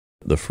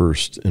the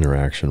first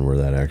interaction where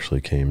that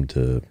actually came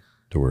to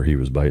where he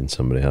was biting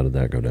somebody? How did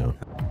that go down?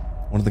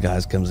 One of the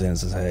guys comes in and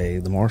says, "Hey,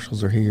 the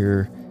marshals are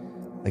here.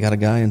 They got a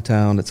guy in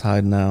town that's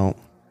hiding out,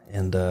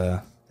 and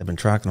they've been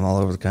tracking him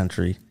all over the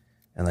country,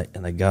 and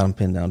they got him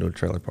pinned down to a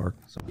trailer park."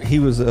 So he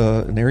was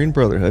an Aryan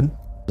Brotherhood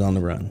on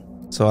the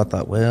run. So I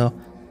thought, well,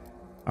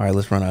 all right,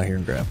 let's run out here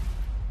and grab him.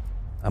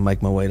 I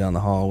make my way down the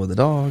hall with the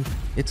dog.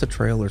 It's a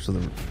trailer, so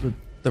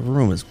the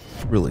room is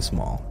really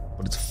small,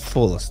 but it's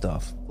full of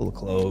stuff, full of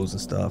clothes and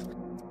stuff.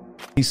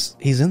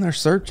 He's in there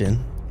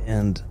searching,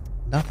 and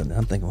nothing.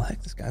 I'm thinking, well,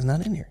 heck, this guy's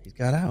not in here. He's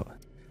got out.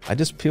 I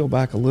just peel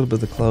back a little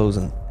bit of the clothes,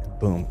 and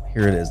boom,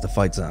 here it is. The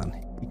fight's on.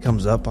 He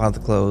comes up out of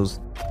the clothes.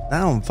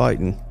 Now I'm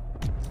fighting.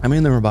 I'm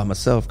in there by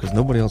myself because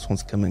nobody else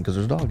wants to come in because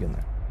there's a dog in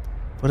there.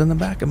 But in the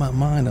back of my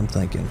mind, I'm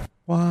thinking,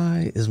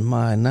 why is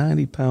my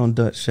 90-pound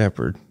Dutch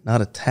Shepherd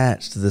not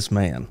attached to this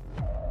man?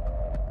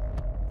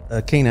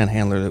 A canine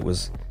handler that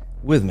was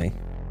with me,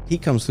 he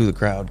comes through the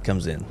crowd,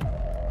 comes in.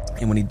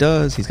 And when he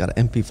does, he's got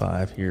an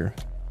MP5 here.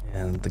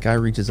 And the guy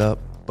reaches up,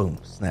 boom,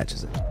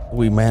 snatches it.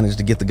 We managed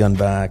to get the gun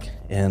back,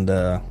 and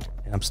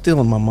I'm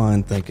still in my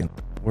mind thinking,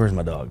 where's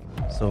my dog?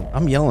 So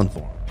I'm yelling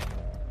for him.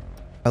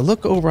 I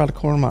look over out the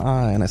corner of my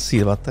eye, and I see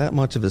about that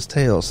much of his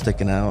tail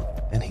sticking out,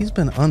 and he's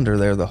been under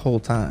there the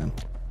whole time,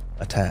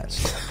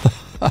 attached.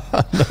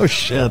 No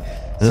shit.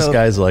 This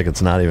guy's like,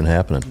 it's not even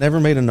happening. Never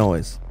made a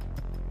noise.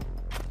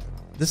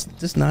 This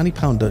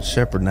 90-pound Dutch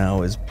Shepherd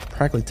now is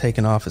practically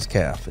taking off his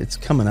calf. It's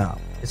coming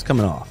out. It's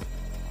coming off.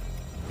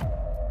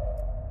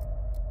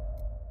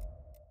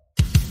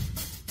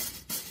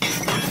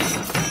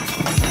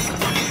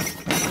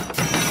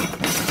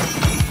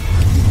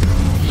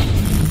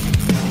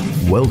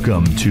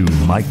 Welcome to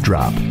Mic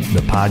Drop,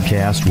 the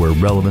podcast where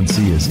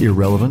relevancy is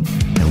irrelevant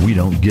and we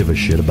don't give a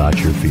shit about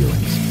your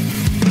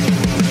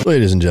feelings.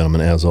 Ladies and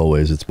gentlemen, as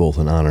always, it's both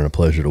an honor and a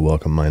pleasure to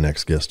welcome my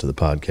next guest to the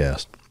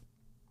podcast.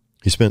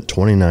 He spent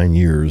 29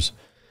 years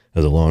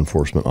as a law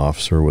enforcement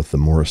officer with the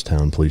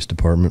Morristown Police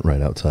Department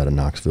right outside of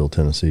Knoxville,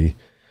 Tennessee,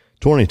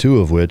 22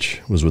 of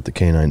which was with the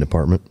Canine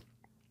Department.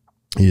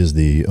 He is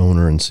the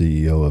owner and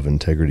CEO of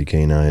Integrity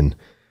Canine.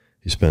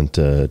 He spent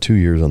 2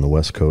 years on the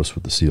West Coast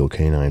with the SEAL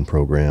Canine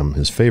program.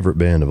 His favorite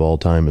band of all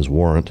time is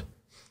Warrant.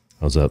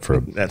 How's that for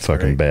a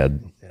fucking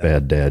bad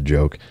dad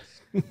joke?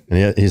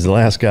 And he's the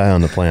last guy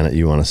on the planet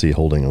you want to see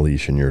holding a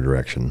leash in your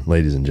direction.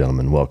 Ladies and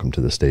gentlemen, welcome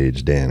to the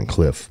stage, Dan and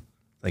Cliff.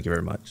 Thank you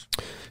very much.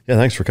 Yeah,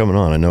 thanks for coming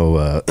on. I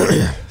know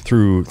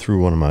through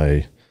one of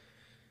my,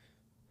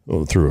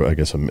 through I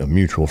guess a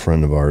mutual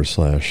friend of ours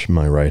 /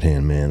 my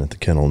right-hand man at the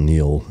kennel,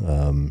 Neil,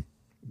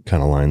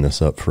 kind of lined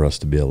this up for us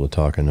to be able to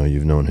talk. I know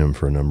you've known him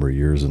for a number of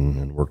years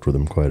and worked with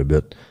him quite a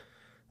bit.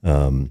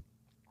 I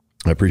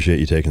appreciate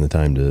you taking the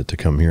time to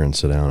come here and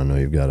sit down. I know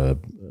you've got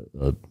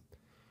a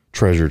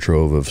treasure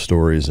trove of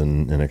stories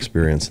and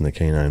experience in the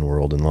canine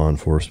world and law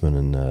enforcement.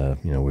 And,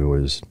 we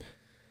always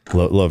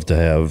love to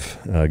have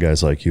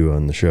guys like you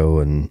on the show,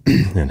 and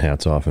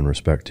hats off and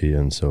respect to you.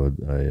 And so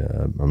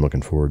I'm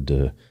looking forward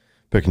to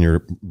picking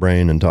your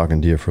brain and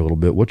talking to you for a little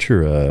bit. What's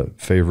your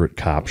favorite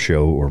cop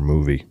show or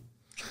movie?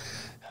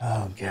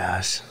 Oh,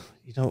 gosh.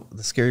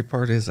 The scary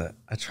part is I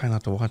try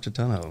not to watch a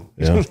ton of them.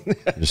 Yeah,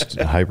 just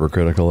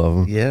hypercritical of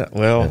them. Yeah,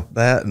 well,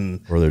 that and...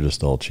 Or they're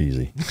just all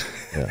cheesy.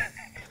 Yeah.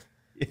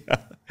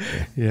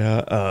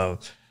 Yeah.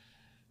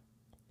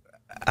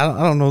 I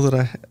don't know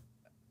that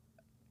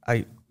I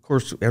of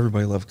course,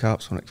 everybody loved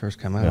Cops when it first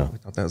came out. Yeah. We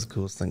thought that was the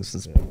coolest thing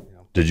since... Yeah.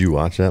 Did you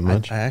watch that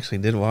much? I actually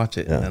did watch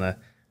it, and then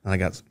I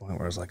got to the point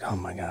where I was like, oh,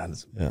 my God,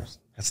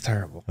 that's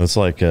terrible. It's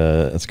like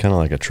it's kind of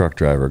like a truck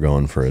driver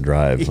going for a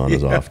drive on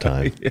his off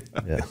time.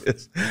 Yeah.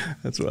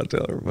 That's what I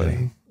tell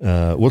everybody.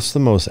 What's the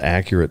most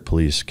accurate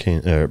police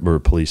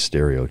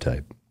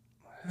stereotype?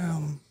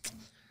 The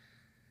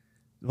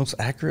most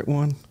accurate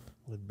one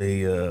would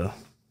be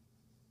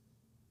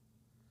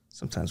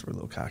sometimes we're a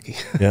little cocky.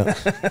 Yeah.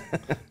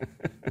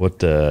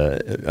 What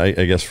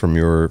I guess to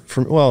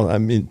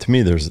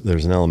me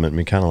there's an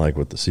element. Kind of like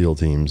with the SEAL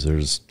teams.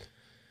 There's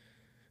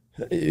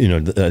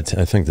I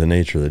think the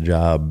nature of the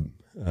job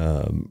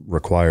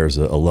requires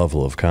a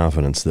level of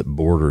confidence that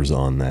borders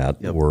on that,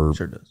 or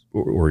sure does,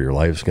 or your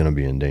life's going to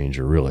be in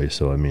danger, really.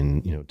 So,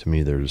 to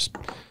me, there's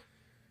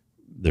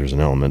an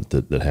element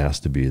that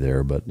has to be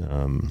there. But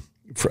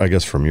I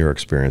guess from your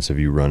experience, have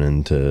you run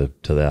into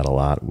that a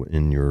lot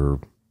in your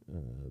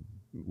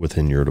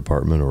within your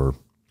department, or?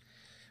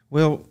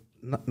 Well,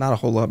 not a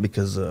whole lot,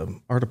 because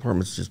our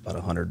department's just about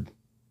 100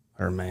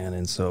 man,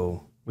 and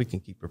so we can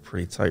keep a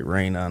pretty tight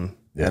rein on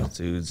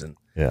attitudes and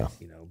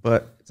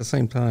but at the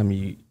same time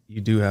you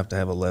do have to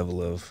have a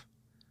level of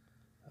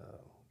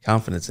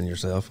confidence in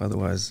yourself,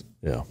 otherwise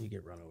you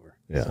get run over.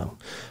 So.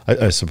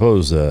 I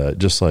suppose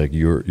just like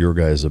your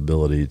guys'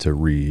 ability to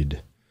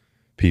read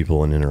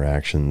people and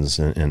interactions,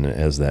 and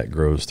as that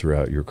grows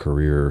throughout your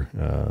career,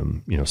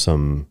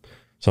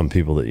 some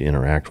people that you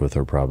interact with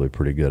are probably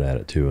pretty good at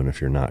it too, and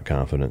if you're not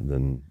confident,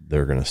 then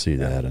they're going to see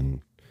that.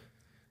 And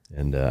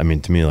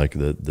to me, like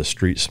the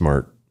street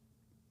smart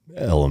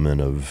element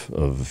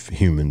of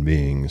human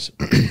beings,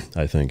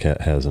 I think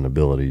has an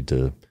ability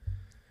to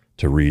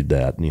to read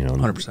that,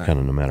 100%. kind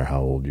of no matter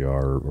how old you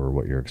are or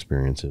what your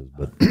experience is.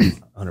 But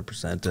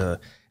 100%.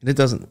 And it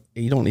doesn't.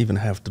 You don't even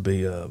have to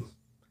be a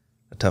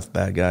tough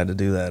bad guy to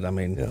do that. I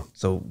mean,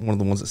 So one of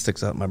the ones that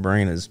sticks out in my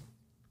brain is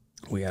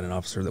we had an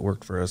officer that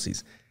worked for us.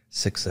 He's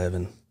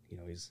 6'7".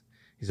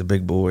 He's a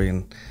big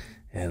boy,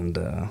 and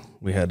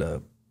we had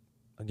a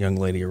young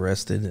lady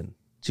arrested, and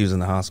she was in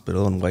the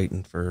hospital and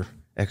waiting for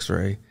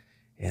X-ray,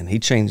 and he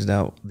changed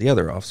out the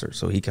other officer,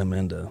 so he come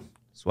in to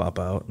swap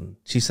out, and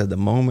she said the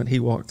moment he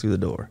walked through the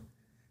door,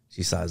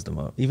 she sized him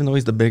up, even though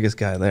he's the biggest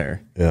guy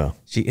there. Yeah,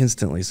 she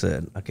instantly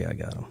said, "Okay, I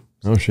got him."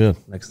 Oh shit!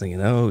 Next thing you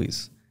know,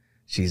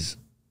 she's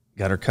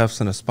got her cuffs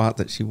in a spot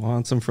that she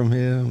wants them from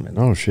him, and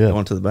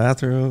going to the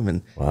bathroom,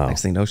 and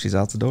next thing you know, she's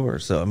out the door.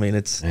 So I mean,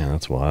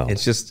 that's wild.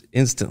 It's just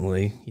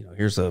instantly,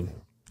 here's a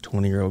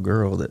 20-year-old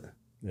girl that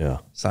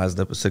sized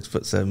up a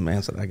 6'7"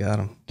 man, said, "I got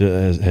him."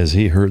 Has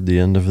he heard the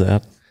end of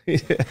that?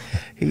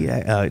 He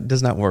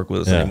does not work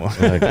with us anymore.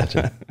 I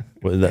gotcha.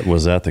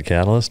 Was that the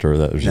catalyst, or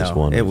that was just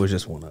one? It was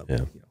just one of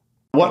them. Yeah.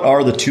 What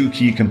are the two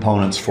key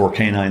components for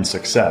canine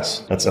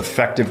success? That's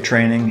effective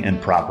training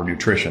and proper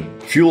nutrition.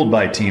 Fueled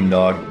by Team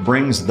Dog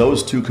brings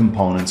those two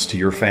components to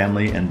your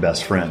family and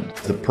best friend.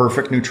 The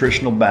perfect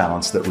nutritional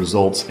balance that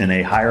results in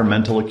a higher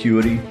mental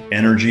acuity,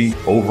 energy,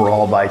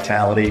 overall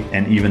vitality,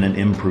 and even an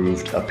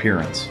improved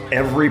appearance.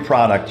 Every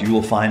product you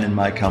will find in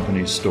my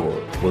company's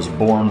store was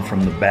born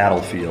from the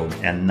battlefield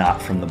and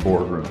not from the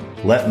boardroom.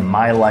 Let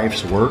my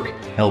life's work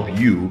help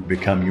you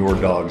become your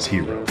dog's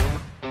hero.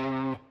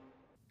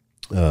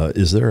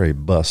 Is there a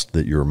bust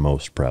that you're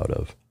most proud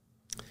of?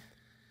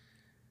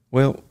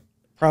 Well,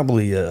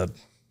 probably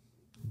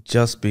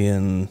just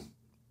being,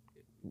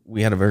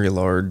 we had a very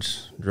large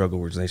drug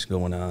organization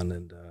going on,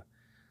 and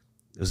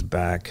it was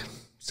back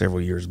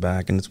several years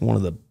back, and it's one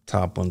of the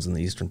top ones in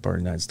the eastern part of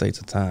the United States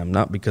at the time,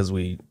 not because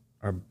we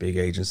are a big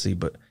agency,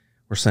 but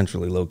we're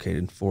centrally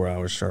located, 4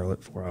 hours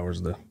Charlotte, 4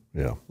 hours to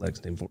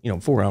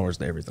Lexington, 4 hours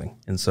to everything.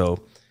 And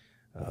so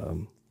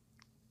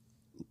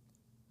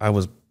I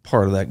was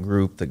part of that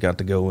group that got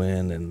to go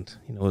in, and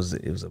it was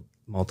a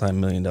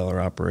multi-million-dollar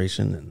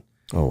operation, and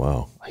oh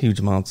wow, huge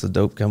amounts of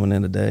dope coming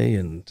in a day.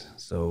 And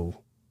so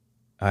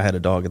I had a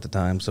dog at the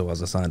time, so I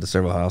was assigned to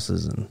several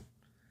houses, and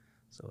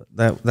so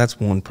that's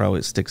one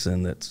probably that sticks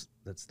in. That's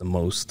the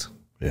most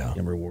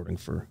rewarding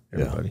for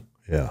everybody.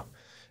 Yeah.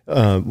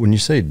 When you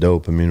say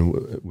dope, I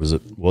mean, was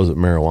it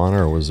marijuana,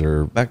 or was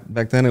there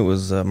back then? It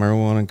was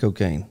marijuana and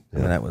cocaine. I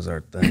mean, that was our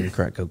thing.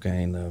 Crack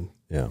cocaine.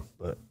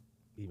 But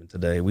even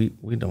today,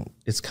 we don't.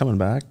 It's coming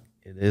back.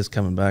 It is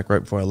coming back. Right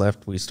before I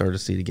left, we started to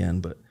see it again,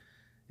 but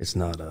it's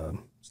not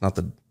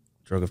the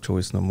drug of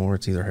choice no more.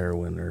 It's either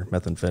heroin or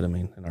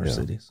methamphetamine in our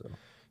city. So,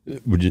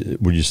 would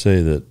you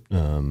say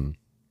that?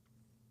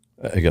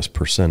 I guess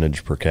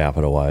percentage per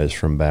capita wise,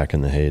 from back in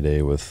the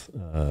heyday with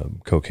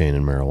cocaine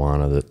and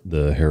marijuana, that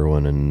the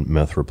heroin and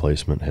meth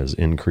replacement has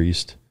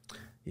increased?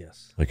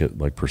 Yes.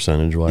 Like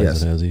percentage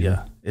wise, it has. Even?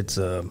 Yeah. It's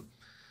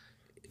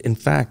in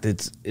fact,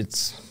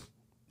 it's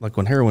like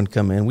when heroin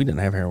come in, we didn't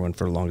have heroin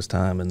for the longest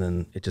time, and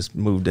then it just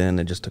moved in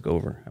and just took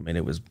over. I mean,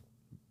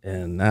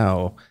 and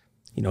now,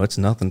 it's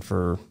nothing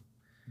for,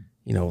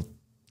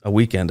 a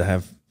weekend to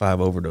have 5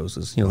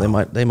 overdoses.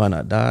 They might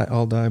not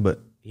all die, but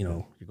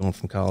you're going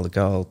from call to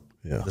call.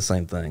 Yeah. The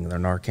same thing. They're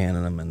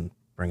Narcaning them and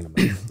bringing them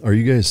in. Are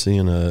you guys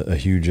seeing a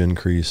huge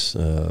increase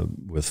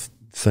with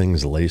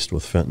things laced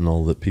with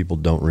fentanyl that people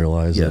don't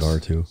realize that are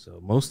too?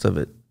 So most of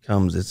it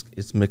comes,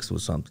 it's mixed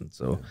with something.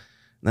 So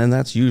then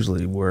that's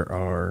usually where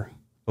our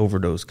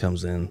overdose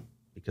comes in,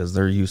 because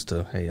they're used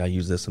to, hey, I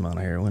use this amount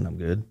of heroin, I'm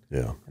good.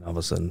 Yeah. And all of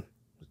a sudden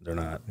they're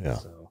not. Yeah.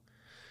 So.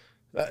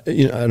 I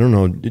don't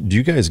know. Do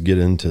you guys get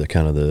into the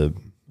kind of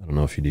I don't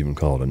know if you'd even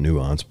call it a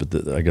nuance,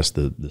 but I guess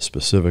the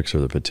specifics or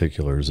the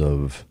particulars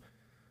of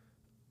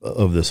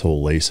this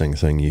whole lacing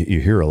thing? You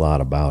hear a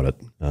lot about it.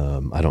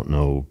 I don't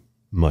know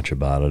much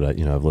about it.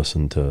 I've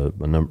listened to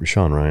a number.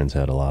 Sean Ryan's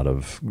had a lot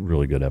of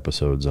really good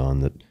episodes on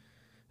that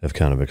have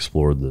kind of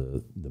explored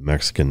the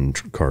Mexican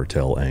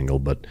cartel angle.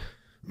 But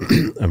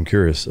I'm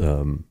curious,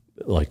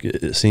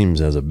 it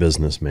seems as a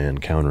businessman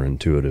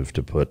counterintuitive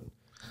to put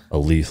a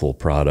lethal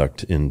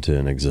product into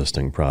an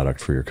existing product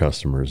for your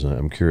customers.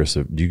 I'm curious,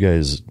 do you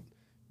guys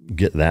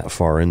get that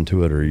far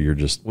into it, or you're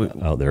just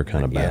out there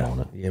kind of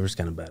battling it? Yeah, we're just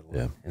kind of battling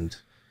it. And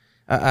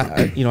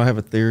I have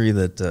a theory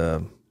that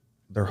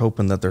they're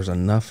hoping that there's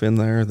enough in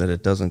there that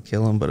it doesn't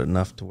kill them, but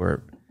enough to where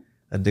it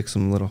addicts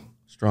them a little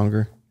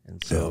stronger.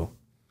 And so,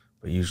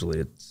 but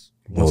usually it's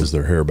blows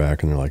their hair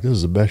back, and they're like, "This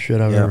is the best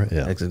shit I've ever."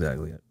 Yeah, that's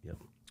exactly it. Yep.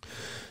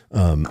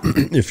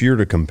 If you're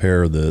to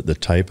compare the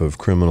type of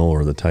criminal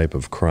or the type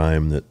of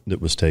crime that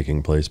was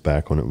taking place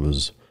back when it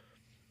was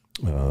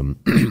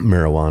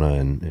marijuana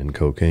and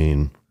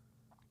cocaine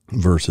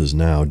versus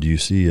now, do you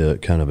see a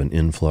kind of an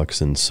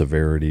influx in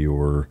severity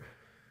or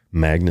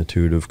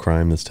magnitude of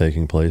crime that's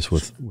taking place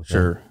with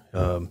Sure.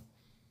 Back when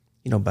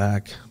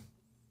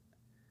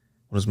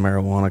it was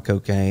marijuana,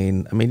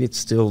 cocaine, I mean,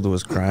 there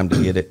was crime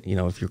to get it.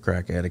 If you're a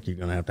crack addict, you're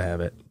going to have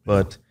it.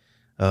 But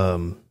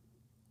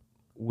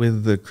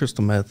with the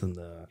crystal meth and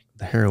the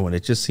the heroin, it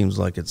just seems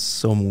like it's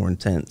so more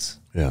intense.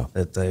 Yeah.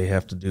 That they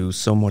have to do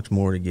so much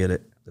more to get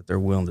it, that they're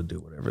willing to do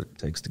whatever it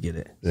takes to get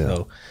it. Yeah.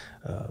 So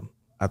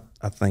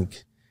I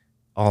think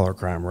all our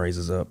crime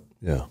raises up.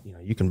 Yeah. You know,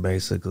 you can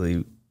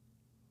basically,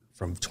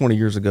 from 20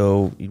 years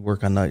ago, you'd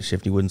work on night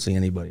shift, you wouldn't see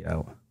anybody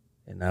out.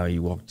 And now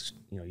you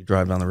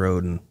drive down the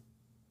road and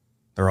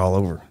they're all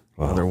over.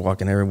 Wow. You know, they're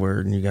walking everywhere,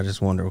 and you got to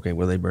just wonder, okay,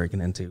 what are they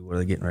breaking into? What are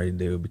they getting ready to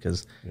do?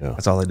 Because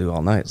that's all they do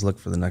all night is look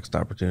for the next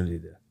opportunity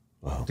to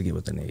get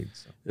what they need.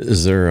 So.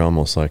 Is there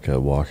almost like a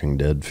Walking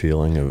Dead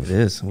feeling of? It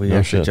is. We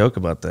actually joke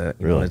about that.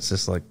 You know, it's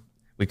just like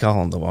we call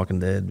them the Walking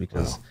Dead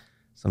because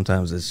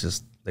sometimes it's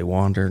just they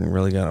wander and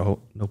really got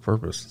no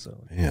purpose. So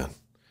yeah,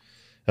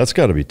 that's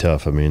got to be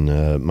tough. I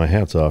mean, my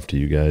hat's off to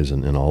you guys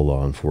and all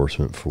law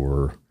enforcement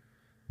for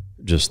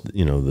just,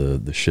 you know,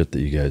 the shit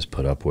that you guys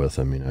put up with.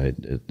 I mean,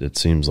 it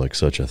seems like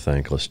such a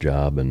thankless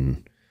job,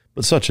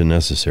 but such a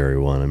necessary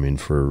one. I mean,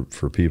 for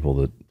people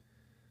that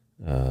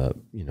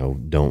you know,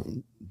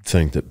 don't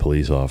think that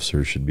police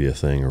officers should be a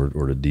thing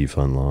or to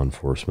defund law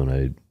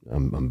enforcement.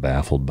 I'm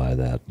baffled by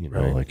that. You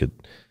know, like it.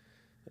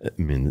 I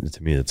mean,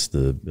 to me, it's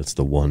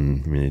the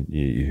one. I mean,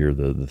 you hear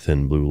the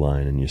thin blue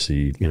line, and you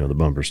see, you know, the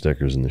bumper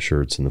stickers and the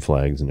shirts and the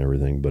flags and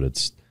everything, but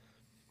it's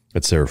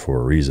there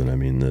for a reason. I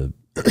mean,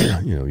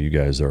 you know, you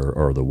guys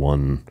are the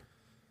one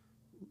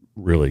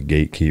really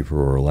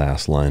gatekeeper or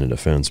last line of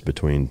defense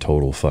between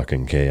total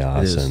fucking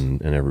chaos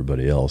and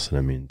everybody else. And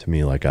I mean, to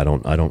me, like, I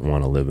don't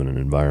want to live in an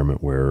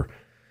environment where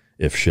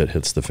if shit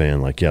hits the fan,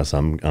 like, yes,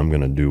 I'm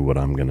going to do what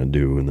I'm going to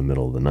do in the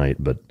middle of the night,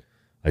 but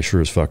I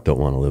sure as fuck don't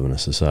want to live in a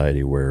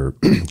society where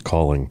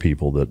calling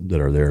people that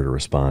are there to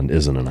respond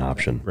isn't an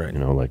option. Right. You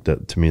know, like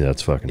that, to me,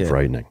 that's fucking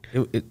frightening.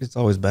 It's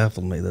always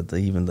baffled me that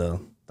even the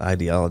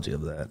ideology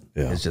of that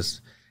is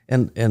just,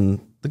 and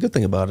the good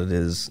thing about it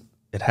is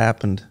it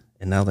happened,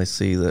 and now they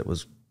see that it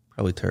was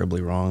probably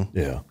terribly wrong.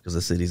 Yeah. Because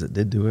the cities that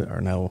did do it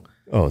are now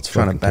it's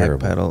trying to backpedal,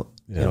 terrible.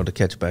 You know, to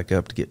catch back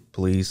up, to get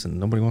police, and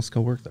nobody wants to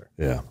go work there.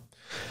 Yeah.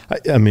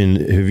 I mean,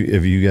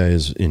 have you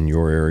guys in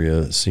your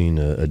area seen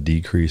a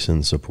decrease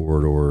in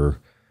support or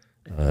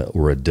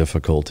a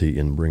difficulty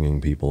in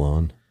bringing people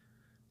on?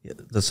 Yeah,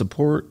 the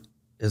support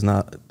is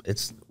not.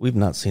 We've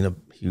not seen a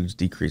huge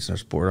decrease in our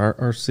support.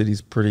 Our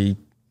city's pretty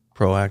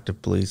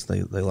proactive police.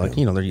 They like,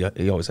 you know,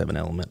 you always have an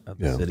element of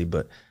the city,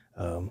 but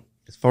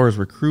as far as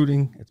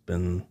recruiting, it's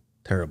been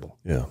terrible.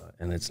 Yeah,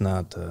 and it's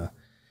not.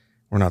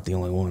 We're not the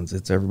only ones.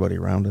 It's everybody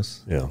around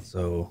us. Yeah.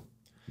 So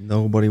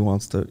nobody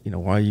wants to. You know,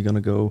 why are you going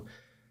to go?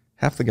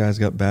 Half the guys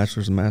got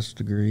bachelor's and master's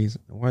degrees.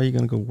 Why are you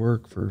going to go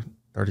work for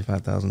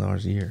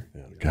 $35,000 a year?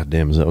 Yeah. God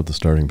damn, is that what the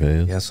starting pay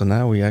is? Yeah, so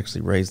now we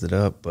actually raised it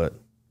up, but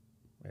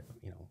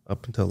you know,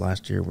 up until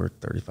last year, we're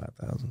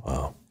 $35,000.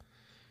 Wow.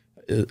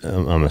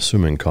 I'm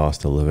assuming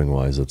cost of living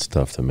wise, it's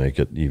tough to make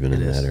it even in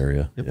that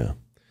area. Yep. Yeah.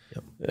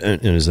 Yep.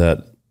 And is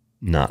that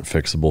not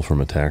fixable from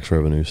a tax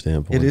revenue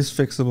standpoint? It is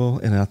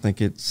fixable, and I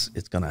think it's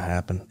going to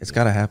happen. It's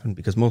got to happen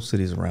because most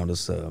cities around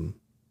us,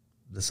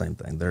 the same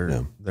thing.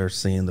 They're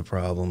seeing the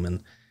problem,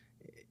 and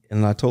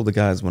I told the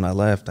guys when I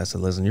left, I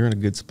said, listen, you're in a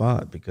good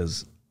spot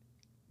because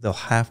they'll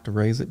have to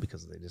raise it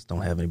because they just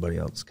don't have anybody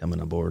else coming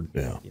aboard.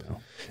 Yeah. You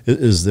know?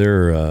 Is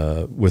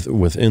there,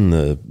 within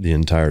the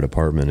entire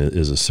department,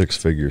 is a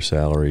 6-figure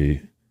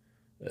salary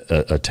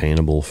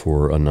attainable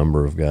for a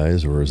number of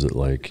guys, or is it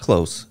like?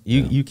 Close.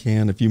 You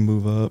can, if you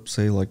move up,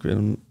 say like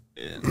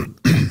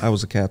I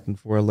was a captain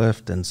before I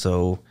left, and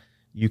so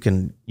you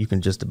can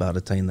just about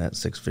attain that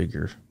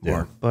 6-figure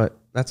mark, but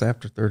that's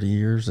after 30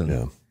 years.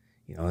 And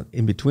you know,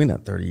 in between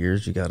that 30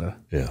 years, you got to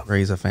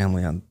raise a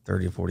family on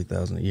 30 or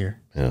 40,000 a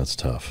year. Yeah, that's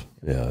tough.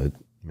 Yeah,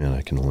 man,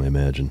 I can only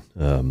imagine.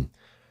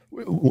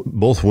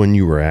 Both when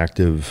you were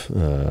active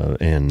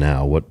and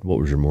now, what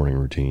was your morning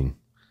routine?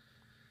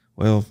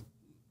 Well,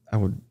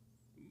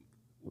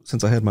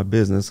 since I had my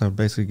business, I would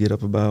basically get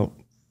up about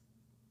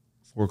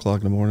 4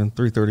 o'clock in the morning,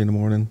 3:30 in the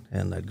morning,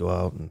 and I'd go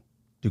out and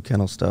do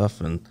kennel stuff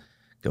and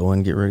go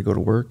in, get ready to go to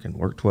work and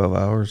work 12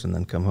 hours and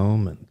then come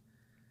home and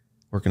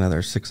work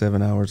another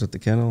 6-7 hours at the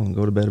kennel and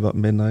go to bed about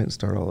midnight and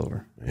start all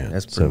over. Yeah,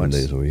 that's pretty much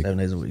 7 days a week. 7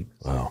 days a week.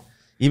 Wow. So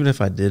even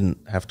if I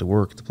didn't have to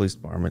work at the police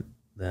department,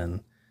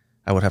 then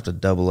I would have to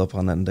double up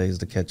on that in days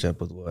to catch up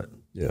with what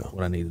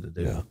I needed to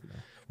do. Yeah.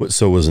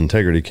 So was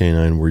Integrity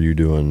Canine, were you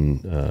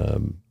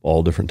doing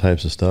all different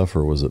types of stuff,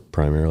 or was it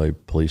primarily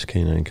police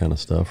canine kind of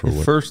stuff? Or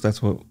at first, that's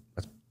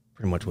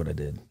pretty much what I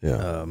did.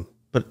 Yeah.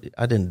 But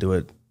I didn't do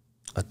it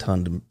a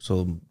ton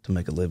to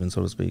make a living,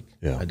 so to speak.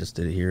 Yeah. I just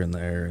did it here and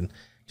there, and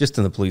just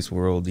in the police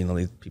world, you know,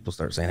 these people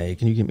start saying, "Hey,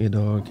 can you get me a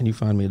dog? Can you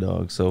find me a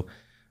dog?" So,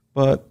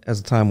 but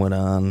as the time went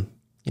on,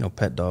 you know,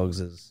 pet dogs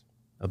is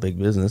a big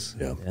business,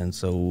 and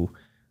so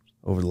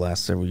over the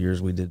last several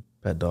years, we did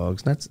pet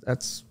dogs. And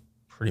that's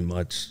pretty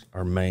much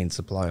our main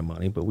supply of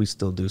money, but we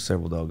still do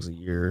several dogs a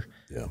year.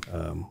 Yeah.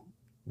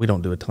 We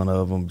don't do a ton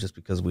of them just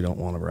because we don't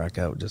want to rack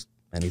out just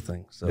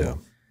anything. So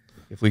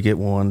if we get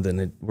one,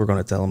 then we're going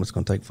to tell them it's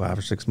going to take 5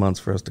 or 6 months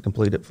for us to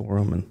complete it for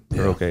them, and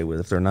they're okay with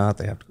it. If they're not,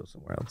 they have to go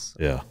somewhere else.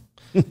 Yeah.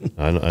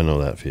 I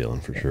know that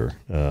feeling for sure.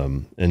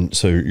 And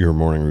so your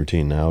morning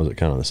routine now, is it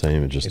kind of the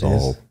same? It's just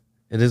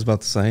It is about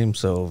the same.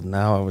 So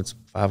now it's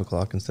 5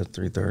 o'clock instead of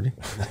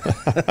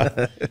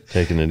 3:30.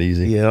 Taking it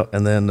easy. Yeah,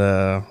 and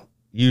then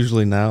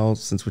usually now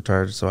since we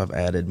retired, so I've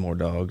added more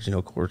dogs.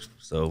 Of course.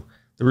 So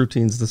the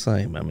routine's the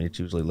same. I mean, it's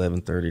usually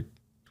 11:30,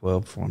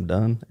 12 before I'm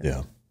done.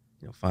 And,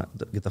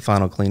 get the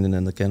final cleaning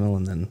in the kennel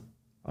and then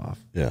off.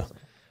 Yeah.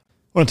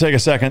 I want to take a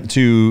second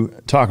to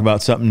talk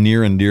about something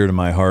near and dear to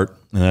my heart,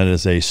 and that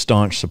is a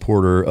staunch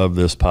supporter of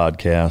this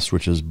podcast,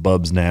 which is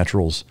Bub's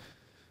Naturals.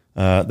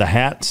 The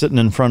hat sitting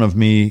in front of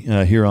me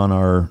here on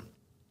our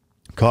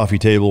coffee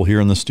table here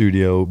in the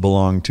studio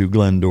belonged to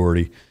Glenn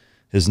Doherty.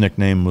 His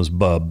nickname was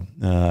Bub.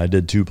 I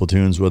did 2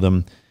 platoons with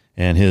him,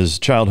 and his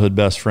childhood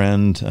best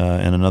friend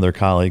and another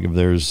colleague of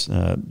theirs,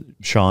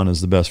 Sean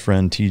is the best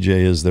friend, TJ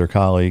is their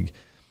colleague,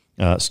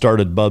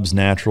 started Bub's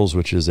Naturals,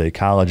 which is a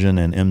collagen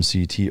and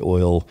MCT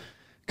oil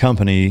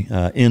company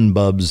in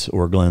Bub's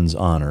or Glenn's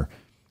honor.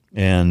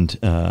 And,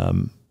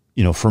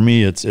 for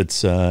me,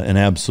 it's an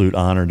absolute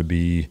honor to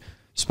be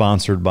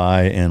sponsored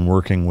by and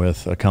working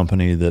with a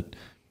company that,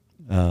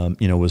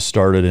 was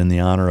started in the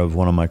honor of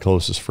one of my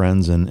closest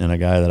friends and a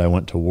guy that I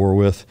went to war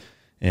with.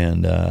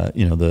 And,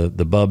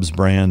 the Bub's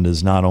brand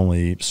is not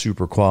only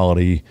super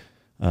quality,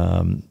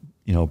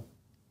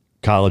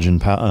 collagen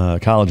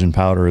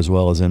powder as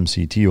well as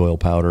MCT oil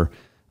powder,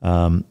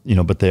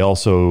 but they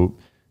also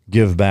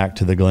give back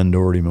to the Glenn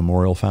Doherty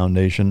Memorial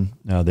Foundation.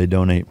 They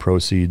donate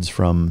proceeds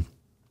from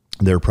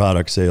their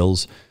product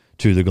sales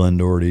to the Glenn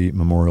Doherty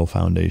Memorial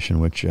Foundation,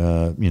 which,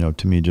 to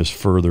me just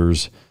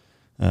furthers,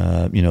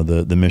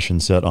 the mission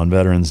set on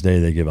Veterans Day.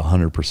 They give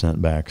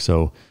 100% back.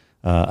 So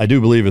I do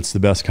believe it's the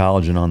best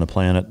collagen on the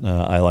planet.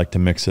 I like to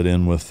mix it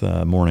in with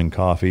morning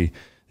coffee.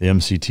 The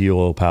MCT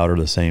oil powder,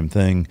 the same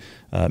thing.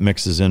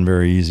 Mixes in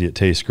very easy. It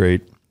tastes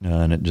great,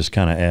 and it just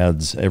kind of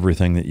adds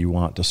everything that you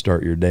want to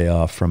start your day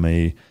off from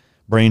a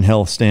brain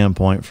health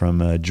standpoint,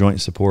 from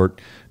joint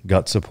support,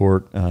 gut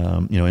support.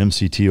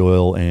 MCT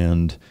oil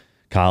and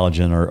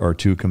collagen are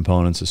 2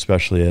 components,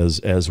 especially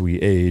as we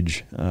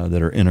age,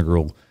 that are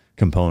integral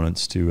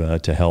components to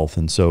health.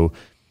 And so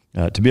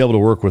to be able to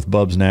work with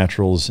Bub's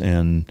Naturals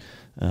and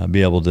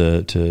be able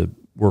to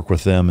work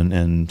with them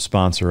and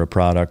sponsor a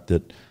product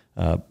that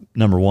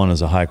number 1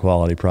 is a high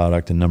quality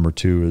product, and number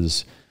 2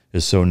 is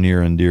so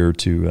near and dear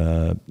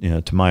to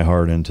to my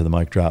heart and to the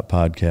Mic Drop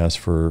podcast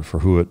for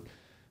who it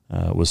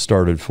was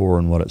started for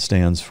and what it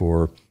stands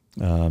for.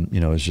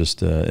 It's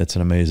just it's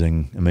an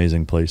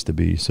amazing place to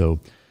be. So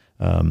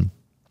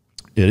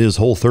it is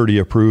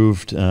Whole30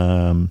 approved.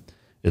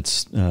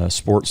 It's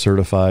sports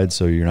certified,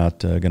 so you're not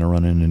going to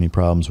run into any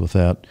problems with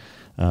that.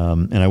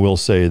 And I will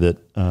say that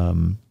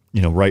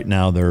right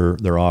now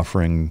they're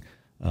offering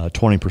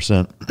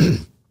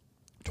 20%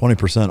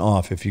 20%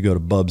 off if you go to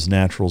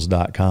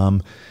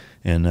bubsnaturals.com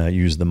and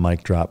use the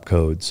Mic Drop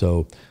code.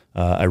 So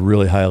I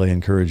really highly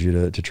encourage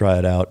you to try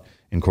it out,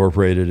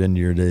 incorporate it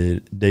into your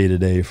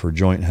day-to-day for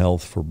joint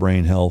health, for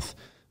brain health,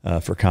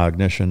 for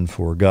cognition,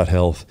 for gut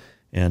health,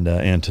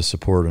 and to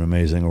support an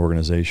amazing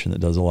organization that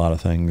does a lot of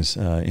things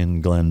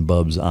in Glenn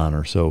Bub's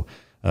honor. So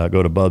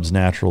go to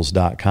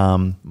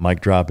bubsnaturals.com.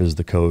 Mic Drop is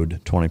the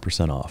code,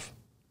 20% off.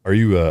 Are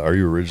you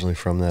originally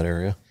from that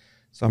area?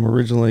 So I'm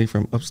originally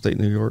from upstate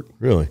New York.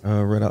 Really?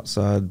 Right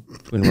outside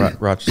between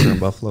Rochester and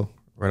Buffalo,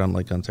 right on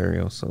Lake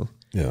Ontario. So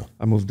yeah,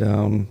 I moved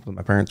down with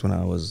my parents when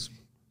I was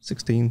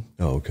 16.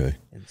 Oh, okay.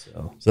 And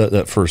so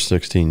that first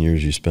 16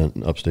 years you spent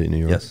in upstate New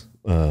York? Yes.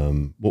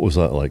 What was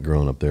that like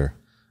growing up there?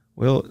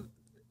 Well,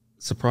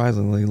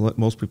 surprisingly,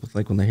 most people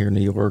think when they hear New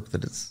York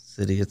that it's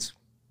city. It's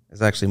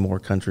actually more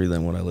country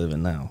than what I live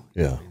in now.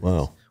 Yeah.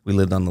 Wow. We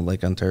lived on the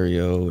Lake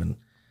Ontario, and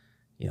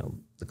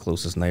the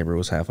closest neighbor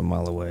was half a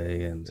mile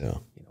away, and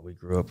we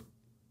grew up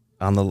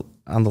on the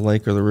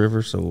lake or the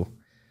river, so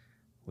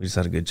we just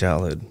had a good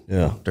childhood.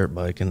 Yeah. Dirt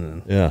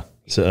biking and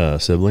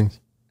siblings?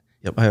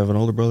 Yep, I have an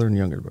older brother and a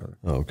younger brother.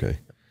 Oh, okay.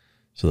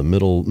 So the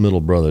middle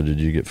brother, did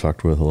you get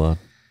fucked with a lot?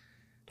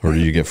 Or do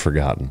you get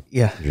forgotten?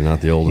 Yeah. You're not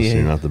the oldest,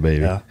 you're not the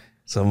baby. Yeah.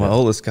 So my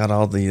oldest got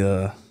all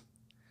the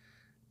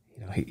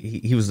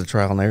he was the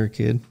trial and error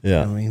kid.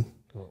 Yeah. You know what I mean?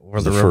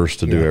 Was the first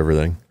to do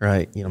everything.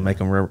 Right. Make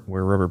him wear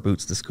rubber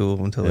boots to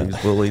school until he was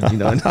bullied, And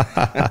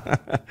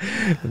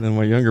then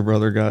my younger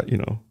brother got,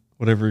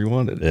 whatever he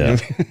wanted. Yeah.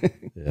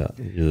 Yeah.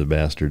 You're the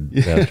bastard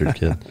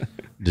kid.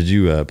 Did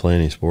you play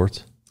any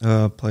sports?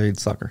 Played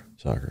soccer.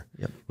 Soccer.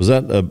 Yep. Was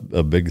that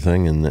a big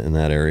thing in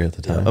that area at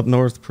the time? Up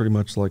north, pretty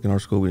much like in our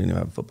school, we didn't even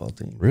have a football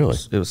team. Really?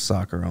 It was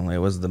soccer only. It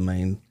was the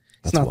main.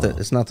 It's not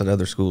that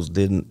other schools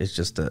didn't. It's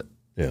just that.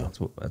 Yeah.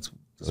 That's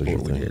the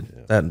sport we did.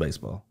 Yeah. That and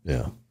baseball.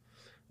 Yeah.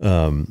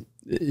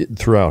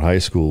 Throughout high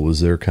school,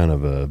 was there kind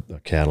of a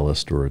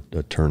catalyst or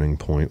a turning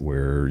point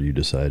where you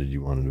decided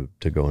you wanted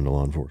to go into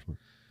law enforcement?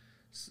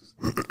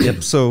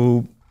 Yep.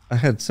 So I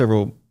had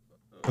several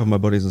of my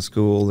buddies in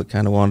school that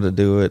kind of wanted to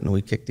do it, and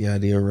we kicked the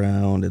idea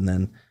around. And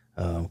then,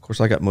 of course,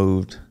 I got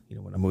moved.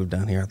 When I moved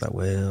down here, I thought,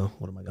 well,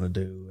 what am I going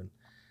to do? And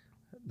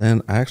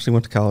then I actually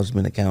went to college to be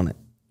an accountant.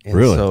 And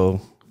really?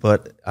 So,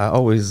 but I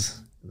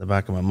always, in the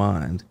back of my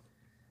mind,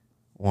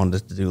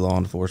 wanted to do law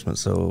enforcement.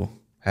 So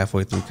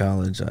halfway through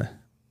college, I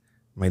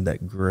made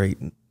that great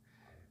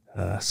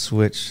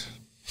switch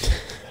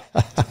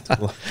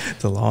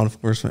to law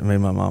enforcement. It made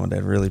my mom and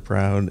dad really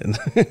proud. And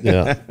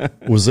Yeah.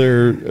 What was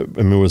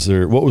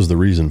the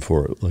reason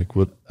for it? Like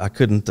what? I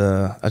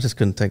just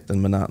couldn't take the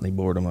monotony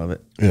boredom of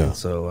it. Yeah. And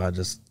so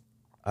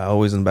I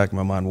always in the back of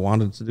my mind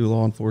wanted to do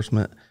law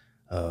enforcement.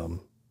 And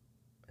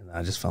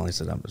I just finally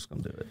said, I'm just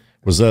going to do it.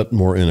 Was that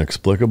more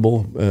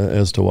inexplicable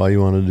as to why you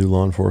wanted to do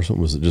law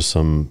enforcement? Was it just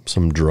some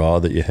draw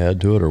that you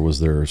had to it, or was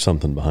there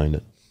something behind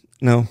it?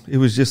 No, it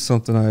was just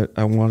something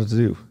I wanted to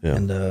do. Yeah.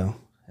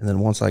 And then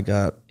once I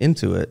got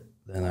into it,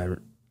 then I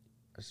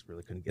just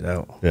really couldn't get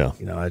out. Yeah.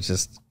 You know,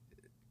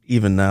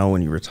 even now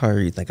when you retire,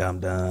 you think I'm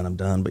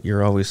done, but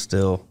you're always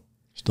still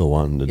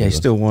wanting to do it. you're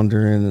still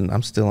wondering, and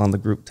I'm still on the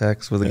group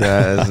text with the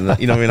guys, and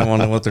you know what I mean, I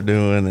want to know what they're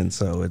doing, and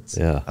so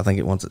I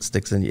think once it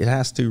sticks in you, it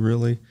has to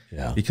really,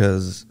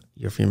 because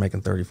if you're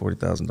making $30,000,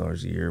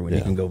 $40,000 a year, when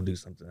you can go do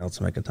something else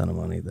and make a ton of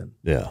money, then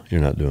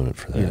you're not doing it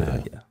for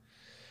that.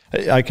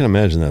 Yeah. I can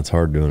imagine that's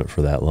hard doing it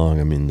for that long.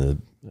 I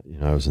mean,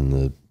 I was in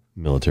the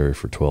military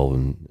for 12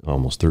 and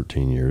almost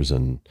 13 years,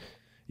 and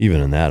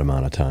even in that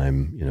amount of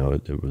time, you know,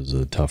 it was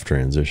a tough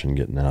transition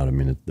getting out. I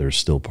mean, there's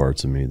still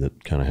parts of me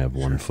that kind of have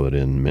one foot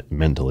in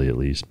mentally, at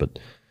least. But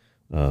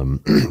so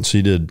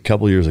you did a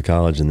couple of years of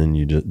college, and then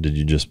did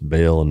you just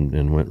bail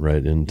and went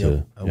right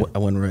into? Yep. I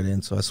went right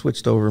in. So I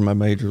switched over my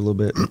major a little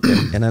bit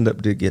and ended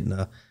up getting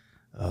a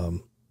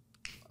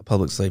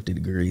public safety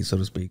degree, so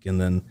to speak, and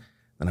then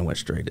I went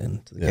straight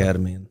into the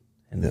academy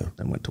and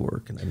then went to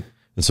work. And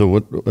so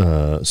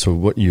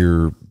what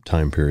year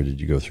time period did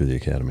you go through the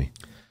academy?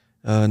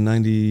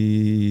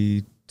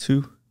 92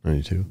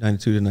 92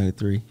 to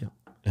 93. Yeah.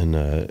 And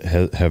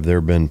have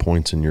there been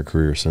points in your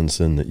career since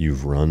then that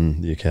you've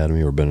run the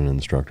academy or been an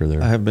instructor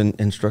there? I have been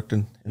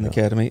instructing in the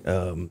academy.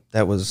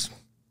 That was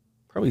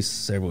probably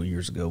several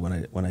years ago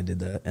when I did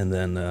that, and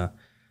then I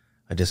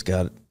just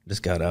got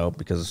out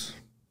because,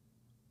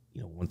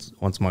 you know,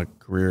 once my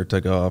career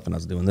took off and I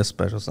was doing this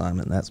special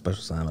assignment and that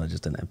special assignment, I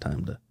just didn't have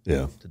time to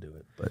do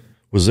it. But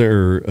was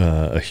there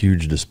a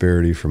huge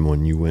disparity from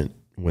when you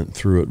went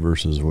through it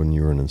versus when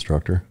you were an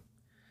instructor,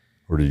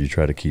 or did you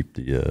try to keep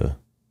the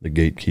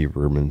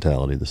gatekeeper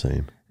mentality the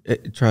same?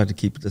 It tried to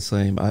keep it the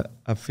same.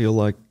 I feel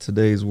like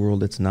today's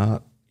world, it's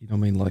not, you know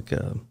what I mean? Like,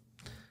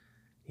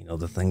 you know,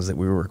 the things that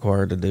we were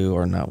required to do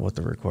are not what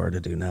they're required to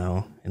do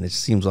now. And it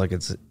seems like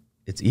it's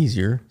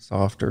easier,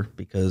 softer,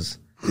 because,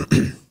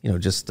 you know,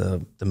 just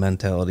the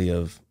mentality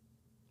of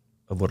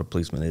what a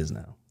policeman is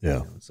now. Yeah.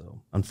 You know?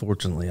 So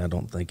unfortunately, I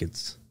don't think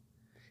it's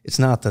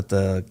not that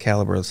the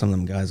caliber of some of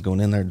them guys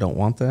going in there don't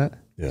want that.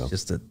 Yeah. It's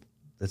just that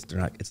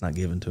it's not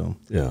given to them.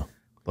 Yeah.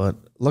 But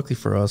luckily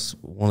for us,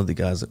 one of the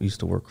guys that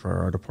used to work for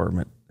our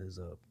department is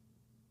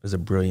a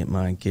brilliant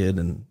mind kid,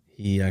 and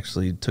he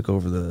actually took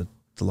over the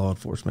law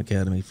enforcement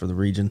academy for the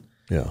region.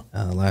 Yeah.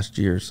 Last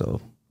year, so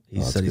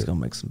he said he's good. going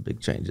to make some big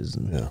changes.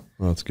 And Yeah,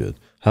 well, that's good.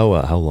 How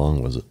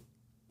long was it?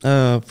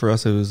 for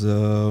us, it was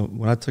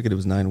when I took it, it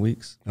was 9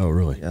 weeks. Oh,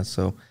 really? Yeah,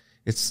 so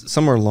it's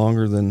somewhere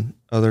longer than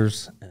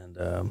others,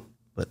 and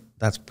but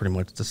that's pretty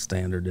much the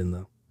standard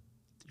in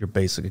your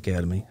basic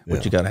academy,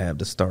 what you got to have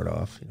to start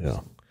off. You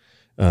know?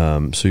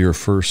 Yeah. So your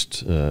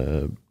first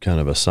kind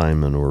of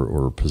assignment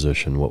or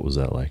position, what was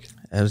that like?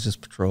 It was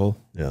just patrol.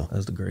 Yeah. That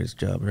was the greatest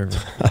job ever.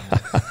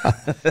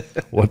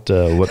 What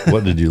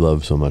did you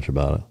love so much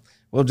about it?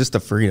 Well, just the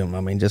freedom. I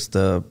mean,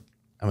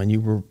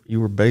 you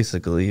were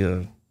basically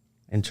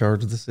in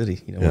charge of the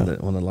city. You know,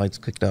 when the lights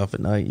clicked off at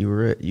night,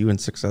 you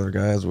and 6 other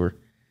guys were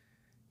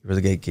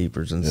the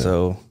gatekeepers, and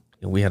so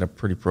you know, we had a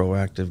pretty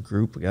proactive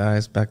group of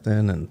guys back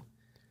then, and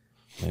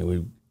I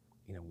mean,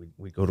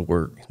 we'd go to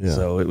work. Yeah.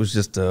 So it was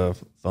just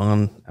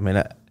fun. I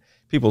mean,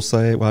 people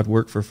say, well, I'd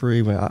work for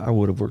free, but I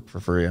would have worked for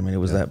free. I mean, it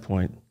was that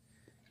point,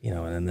 you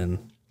know, and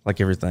then like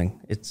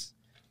everything,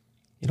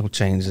 it'll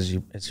change as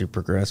you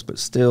progress, but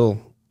still,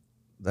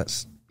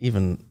 that's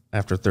even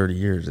after 30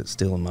 years, it's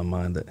still in my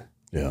mind that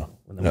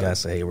when the guys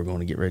say, hey, we're going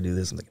to get ready to do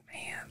this, I'm like,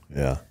 man,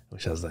 I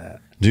wish I was that.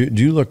 Do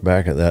you look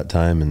back at that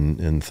time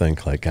and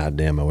think like, God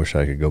damn, I wish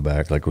I could go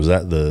back? Like, was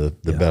that the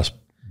best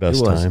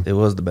time? It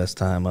was the best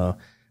time. I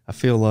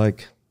feel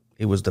like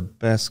it was the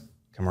best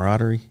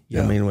camaraderie. You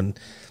know what I mean?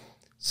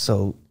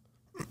 So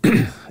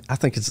I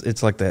think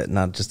it's like that,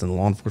 not just in the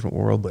law enforcement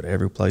world, but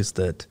every place,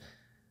 that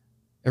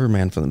every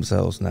man for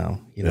themselves now.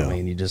 You know what I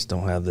mean? You just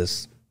don't have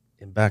this.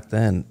 And back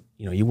then,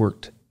 you know, you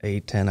worked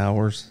 8-10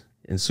 hours,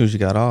 and as soon as you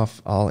got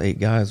off, all 8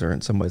 guys are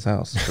in somebody's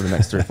house for the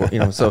next 3 or 4. You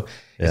know, so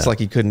it's like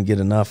you couldn't get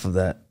enough of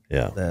that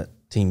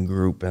team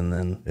group. And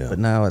then, but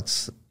now it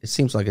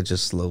seems like it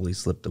just slowly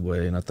slipped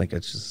away, and I think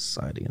it's just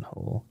society in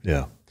whole.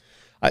 Yeah.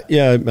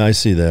 I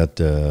see that.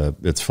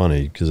 It's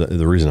funny because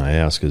the reason I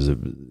ask is,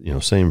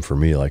 same for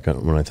me. Like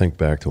when I think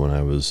back to when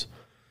I was,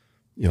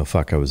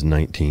 I was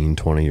 19,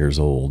 20 years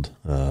old,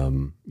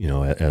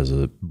 as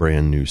a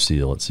brand new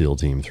SEAL at SEAL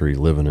Team 3,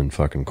 living in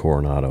fucking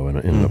Coronado in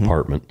an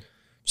apartment,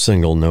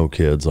 single, no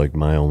kids. Like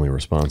my only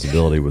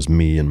responsibility was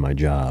me and my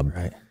job.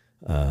 Right.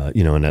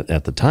 and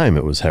at the time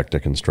it was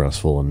hectic and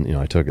stressful, and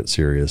I took it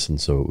serious,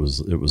 and so it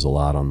was a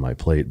lot on my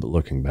plate. But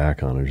looking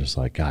back on it, just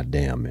like, God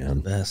damn, man,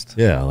 best.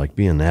 Yeah, like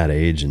being that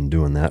age and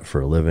doing that for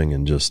a living,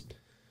 and just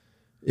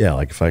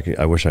like if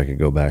I wish I could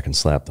go back and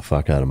slap the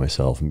fuck out of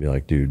myself and be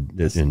like, dude,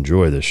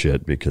 enjoy this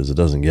shit because it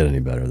doesn't get any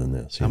better than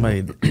this.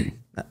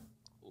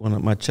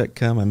 When my check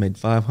come, I made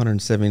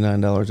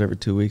 $579 every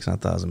 2 weeks, and I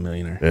thought I was a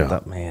millionaire. Yeah. I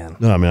thought, man.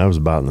 No, I mean I was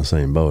about in the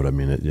same boat. I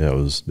mean it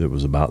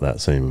was about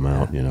that same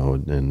amount,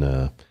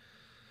 and.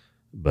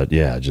 But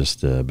yeah,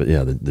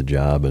 the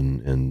job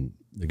and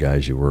the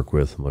guys you work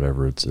with and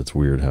whatever, it's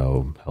weird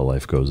how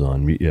life goes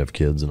on. You have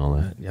kids and all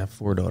that? Yeah,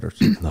 4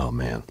 daughters. Oh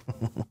man.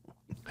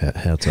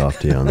 Hats off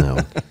to you on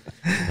that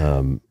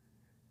one.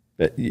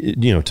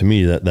 To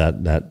me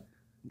that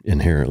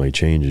inherently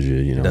changes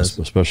you,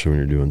 especially when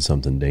you're doing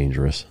something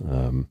dangerous.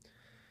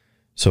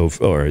 So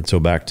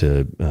back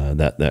to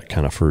that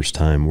kind of first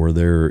time, were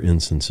there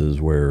instances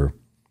where,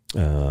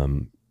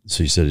 so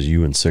you said it's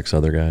you and 6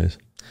 other guys?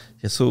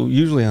 Yeah, so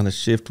usually on a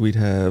shift we'd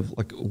have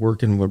like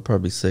working would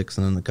probably 6,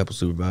 and then a couple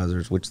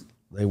supervisors, which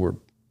they were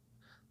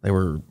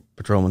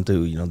patrolmen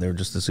too. They were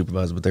just the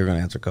supervisor, but they were going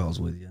to answer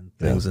calls with you and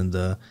things.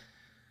 Yeah.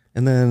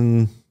 And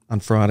then on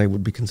Friday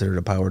would be considered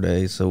a power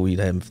day, so we'd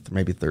have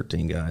maybe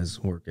 13 guys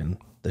working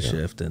the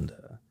shift, and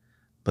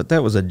but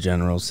that was a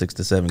general 6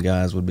 to 7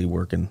 guys would be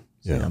working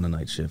on the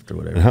night shift or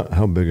whatever. And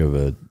how big of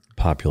a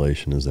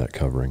population is that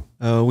covering?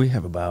 We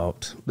have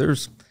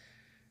there's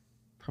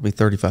probably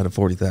 35 to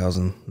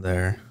 40,000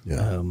 there.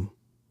 Yeah.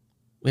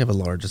 We have a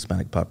large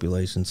Hispanic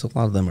population, so a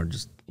lot of them are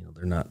just,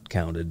 they're not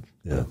counted.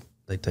 Yeah.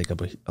 They take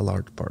up a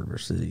large part of our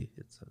city.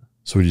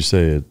 So would you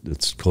say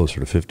it's closer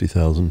to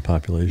 50,000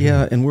 population?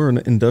 Yeah, and we're an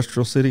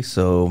industrial city,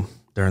 so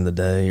during the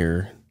day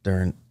or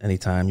during any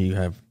time you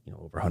have,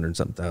 over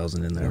 100-something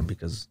thousand in there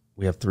because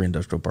we have 3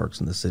 industrial parks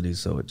in the city,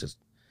 so and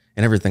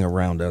everything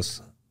around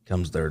us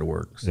comes there to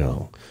work.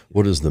 So,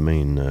 what is the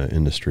main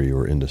industry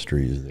or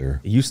industries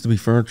there? It used to be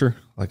furniture,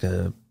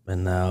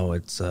 and now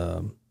it's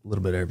a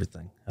little bit of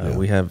everything.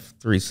 We have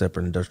 3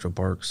 separate industrial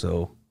parks.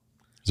 So,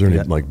 is there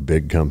any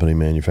big company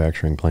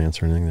manufacturing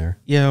plants or anything there?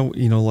 Yeah,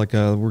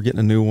 we're getting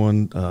a new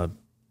one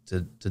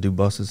to do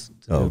buses,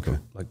 okay.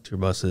 Like tour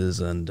buses,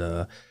 and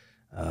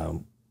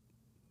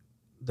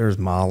there's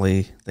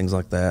Molly, things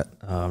like that,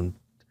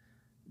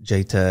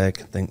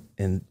 JTech,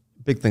 and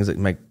big things that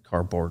make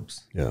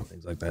carports,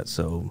 things like that.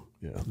 So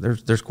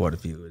there's quite a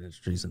few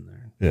industries in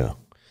there. Yeah,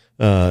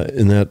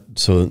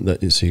 so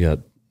you got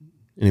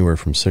anywhere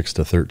from 6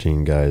 to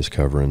 13 guys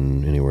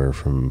covering anywhere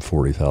from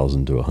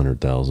 40,000 to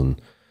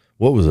 100,000.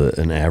 What was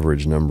an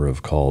average number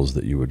of calls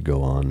that you would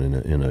go on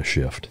in a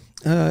shift?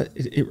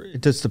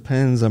 It just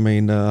depends. I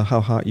mean, how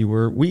hot you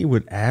were. We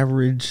would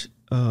average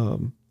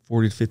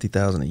 40 to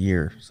 50,000 a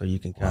year, so you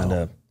can kind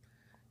of,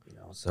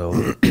 so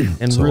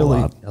and so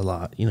really a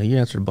lot. You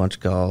answered a bunch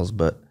of calls,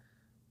 but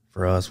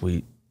for us,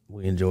 we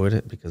enjoyed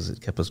it because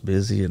it kept us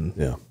busy, and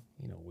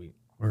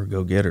we're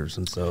go-getters.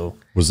 And so,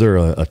 was there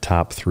a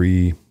top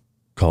 3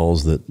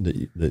 calls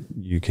that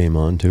you came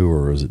on to,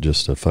 or was it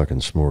just a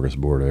fucking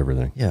smorgasbord of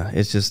everything? Yeah,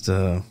 it's just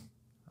a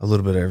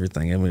little bit of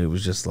everything. I mean, it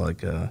was just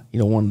like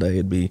one day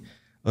it'd be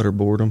utter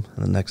boredom,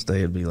 and the next day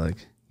it'd be like,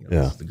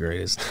 this is the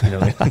greatest.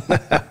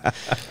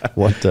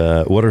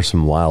 What are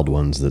some wild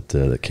ones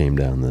that came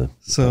down the?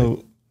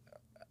 So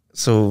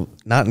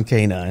not in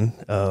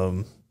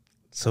K9.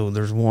 So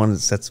there's one that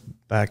sets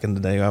back in the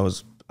day. I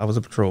was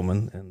a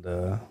patrolman, and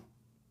I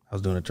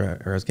was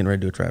getting ready to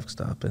do a traffic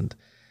stop, and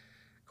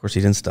of course he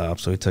didn't stop,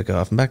 so he took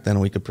off. And back then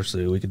we could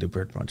pretty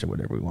much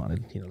whatever we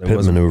wanted.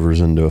 Pit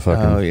maneuvers into a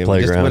fucking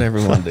playground, just whatever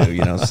we want to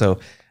do. So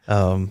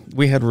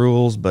we had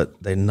rules,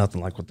 but they're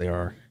nothing like what they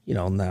are.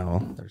 Now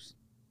there's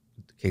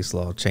case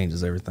law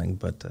changes everything.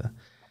 But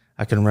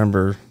I can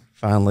remember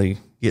finally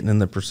getting in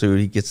the pursuit.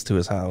 He gets to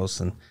his house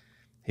and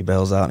he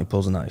bails out and he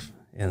pulls a knife.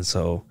 And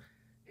so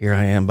here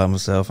I am by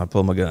myself. I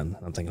pull my gun.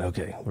 I'm thinking,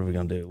 okay, what are we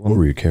going to do? What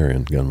were you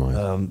carrying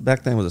gun-wise?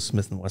 Back then it was a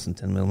Smith & Wesson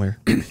 10 millimeter.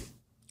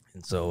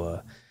 And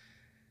so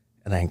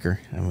an anchor.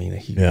 I mean, a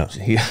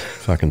huge,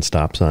 fucking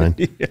stop sign.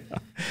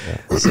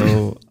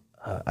 So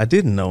I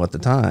didn't know at the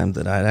time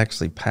that I'd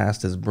actually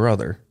passed his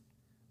brother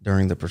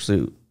during the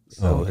pursuit.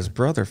 So his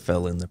brother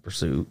fell in the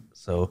pursuit.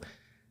 So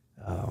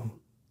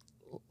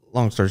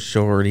long story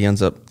short, he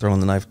ends up throwing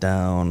the knife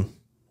down.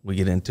 We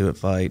get into it,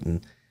 fight,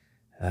 and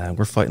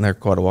we're fighting there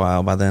quite a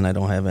while. By then, I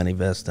don't have any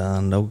vest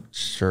on, no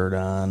shirt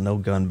on, no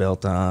gun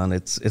belt on.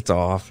 It's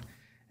off.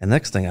 And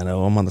next thing I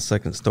know, I'm on the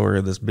second story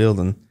of this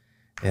building,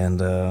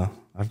 and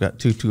I've got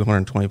 2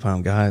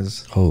 220-pound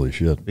guys. Holy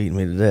shit. Beating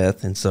me to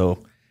death. And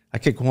so I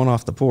kick one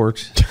off the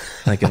porch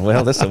thinking,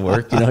 well, this will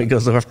work. He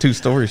goes off 2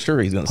 stories.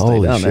 Sure, he's going to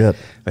stay down there.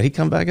 But he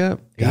come back up.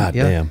 God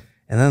damn.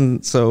 And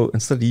then so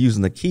instead of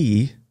using the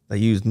key, they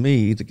used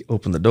me to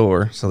open the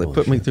door. So they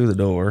put me through the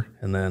door.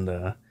 And then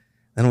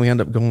we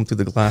end up going through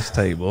the glass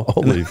table.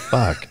 Holy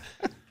fuck.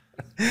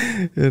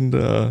 And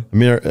I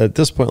mean, at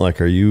this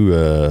point, are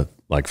you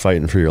like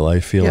fighting for your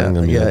life feeling?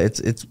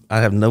 It's I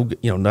have no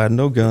I have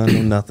no gun,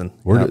 no nothing.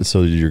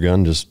 So your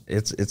gun just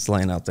it's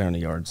laying out there in the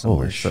yard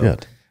somewhere. Holy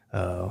shit.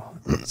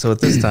 So at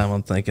this time,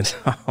 I'm thinking,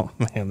 oh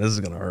man, this is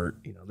gonna hurt.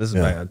 This is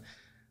bad.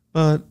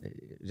 But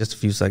just a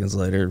few seconds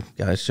later,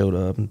 guys showed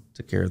up and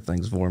took care of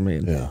things for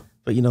me.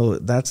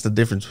 But that's the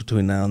difference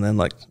between now and then.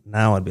 Like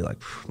now, I'd be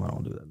like, I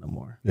don't do that no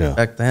more. Yeah.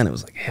 Back then, it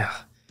was like,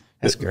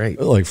 that's great.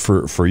 Like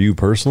for you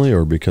personally,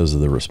 or because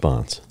of the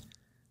response?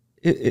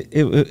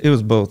 It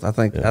was both. I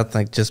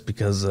think just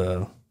because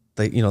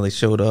they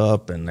showed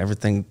up and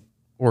everything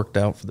worked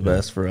out for the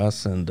best for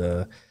us, and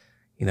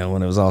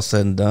when it was all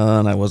said and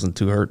done, I wasn't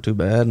too hurt too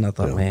bad, and I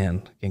thought,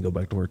 man, I can't go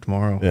back to work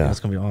tomorrow. Yeah, that's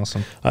gonna be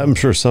awesome. I'm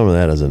sure some of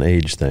that is an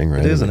age thing,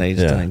 right? It is an age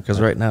thing,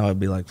 because right now I'd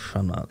be like, I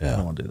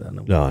don't want to do that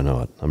no more. No, I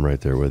know it. I'm right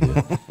there with you.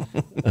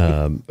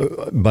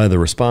 By the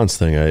response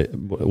thing,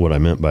 what I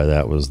meant by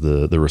that was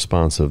the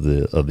response of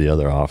the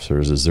other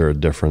officers. Is there a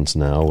difference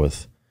now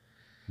with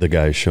the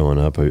guys showing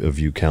up, of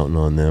you counting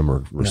on them,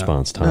 or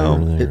response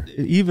time or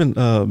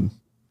anything?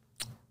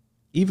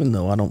 Even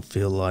though I don't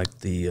feel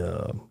like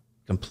the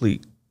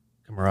complete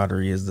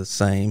camaraderie is the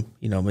same,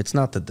 it's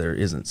not that there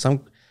isn't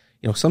some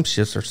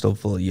shifts are still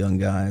full of young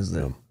guys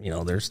that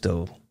they're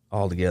still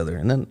all together,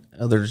 and then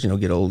others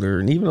get older,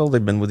 and even though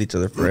they've been with each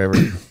other forever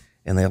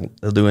and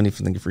they'll do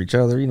anything for each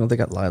other, they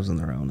got lives on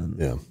their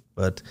own,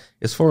 but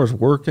as far as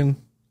working,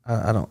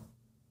 I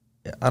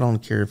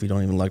don't care if you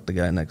don't even like the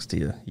guy next to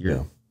you.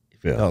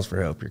 If he calls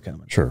for help, you're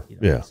coming. Sure.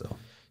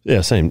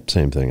 Same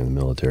thing in the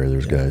military.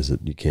 There's guys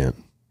that you can't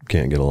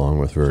get along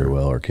with very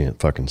well, or can't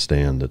fucking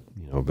stand it,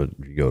 but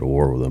you go to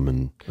war with them,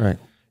 and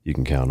you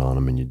can count on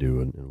them, and you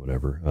do, and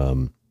whatever.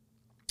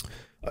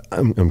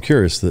 I'm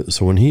curious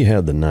so when he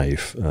had the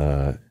knife,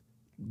 the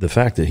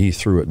fact that he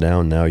threw it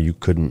down, now you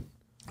couldn't.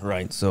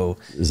 Right. So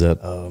is that,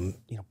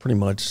 pretty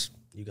much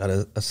you got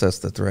to assess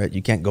the threat.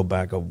 You can't go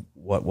back of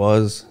what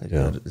was,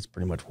 it's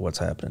pretty much what's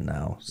happening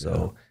now.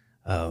 So,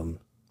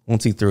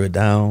 once he threw it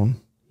down,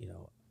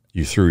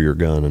 you threw your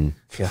gun and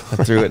I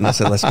threw it and I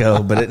said, let's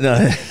go. But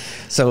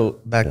so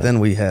back then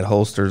we had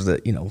holsters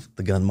that,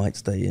 the gun might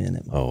stay in.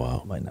 It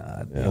might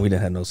not. Yeah. We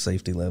didn't have no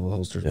safety level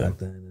holsters back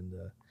then.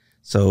 And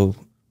so,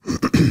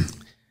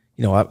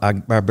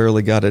 I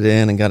barely got it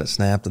in and got it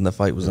snapped, and the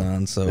fight was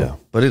on. So,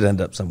 but it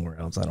ended up somewhere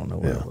else. I don't know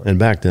where it was. And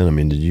back then,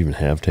 did you even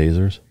have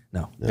tasers?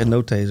 No. We had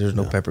no tasers,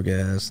 no pepper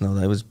gas. No,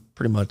 that was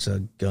pretty much a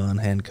gun,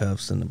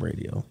 handcuffs, and the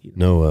radio.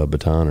 No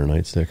baton or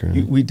nightstick or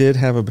anything? We did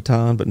have a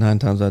baton, but 9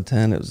 times out of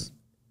 10, it was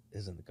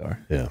in the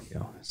car. Yeah.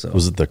 So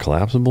was it the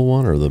collapsible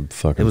one or the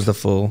fucking? It was the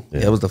full.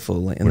 Yeah, it was the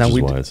full. And which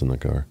is why it's in the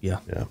car. Yeah.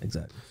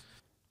 Exactly.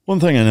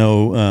 One thing I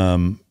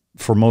know,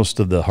 for most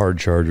of the hard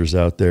chargers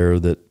out there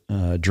that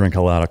drink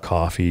a lot of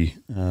coffee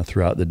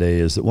throughout the day,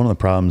 is that one of the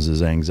problems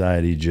is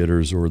anxiety,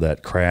 jitters, or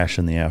that crash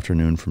in the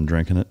afternoon from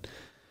drinking it.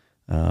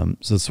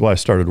 So that's why I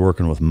started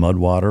working with mud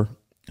water.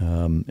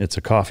 It's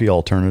a coffee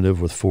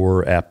alternative with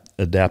 4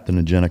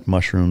 adaptogenic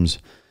mushrooms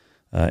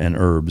and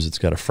herbs. It's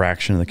got a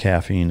fraction of the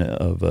caffeine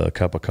of a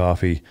cup of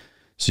coffee.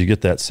 So you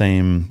get that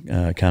same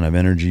kind of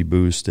energy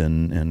boost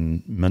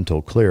and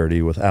mental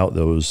clarity without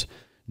those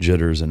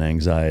jitters and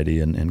anxiety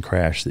and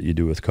crash that you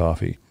do with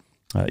coffee.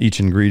 Each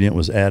ingredient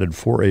was added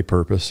for a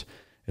purpose.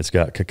 It's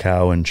got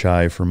cacao and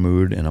chai for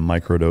mood and a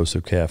microdose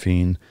of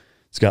caffeine.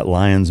 It's got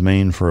lion's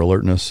mane for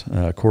alertness,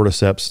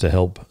 cordyceps to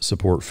help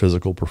support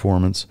physical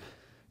performance,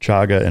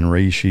 chaga and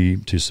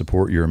reishi to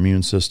support your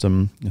immune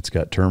system. It's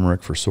got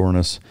turmeric for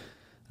soreness,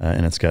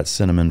 and it's got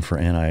cinnamon for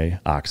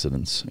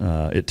antioxidants.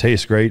 It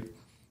tastes great.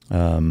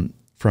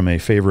 From a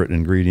favorite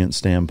ingredient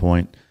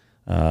standpoint,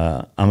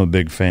 I'm a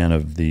big fan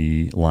of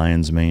the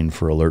lion's mane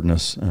for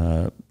alertness.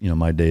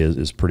 My day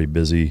is pretty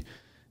busy,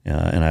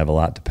 and I have a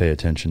lot to pay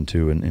attention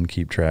to and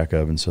keep track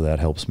of, and so that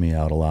helps me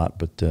out a lot.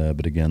 But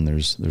again,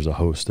 there's a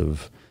host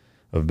of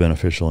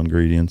beneficial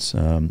ingredients.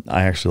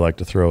 I actually like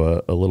to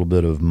throw a little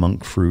bit of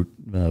monk fruit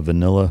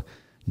vanilla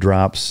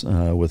drops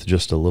with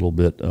just a little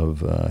bit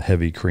of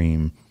heavy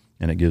cream,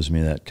 and it gives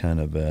me that kind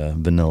of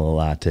vanilla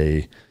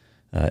latte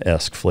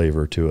esque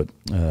flavor to it.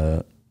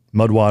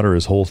 Mudwater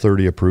is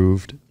Whole30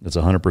 approved. It's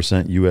 100%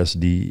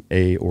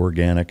 USDA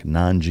organic,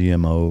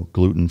 non-GMO,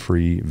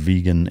 gluten-free,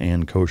 vegan,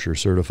 and kosher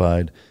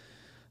certified.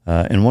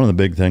 And one of the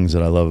big things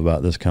that I love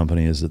about this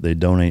company is that they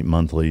donate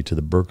monthly to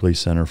the Berkeley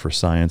Center for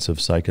Science of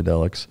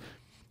Psychedelics,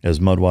 as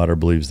Mudwater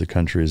believes the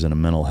country is in a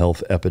mental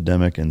health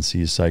epidemic and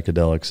sees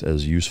psychedelics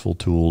as useful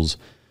tools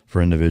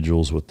for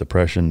individuals with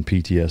depression,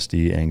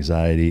 PTSD,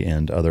 anxiety,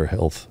 and other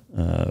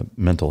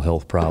mental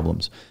health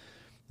problems.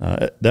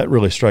 That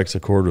really strikes a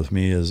chord with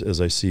me as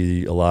I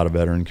see a lot of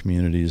veteran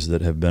communities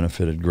that have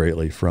benefited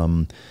greatly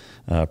from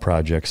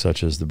projects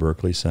such as the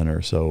Berkeley Center.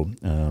 So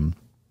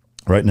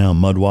right now,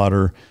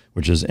 Mudwater,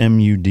 which is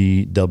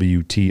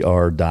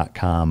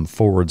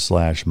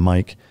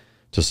mudwtr.com/Mike,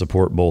 to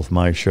support both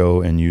my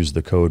show and use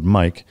the code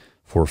Mike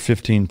for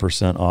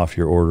 15% off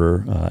your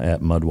order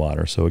at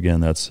Mudwater. So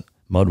again, that's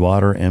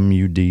Mudwater,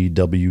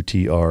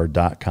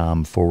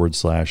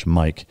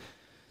 mudwtr.com/Mike.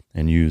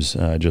 And use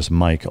just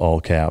Mike,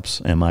 all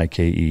caps,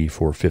 MIKE,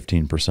 for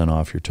 15%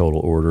 off your total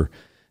order,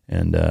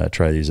 and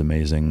try these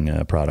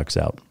amazing products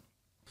out.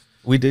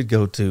 We did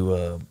go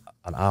to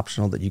an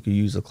optional that you could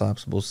use a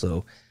collapsible.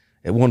 So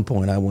at one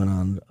point I went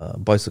on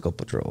bicycle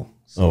patrol.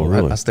 So Oh,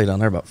 really? I stayed on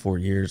there about 4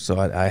 years. So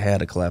I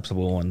had a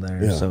collapsible one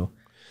there. Yeah.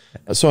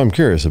 So I'm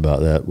curious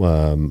about that.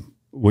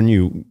 When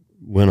you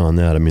went on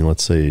that, I mean,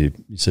 let's say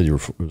you said it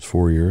was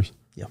 4 years.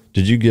 Yeah.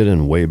 Did you get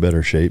in way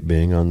better shape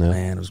being on that?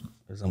 Man, it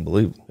was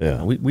unbelievable.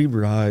 Yeah. We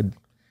ride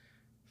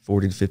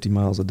 40 to 50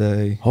 miles a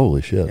day.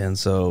 Holy shit. And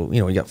so,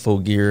 we got full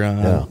gear on,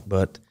 Yeah.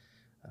 but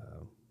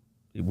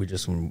we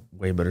just in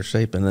way better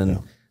shape. And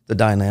then the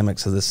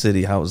dynamics of the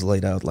city, how it was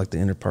laid out, like the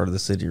inner part of the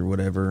city or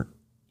whatever,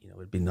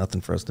 it'd be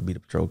nothing for us to beat a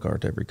patrol car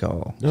to every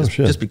call. Oh,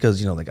 shit. Just because,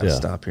 they got to Yeah.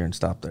 stop here and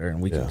stop there,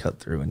 and we could cut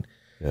through.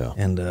 Yeah.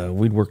 And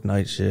we'd work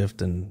night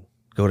shift and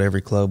go to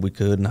every club we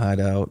could and hide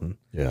out. And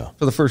Yeah.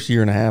 for the first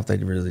year and a half, they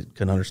really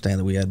couldn't understand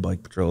that we had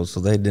bike patrols. So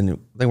they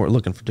weren't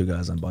looking for two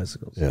guys on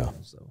bicycles. Yeah.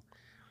 So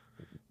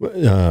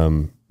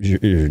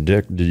Your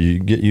dick, did you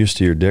get used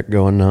to your dick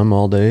going numb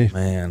all day?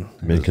 man,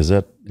 I mean, because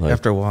that, like,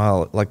 after a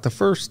while, like the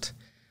first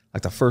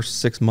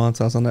 6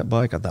 months I was on that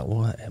bike, I thought,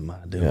 what am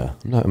I doing? yeah,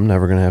 I'm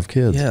never going to have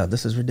kids. Yeah,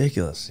 this is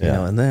ridiculous.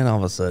 Yeah. And then all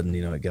of a sudden,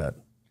 it got,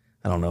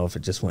 I don't know if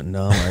it just went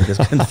numb or I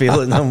just couldn't feel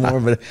it no more,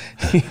 but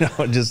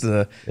it just,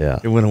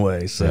 it went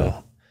away.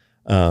 So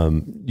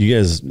You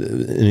guys,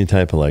 any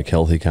type of like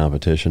healthy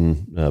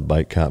competition,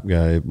 bike cop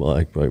guy,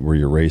 like where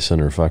you're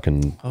racing or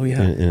fucking, oh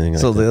yeah. anything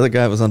like So that? the other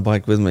guy that was on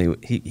bike with me,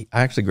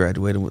 I actually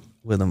graduated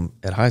with him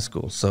at high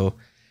school. So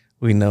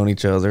we'd known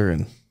each other,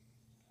 and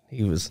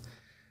he was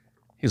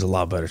a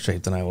lot better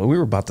shape than I was. We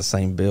were about the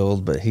same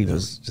build, but he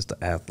was just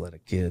an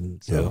athletic kid.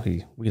 And so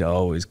we'd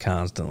always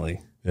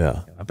constantly,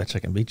 Yeah. I bet you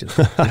I can beat you.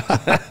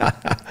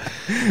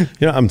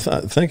 I'm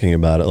thinking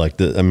about it. Like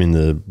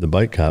the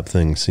bike cop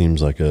thing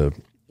seems like a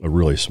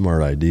really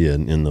smart idea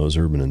in those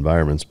urban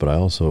environments. But I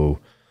also,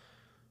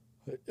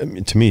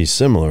 to me,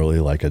 similarly,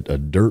 like a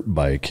dirt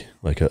bike,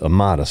 like a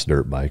modest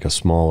dirt bike, a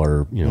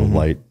smaller,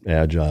 light,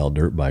 agile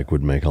dirt bike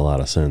would make a lot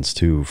of sense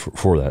too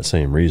for that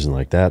same reason.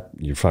 Like that,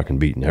 you're fucking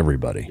beating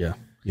everybody. Yeah.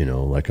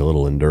 Like a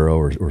little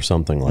enduro or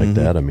something like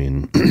that. I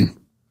mean,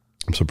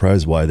 I'm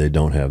surprised why they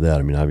don't have that.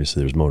 I mean,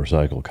 obviously there's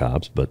motorcycle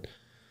cops, but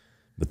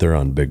they're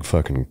on big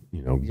fucking,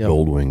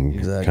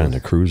 Goldwing kind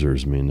of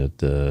cruisers. I mean,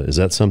 is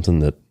that something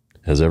that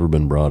has ever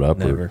been brought up?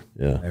 Never.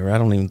 Never. I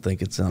don't even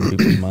think it's on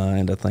people's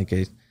mind. I think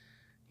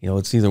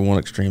it's either one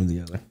extreme or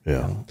the other.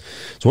 Yeah.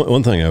 So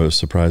one thing I was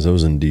surprised, I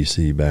was in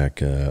DC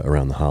back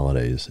around the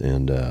holidays,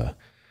 and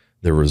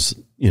there was,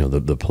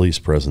 the police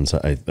presence,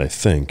 I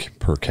think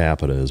per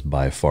capita is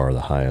by far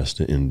the highest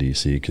in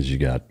DC, because you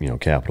got,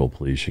 Capitol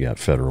Police, you got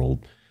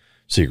federal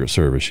Secret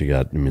Service,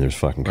 there's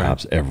fucking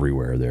cops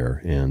everywhere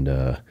there. And,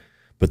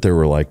 but there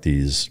were like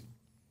these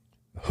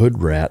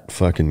hood rat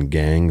fucking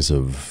gangs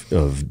of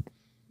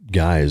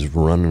guys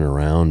running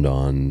around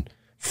on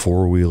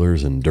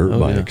 4-wheelers and dirt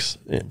bikes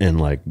and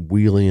like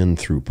wheeling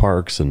through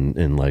parks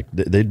and like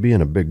they'd be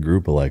in a big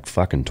group of like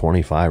fucking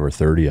 25 or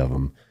 30 of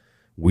them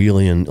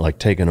wheeling, like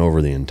taking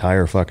over the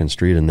entire fucking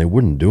street, and they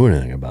wouldn't do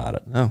anything about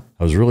it. No.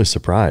 I was really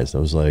surprised. I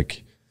was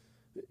like,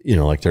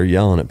 like they're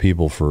yelling at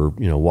people for,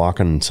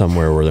 walking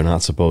somewhere where they're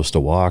not supposed to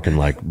walk, and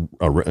like,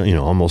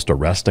 almost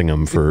arresting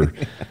them for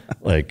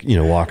like,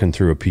 walking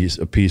through a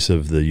piece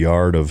of the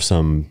yard of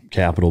some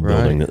Capitol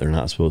building that they're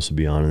not supposed to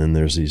be on. And then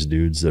there's these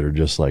dudes that are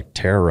just like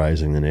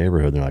terrorizing the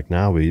neighborhood. They're like,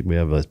 now we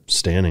have a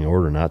standing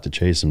order not to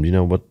chase them. Do you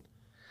know what?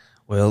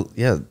 Well,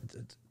 yeah,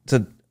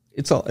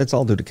 it's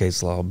all due to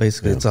case law.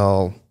 Basically, it's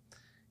all,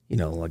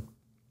 like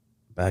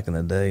back in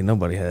the day,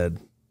 there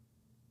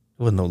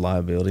wasn't no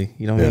liability.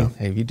 You know what I mean?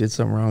 Hey, if you did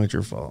something wrong, it's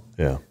your fault.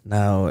 Yeah.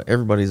 Now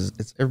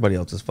it's everybody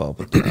else's fault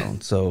but their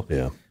own. So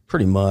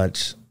pretty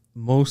much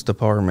most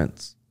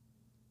departments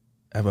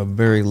have a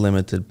very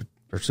limited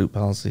pursuit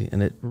policy,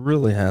 and it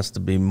really has to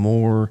be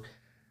more.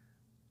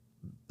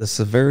 The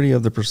severity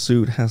of the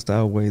pursuit has to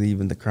outweigh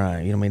even the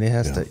crime. You know what I mean? It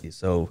has to.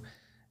 So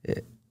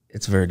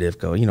it's very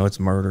difficult. It's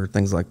murder,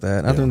 things like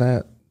that. Other than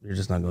that, you're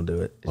just not going to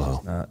do it. It's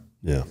just not.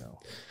 Yeah.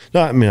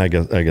 No, I mean, I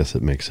guess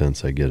it makes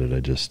sense. I get it. I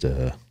just,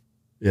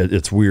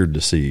 it's weird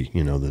to see,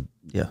 that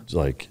it's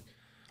like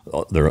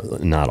they're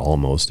not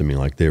almost, I mean,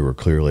 like they were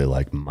clearly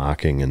like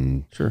mocking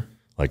and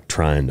like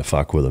trying to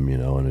fuck with them,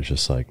 and it's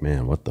just like,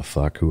 man, what the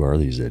fuck? Who are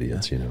these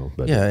idiots?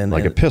 But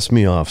it pissed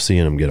me off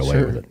seeing them get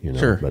away with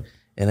it, but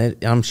and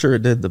I'm sure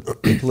it did the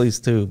police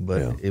too,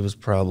 but it was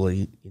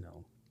probably,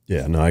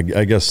 Yeah, no, I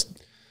guess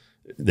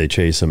they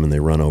chase them and they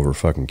run over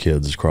fucking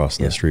kids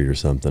crossing the street or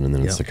something, and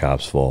then it's the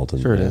cops' fault.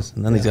 And, it is.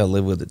 And then he's got to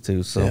live with it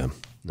too. So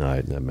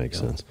no, that makes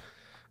sense.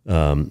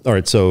 All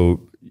right,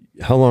 so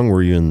how long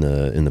were you in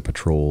the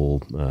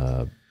patrol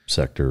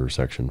sector or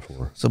section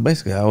for? So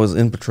basically, I was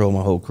in patrol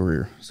my whole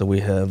career. So we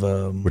have,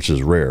 which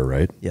is rare,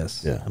 right?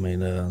 Yes. Yeah. I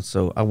mean,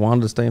 so I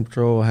wanted to stay in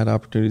patrol. I had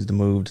opportunities to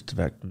move to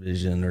TVAC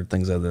division or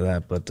things other than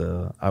that, but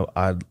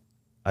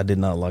I did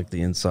not like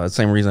the inside.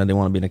 Same reason I didn't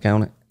want to be an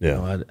accountant.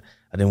 Yeah.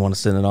 I didn't want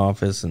to sit in an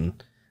office,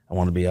 and I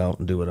want to be out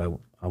and do what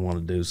I want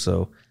to do.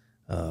 So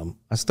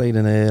I stayed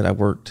in it. I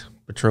worked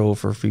patrol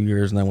for a few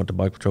years, and then I went to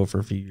bike patrol for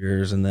a few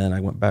years, and then I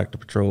went back to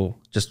patrol,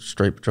 just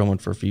straight patrolman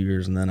for a few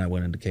years, and then I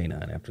went into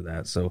K9 after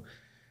that. So,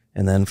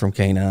 and then from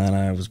K9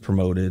 I was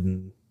promoted,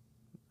 and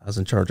I was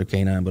in charge of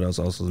canine, but I was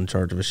also in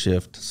charge of a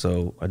shift.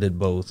 So I did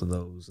both of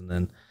those. And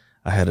then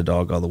I had a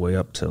dog all the way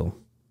up till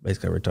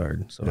basically I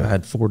retired. So I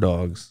had 4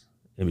 dogs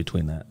in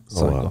between that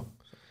cycle. Wow.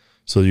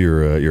 So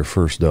your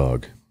first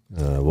dog,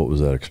 what was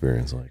that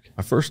experience like?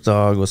 My first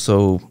dog was,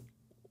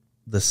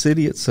 the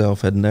city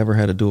itself had never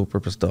had a dual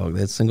purpose dog. They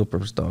had single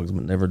purpose dogs,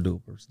 but never dual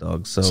purpose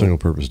dogs. So Single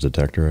purpose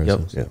detector,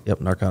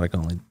 Yep, narcotic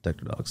only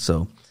detector dogs.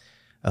 So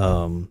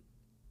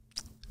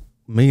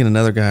me and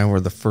another guy were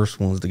the first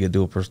ones to get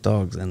dual purpose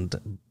dogs, and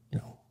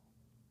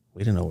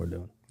we didn't know what we were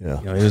doing.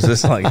 Yeah. It was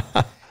just like,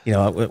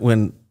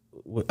 when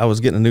I was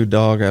getting a new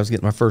dog, I was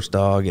getting my first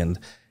dog, and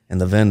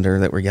the vendor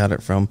that we got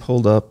it from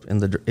pulled up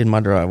in my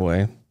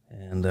driveway,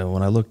 and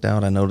when I looked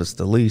out, I noticed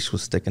the leash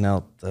was sticking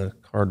out the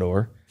car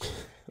door.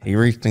 He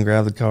reached and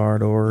grabbed the car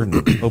door and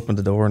opened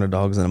the door, and the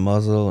dog's in a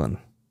muzzle, and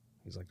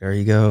he's like, "There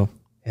you go."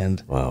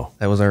 And wow,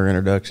 that was our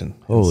introduction.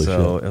 Holy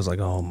so shit. It was like,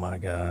 oh my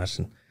gosh.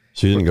 And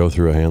so you didn't go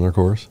through a handler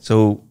course?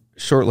 so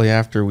shortly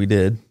after we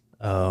did,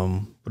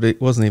 but it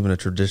wasn't even a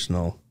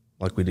traditional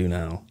like we do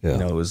now. Yeah.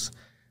 It's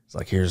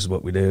like, here's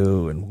what we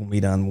do, and we'll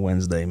meet on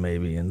Wednesday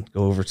maybe and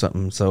go over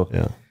something. So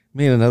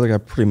me and another guy,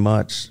 pretty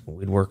much,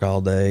 we'd work all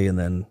day, and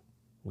then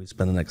we'd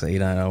spend the next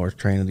 8-9 hours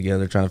training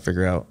together, trying to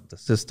figure out the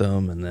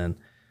system. And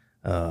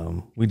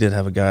then we did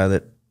have a guy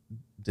that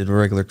did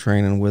regular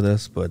training with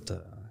us, but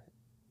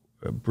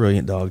a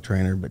brilliant dog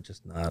trainer, but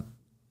just not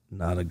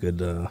a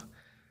good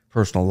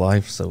personal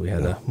life. So we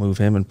had to move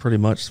him, and pretty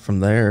much from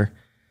there,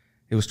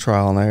 it was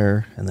trial and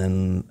error. And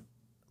then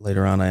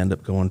later on, I ended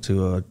up going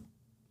to a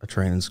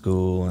training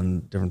school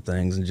and different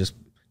things, and just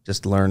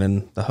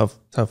learning the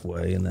tough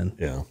way. And then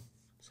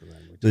so then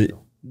we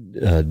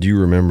do you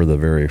remember the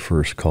very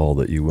first call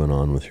that you went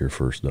on with your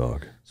first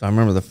dog? So I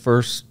remember the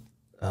first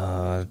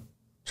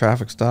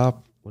traffic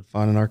stop with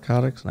finding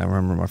narcotics, and I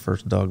remember my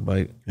first dog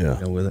bite.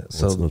 With it.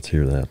 So let's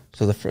hear that.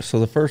 So the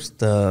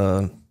first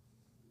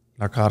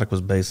narcotic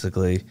was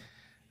basically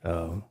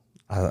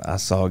I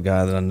saw a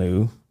guy that I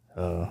knew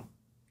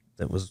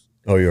that was.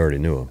 Oh, you already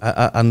knew him.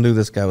 I knew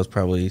this guy was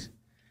probably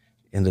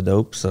into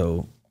dope,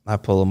 so I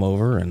pull him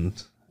over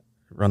and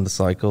run the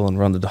cycle and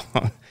run the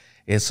dog.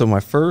 And so my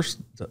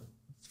first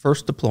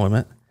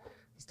deployment,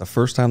 it's the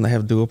first time they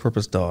have dual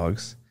purpose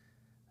dogs.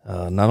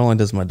 Not only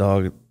does my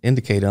dog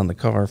indicate on the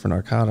car for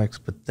narcotics,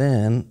 but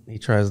then he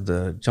tries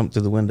to jump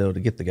through the window to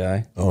get the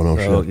guy. Oh, no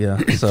shit. Yeah.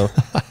 So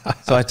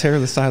I tear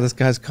the side of this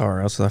guy's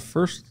car out. So the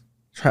first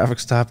traffic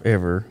stop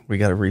ever, we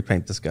got to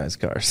repaint this guy's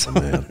car. So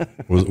Man,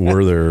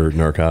 were there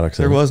narcotics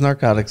in it? there was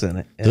narcotics in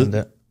it.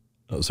 And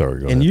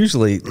sorry, go and ahead.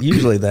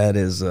 usually that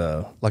is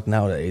like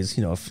nowadays,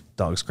 if a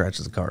dog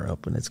scratches the car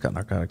up and it's got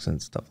narcotics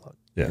and stuff like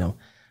that.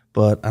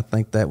 But I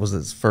think that was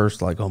its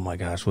first, like, oh my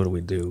gosh, what do we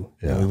do?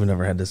 Yeah. We've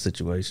never had this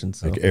situation.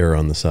 So Like err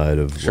on the side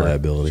of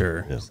liability.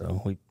 Sure. Yeah.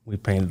 So we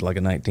painted like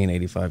a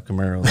 1985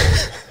 Camaro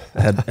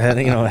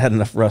that had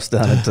enough rust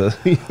on it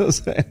to,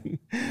 saying.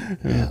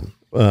 Yeah.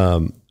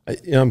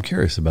 I'm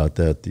curious about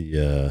that.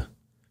 The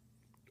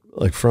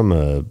like from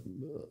a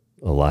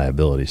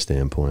liability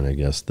standpoint, I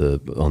guess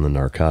on the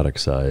narcotic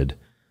side,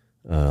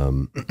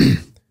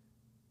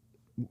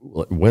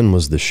 when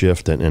was the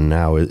shift and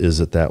now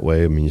is it that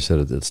way? I mean, you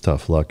said it's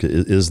tough luck.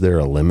 Is there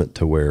a limit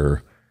to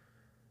where,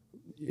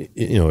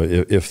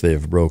 if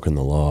they've broken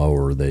the law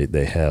or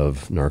they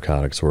have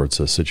narcotics or it's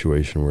a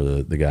situation where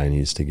the guy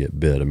needs to get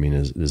bit? I mean,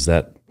 is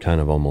that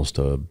kind of almost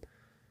a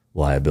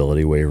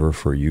liability waiver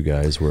for you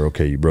guys where,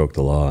 okay, you broke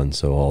the law and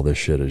so all this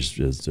shit is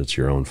it's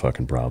your own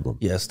fucking problem?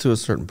 Yes, to a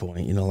certain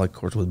point. Like, of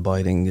course, with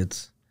biting,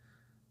 it's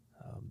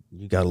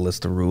you got a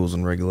list of rules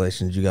and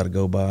regulations you got to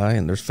go by,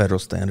 and there's federal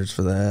standards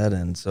for that.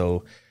 And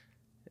so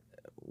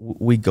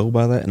we go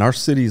by that. And our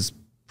city's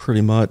pretty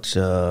much,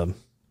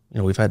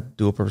 we've had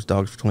dual purpose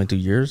dogs for 22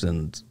 years,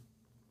 and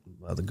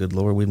by the good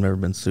Lord, we've never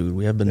been sued.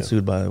 We have been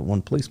sued by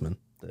one policeman.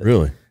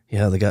 Really?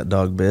 Yeah, they got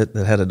dog bit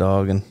that had a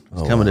dog and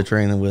was coming to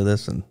training with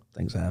us, and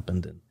things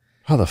happened. And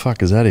how the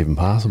fuck is that even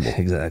possible?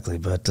 Exactly.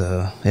 But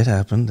it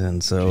happened.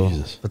 And so,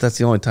 Jesus. But that's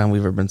the only time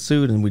we've ever been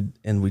sued. And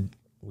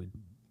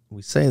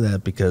we say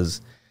that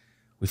because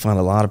we find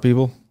a lot of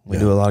people. We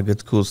do a lot of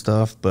good, cool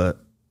stuff, but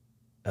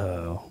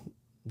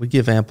we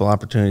give ample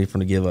opportunity for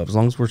them to give up. As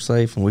long as we're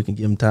safe and we can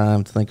give them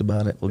time to think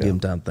about it, we'll give them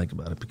time to think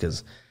about it.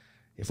 Because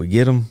if we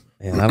get them,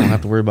 and I don't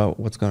have to worry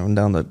about what's going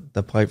down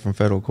the pipe from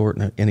federal court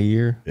in a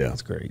year,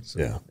 that's great.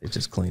 So it's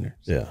just cleaner.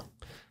 So. Yeah.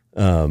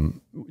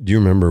 Do you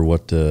remember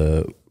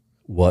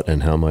what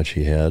and how much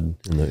he had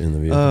in the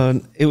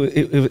vehicle?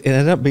 It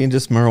ended up being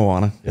just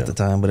marijuana at the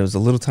time, but it was a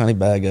little tiny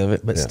bag of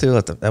it. But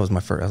still, that was my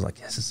first. I was like,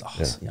 "Yes, this is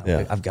awesome.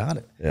 I've got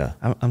it. Yeah,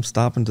 I'm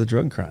stopping the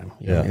drug crime.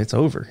 It's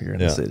over here in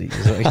the city."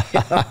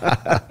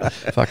 Like,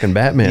 fucking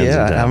Batman's in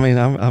town. I mean,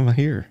 I'm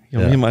here.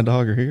 Me and my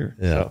dog are here.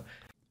 Yeah. So.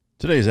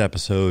 Today's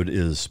episode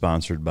is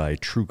sponsored by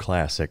True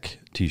Classic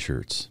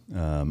T-shirts.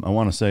 I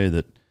want to say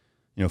that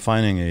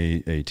finding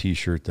a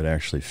T-shirt that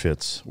actually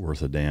fits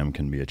worth a damn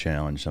can be a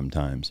challenge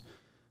sometimes.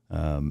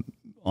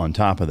 On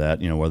top of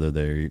that, whether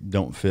they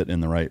don't fit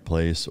in the right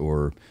place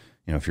or,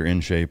 if you're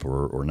in shape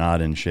or not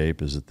in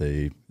shape, is that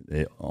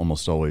they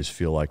almost always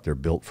feel like they're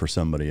built for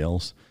somebody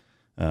else.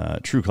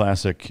 True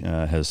Classic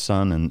has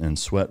sun and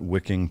sweat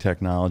wicking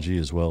technology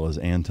as well as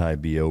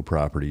anti-BO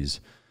properties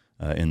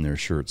in their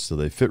shirts. So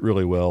they fit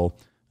really well.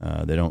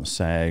 They don't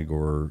sag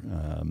or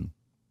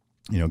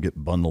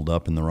get bundled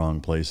up in the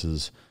wrong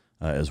places,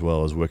 as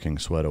well as wicking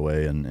sweat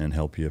away and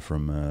help you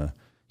from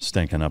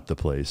stinking up the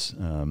place.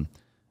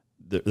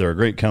 They're a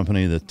great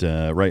company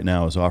that right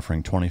now is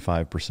offering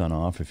 25%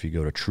 off if you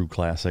go to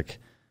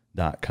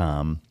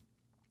trueclassic.com,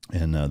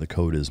 and the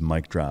code is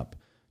MicDrop.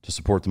 To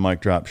support the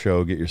Mic Drop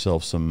Show, get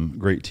yourself some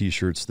great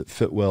T-shirts that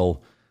fit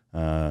well,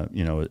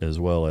 as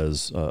well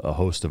as a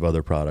host of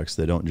other products.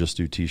 They don't just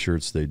do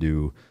T-shirts; they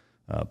do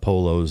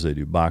polos, they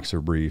do boxer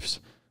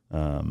briefs,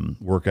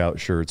 workout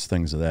shirts,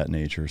 things of that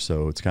nature.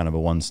 So it's kind of a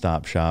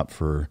one-stop shop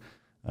for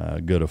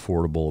good,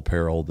 affordable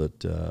apparel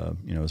that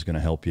is going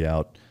to help you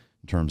out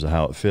in terms of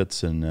how it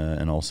fits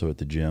and also at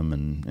the gym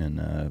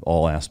and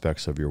all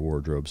aspects of your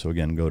wardrobe. So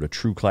again, go to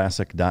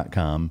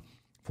trueclassic.com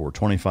for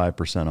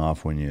 25%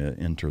 off when you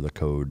enter the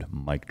code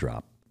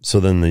MicDrop. So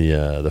then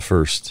the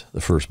first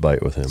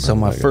bite with him. So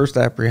my first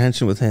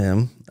apprehension with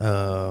him.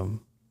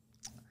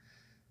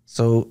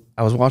 So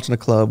I was watching a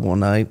club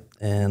one night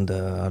and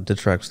I did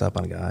track stop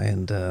on a guy,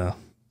 and so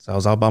I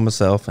was all by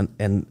myself,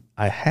 and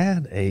I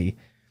had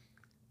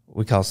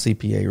we call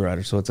CPA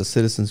rider. So it's a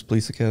Citizens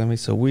Police Academy.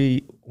 So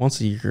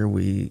once a year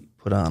we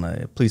put on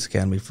a police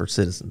academy for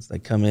citizens. They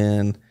come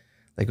in,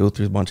 they go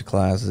through a bunch of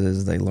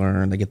classes, they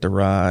learn, they get to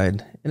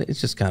ride, and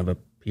it's just kind of a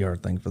PR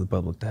thing for the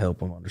public to help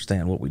them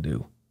understand what we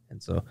do.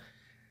 And so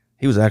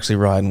he was actually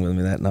riding with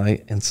me that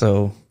night, and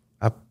so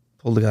I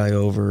pulled the guy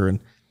over and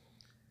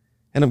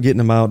ended up getting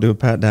him out, do a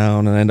pat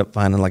down, and I ended up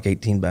finding like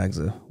 18 bags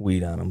of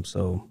weed on him.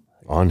 So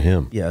on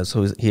him, yeah.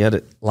 So he had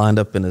it lined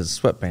up in his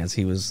sweatpants.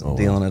 He was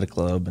dealing at a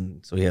club,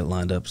 and so he had it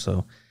lined up.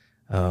 So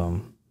I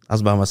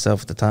was by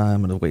myself at the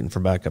time and I was waiting for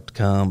backup to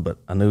come, but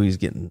I knew he was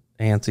getting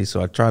antsy,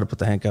 so I tried to put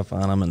the handcuff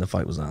on him, and the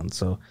fight was on.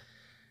 So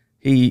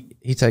he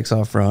takes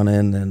off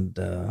running, and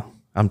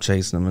I'm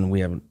chasing him, and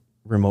we have a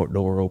remote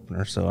door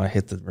opener, so I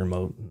hit the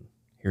remote, and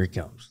here he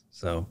comes.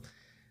 So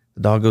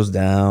the dog goes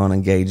down,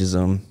 engages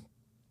him,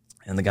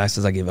 and the guy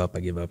says, I give up.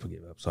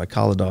 So I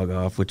call the dog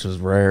off, which was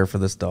rare for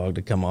this dog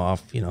to come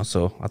off,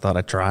 so I thought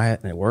I'd try it,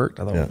 and it worked.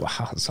 I thought,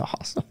 wow, that's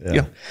awesome.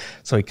 Yeah.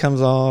 So he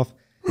comes off,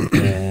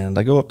 and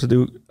I go up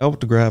to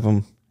grab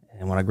him,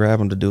 and when I grab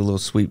him to do a little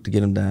sweep to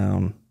get him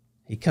down,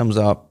 he comes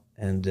up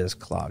and just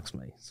clocks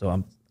me.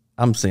 So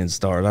I'm seeing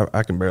stars.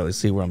 I can barely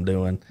see what I'm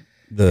doing.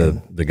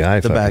 The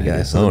bad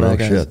guy. So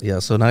shit. Yeah.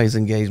 So now he's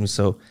engaged me.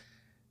 So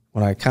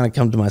when I kind of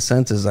come to my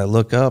senses, I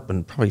look up,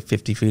 and probably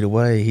 50 feet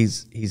away,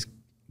 he's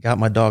got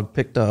my dog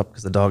picked up,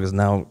 because the dog is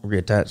now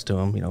reattached to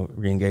him,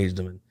 re-engaged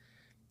him. And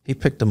he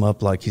picked him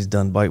up like he's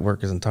done bite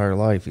work his entire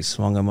life. He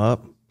swung him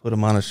up, put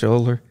him on his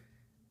shoulder,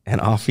 and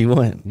off he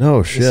went.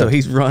 No shit. So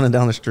he's running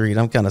down the street.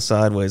 I'm kind of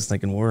sideways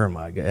thinking, where am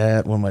I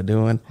at? What am I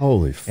doing?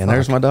 Holy fuck. And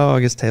there's my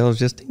dog. His tail is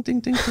just ding, ding,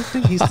 ding, ding,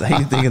 ding. He's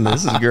thinking,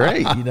 this is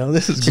great.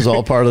 This is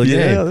all part of the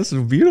game. Yeah, this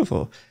is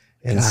beautiful.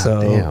 And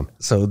God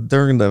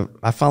so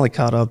I finally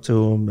caught up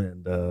to him.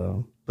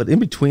 And but in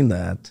between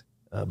that,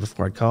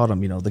 before I caught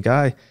him, the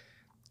guy,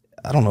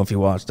 I don't know if he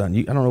watched on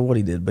you. I don't know what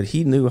he did, but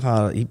he knew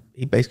how.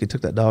 He basically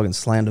took that dog and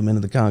slammed him into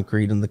the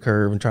concrete and the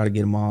curb and tried to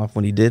get him off.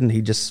 When he didn't,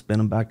 he just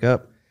spin him back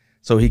up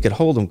so he could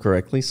hold him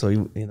correctly.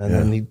 So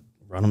then he'd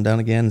run him down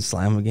again and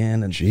slam him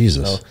again. And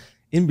Jesus. So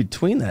in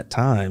between that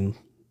time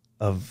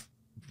by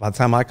the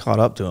time I caught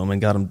up to him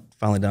and got him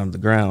finally down to the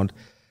ground,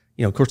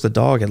 of course the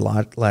dog had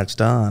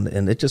latched on,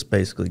 and it just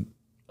basically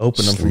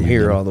opened him from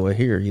here all the way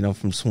here,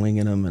 from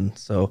swinging him. And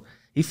so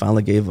he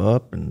finally gave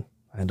up, and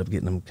I ended up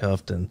getting him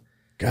cuffed. And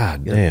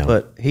God damn.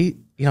 But he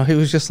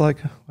was just like,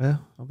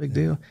 well, no big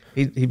deal.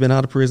 He'd been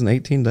out of prison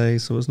 18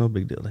 days, so it was no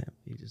big deal to him.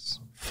 He just,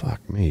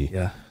 fuck me.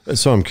 Yeah.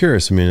 So I'm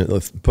curious. I mean,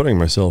 putting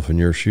myself in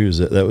your shoes,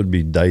 that would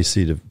be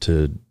dicey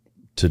to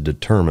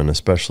determine,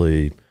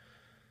 especially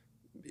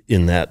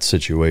in that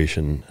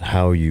situation,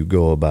 how you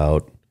go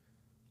about.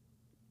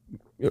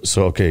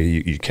 So, okay,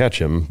 you catch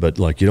him, but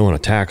like you don't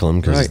want to tackle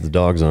him because the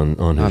dog's on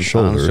his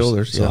shoulders. On his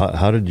shoulders. So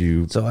how did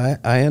you? So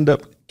I end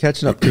up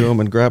catching up to him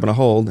and grabbing a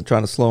hold and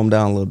trying to slow him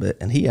down a little bit,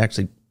 and he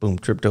actually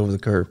tripped over the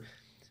curb.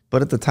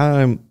 But at the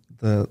time,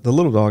 the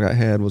little dog I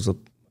had he's a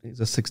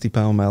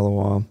 60-pound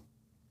Malinois,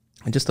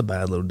 and just a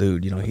bad little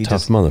dude. He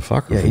tough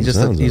motherfucker. Yeah, he's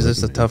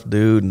just a tough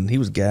dude, and he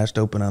was gashed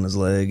open on his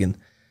leg,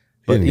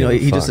 but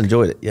he just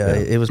enjoyed it. Yeah,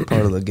 it was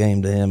part of the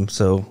game to him.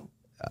 So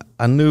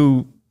I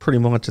knew pretty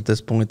much at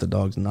this point the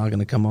dog's not going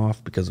to come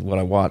off because of what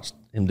I watched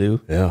him do.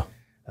 Yeah.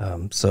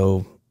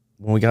 So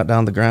when we got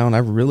down to the ground, I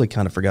really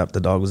kind of forgot the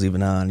dog was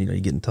even on. You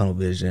get in tunnel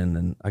vision,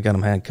 and I got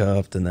him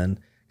handcuffed, and then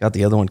got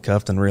the other one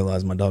cuffed, and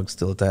realized my dog's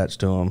still attached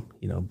to him.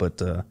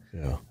 But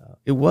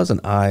it was an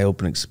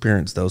eye-opening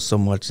experience though, so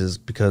much as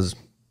because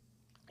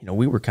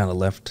we were kind of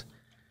left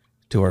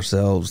to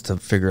ourselves to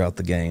figure out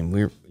the game.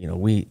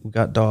 We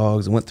got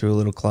dogs and went through a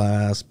little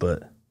class,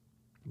 but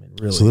I mean,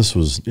 really. So this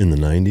was in the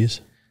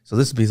 90s. So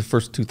this would be the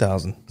first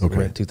 2000. So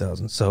okay.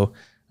 2000. So,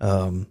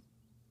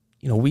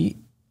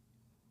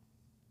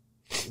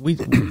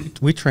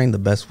 we trained the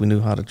best we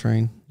knew how to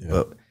train, Yeah.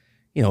 but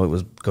it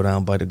was go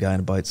down, bite a guy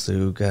in a bite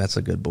suit. That's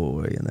a good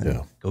boy, and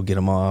then go get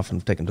him off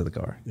and take him to the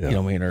car. Yeah. You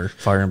know what I mean, or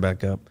fire him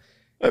back up.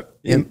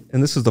 And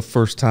this is the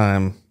first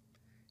time,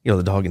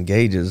 the dog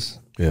engages.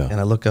 Yeah. And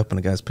I look up and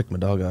the guy's picked my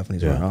dog off and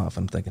he's running off.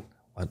 I'm thinking,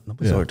 what?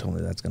 Nobody's ever told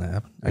me that's going to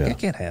happen. It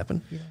can't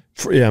happen.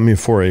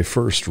 For a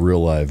first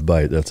real live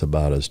bite, that's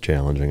about as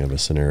challenging of a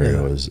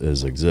scenario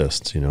as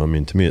exists. I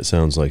mean, to me, it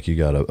sounds like you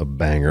got a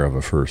banger of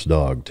a first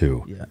dog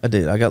too. Yeah, I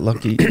did. I got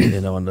lucky, and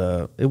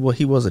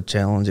he was a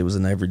challenge. It was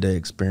an everyday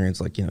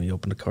experience. Like, you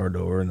open the car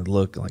door and it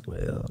looked like,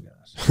 well,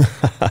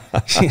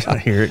 gosh,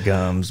 here it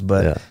comes.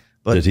 But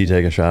did he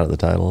take a shot at the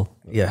title?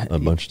 Yeah, a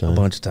bunch of times.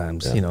 A bunch of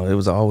times. Yeah. It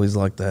was always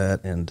like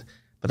that,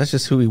 but that's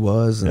just who he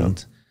was,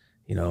 and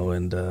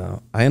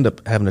I ended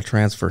up having to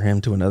transfer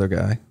him to another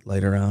guy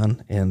later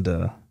on, and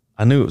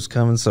I knew it was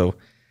coming, so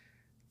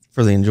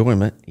for the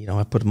enjoyment,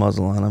 I put a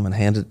muzzle on him and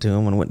handed it to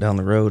him and went down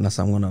the road, and I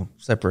said, I'm going to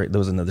separate. There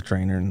was another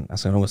trainer, and I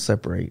said, I'm going to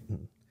separate,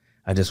 and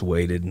I just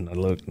waited, and I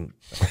looked, and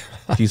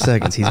a few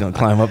seconds, he's going to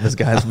climb up this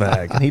guy's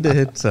back, and he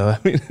did, so, I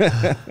mean,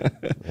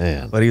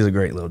 man. But he's a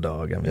great little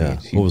dog. I mean,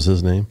 what was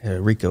his name?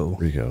 Rico.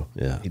 Rico,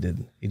 yeah. He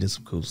did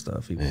some cool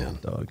stuff. He was a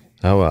dog.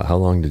 How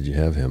long did you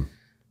have him?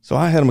 So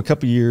I had him a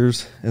couple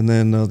years, and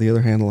then the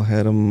other handle I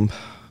had him,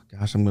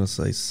 I'm going to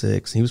say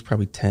 6. He was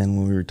probably 10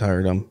 when we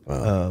retired him.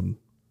 Wow.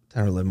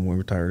 10 or 11 when we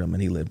retired him,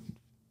 and he lived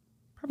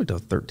probably till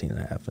 13 and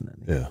a half. And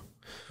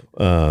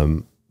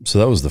then so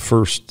that was the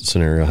first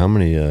scenario. How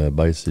many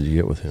bites did you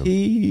get with him? I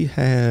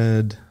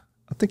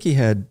think he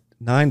had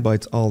 9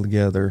 bites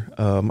altogether.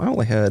 I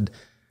only had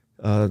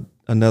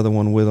another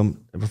one with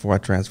him before I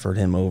transferred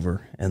him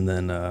over, and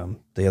then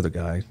the other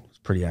guy was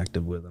pretty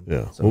active with him.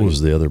 Yeah. So what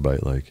was the other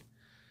bite like?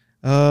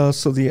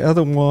 So the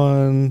other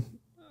one,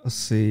 let's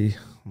see.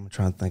 I'm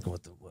trying to think of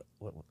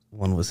what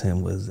one was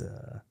him was.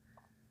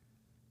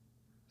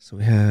 So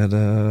we had.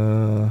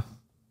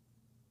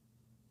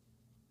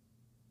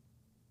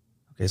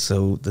 Okay,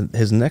 so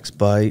his next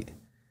bite,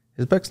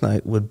 his next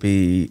night would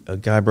be a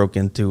guy broke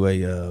into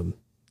an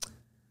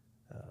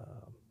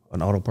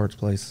auto parts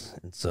place,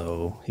 and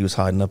so he was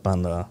hiding up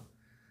on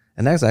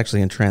and that's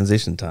actually in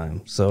transition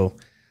time. So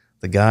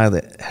the guy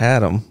that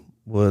had him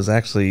was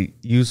actually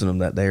using him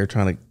that day or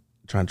trying to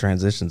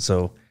transition.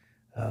 So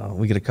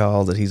we get a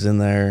call that he's in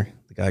there.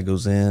 The guy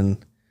goes in.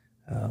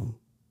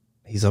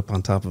 He's up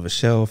on top of a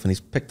shelf, and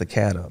he's picked the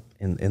cat up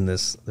in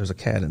this. There's a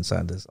cat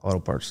inside this auto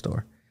parts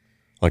store.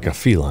 Like a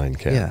feline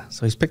cat. Yeah.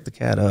 So he's picked the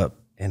cat up,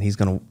 and he's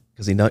going to,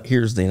 because he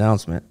hears the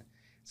announcement.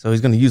 So he's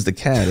going to use the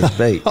cat as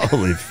bait.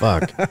 Holy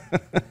fuck.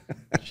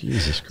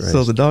 Jesus Christ.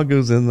 So the dog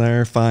goes in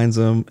there, finds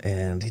him,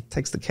 and he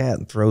takes the cat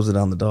and throws it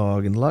on the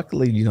dog. And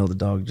luckily, the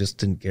dog just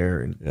didn't care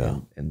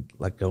and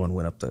let go and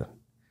went up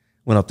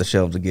the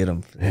shelf to get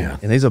him. Yeah.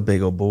 And he's a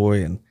big old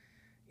boy, and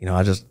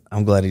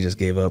I'm glad he just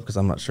gave up, because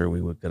I'm not sure we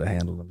could have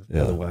handled him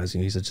otherwise.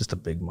 He's just a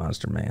big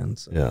monster man.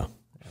 So. Yeah.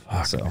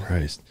 Fucking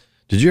Christ.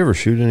 Did you ever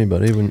shoot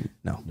anybody when?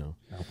 No.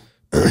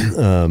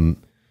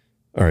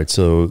 All right.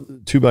 So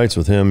 2 bites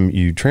with him.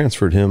 You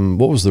transferred him.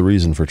 What was the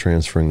reason for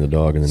transferring the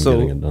dog and then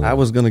getting it done? I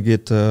was going to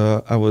get.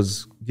 I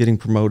was getting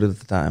promoted at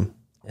the time,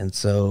 and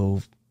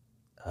so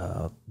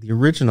the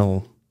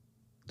original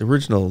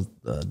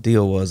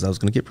deal was I was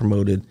going to get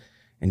promoted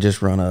and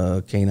just run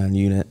a canine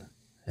unit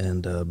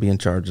and be in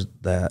charge of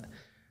that.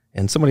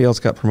 And somebody else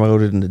got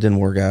promoted and it didn't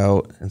work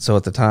out. And so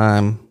at the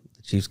time,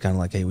 the chief's kind of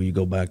like, hey, will you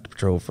go back to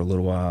patrol for a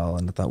little while?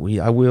 And I thought,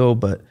 I will,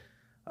 but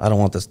I don't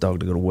want this dog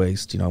to go to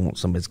waste. I want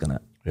somebody that's going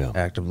to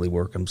actively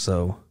work him.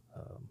 So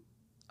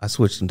I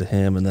switched him to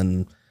him. And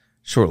then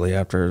shortly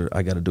after,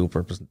 I got a dual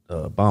purpose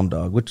bomb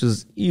dog, which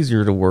is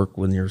easier to work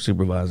when you're a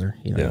supervisor.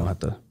 You don't have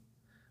to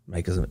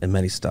make as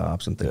many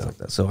stops and things like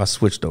that. So I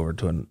switched over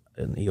to an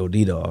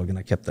EOD dog, and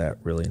I kept that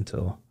really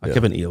until I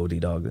kept an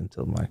EOD dog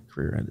until my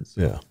career ended.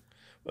 So. Yeah.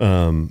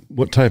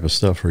 What type of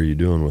stuff are you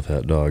doing with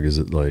that dog? Is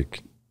it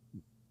like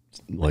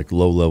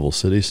low level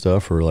city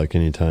stuff, or like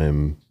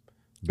anytime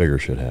bigger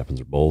shit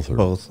happens, or both? Or,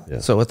 both. Yeah.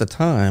 So at the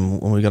time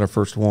when we got our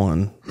first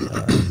one,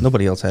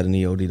 nobody else had an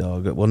EOD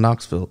dog. Well,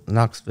 Knoxville,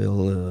 Knox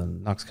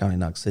County,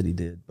 Knox City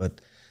did,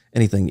 but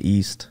anything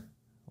east,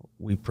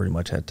 we pretty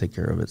much had to take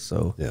care of it.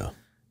 So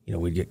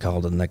we'd get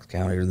called to the next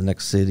county or the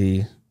next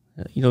city.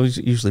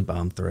 Usually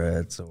bomb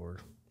threats, or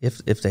if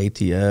the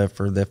ATF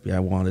or the FBI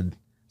wanted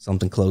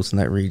something close in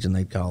that region,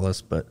 they'd call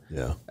us. But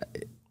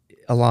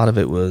a lot of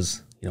it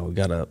was, we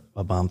got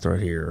a bomb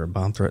threat here, or a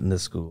bomb threat in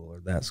this school or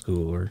that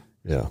school, or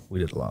we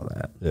did a lot of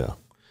that.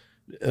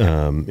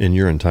 Yeah. In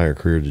your entire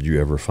career, did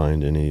you ever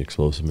find any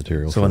explosive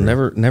material? So I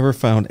never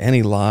found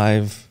any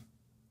live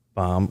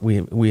bomb.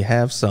 We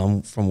have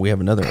some we had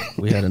another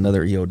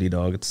EOD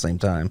dog at the same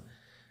time.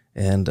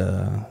 And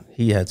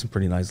he had some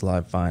pretty nice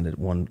live find at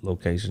one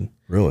location.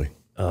 Really?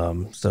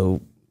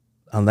 So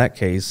on that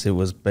case, it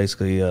was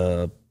basically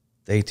the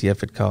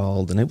ATF had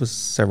called, and it was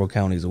several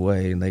counties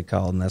away, and they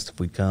called and asked if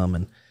we'd come.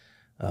 And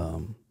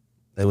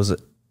it was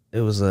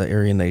an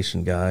Aryan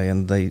Nation guy,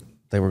 and they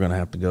were going to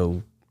have to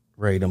go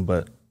raid him,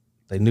 but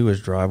they knew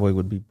his driveway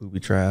would be booby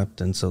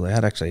trapped, and so they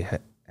had actually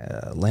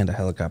land a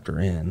helicopter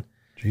in.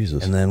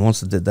 Jesus. And then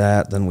once it did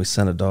that, then we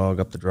sent a dog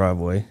up the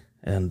driveway.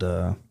 And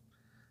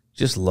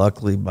just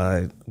luckily,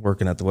 by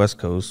working at the West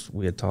Coast,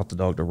 we had taught the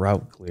dog to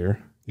route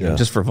clear, you know,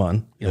 just for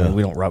fun. You know,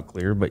 we don't route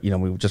clear, but, you know,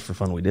 we just for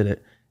fun, we did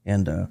it.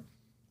 And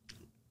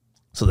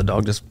so the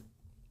dog just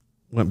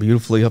went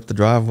beautifully up the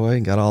driveway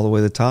and got all the way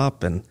to the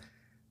top and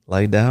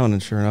laid down.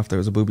 And sure enough, there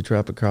was a booby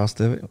trap across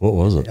it. What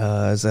was it?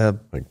 It's a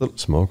Like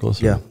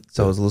smokeless? Yeah.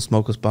 So it was a little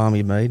smokeless bomb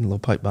he'd made, a little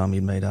pipe bomb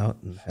he'd made out,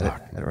 and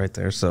had it right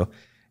there. So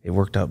it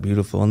worked out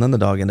beautiful. And then the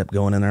dog ended up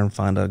going in there and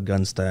find a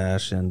gun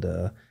stash and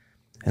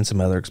some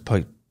other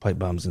pipe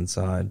bombs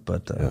inside.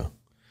 But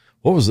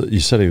What was it? You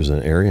said he was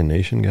an Aryan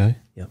Nation guy?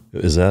 Yeah.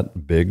 Is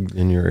that big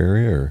in your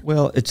area? Or?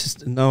 Well, it's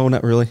just, no,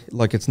 not really.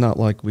 Like, it's not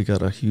like we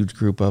got a huge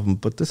group of them,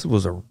 but this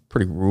was a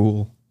pretty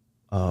rural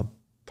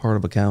part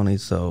of a county.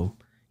 So,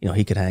 you know,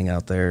 he could hang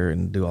out there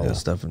and do all this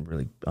stuff and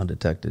really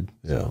undetected.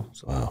 So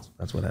Wow.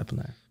 That's what happened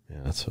there.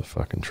 Yeah, that's a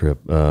fucking trip.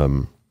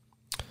 All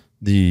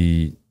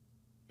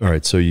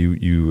right, so you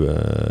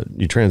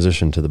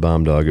transitioned to the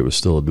bomb dog. It was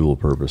still a dual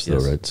purpose though,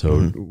 right?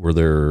 So were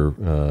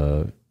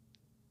there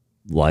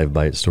live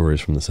bite stories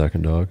from the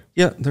second dog?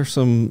 Yeah, there's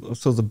some. I'm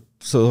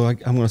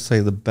going to say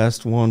the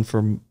best one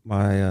for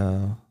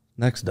my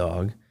next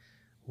dog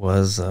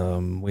was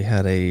we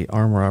had a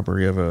armed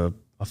robbery of a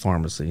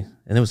pharmacy,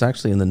 and it was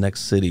actually in the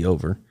next city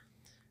over.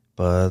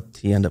 But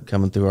he ended up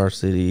coming through our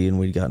city, and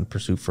we'd gotten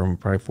pursuit from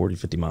probably 40,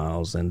 50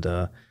 miles, and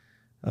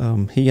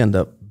he ended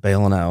up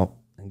bailing out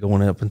and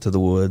going up into the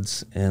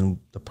woods. And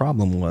the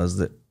problem was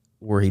that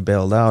where he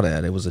bailed out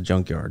at, it was a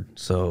junkyard.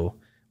 So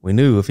we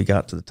knew if he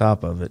got to the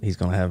top of it, he's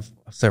going to have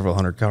several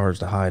hundred cars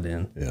to hide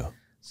in. Yeah.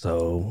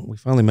 So we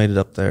finally made it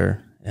up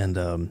there, and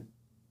you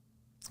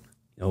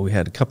know, we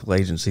had a couple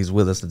agencies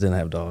with us that didn't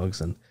have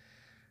dogs, and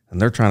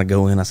they're trying to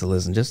go in. I said,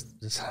 "Listen, just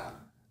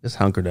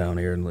hunker down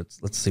here and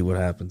let's see what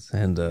happens."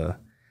 And so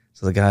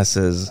the guy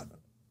says,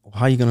 "Well,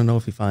 how are you going to know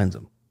if he finds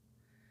them?"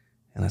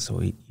 And I said,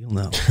 "Well, you'll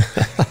know.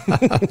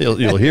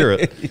 you'll hear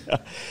it." Yeah.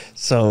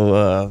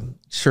 So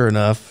sure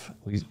enough,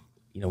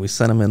 we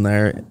sent him in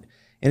there, and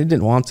he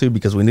didn't want to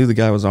because we knew the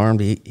guy was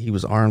armed. He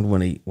was armed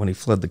when he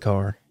fled the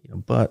car. You know,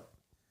 but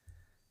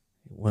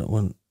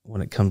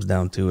when it comes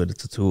down to it,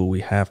 it's a tool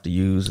we have to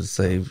use to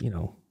save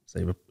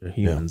a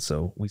human.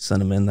 So we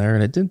sent him in there,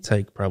 and it did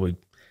take probably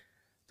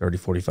 30,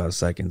 45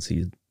 seconds.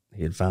 He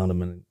had found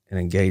him and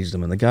engaged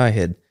him, and the guy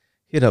had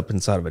hid up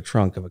inside of a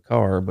trunk of a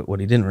car, but what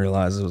he didn't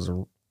realize was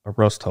a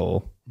rust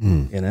hole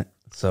in it.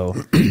 So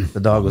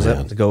the dog was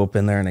able to go up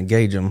in there and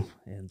engage him,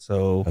 and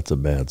so that's a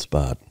bad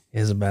spot. It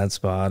is a bad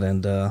spot,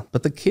 and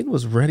but the kid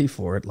was ready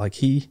for it. Like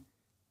he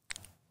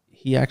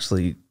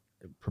actually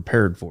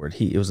prepared for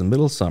it. It was the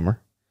middle of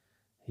summer.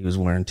 He was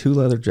wearing 2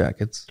 leather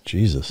jackets.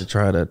 Jesus. To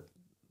try to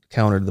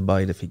counter the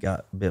bite if he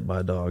got bit by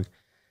a dog,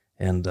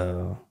 and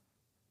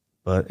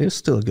but it was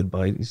still a good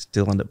bite. He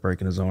still ended up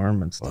breaking his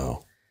arm and stuff.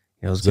 Wow.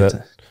 It was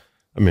good.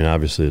 I mean,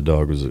 obviously the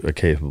dog was a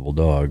capable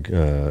dog.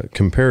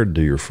 Compared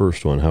to your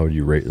first one, how would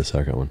you rate the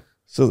second one?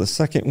 So the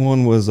second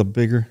one was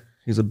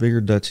he's a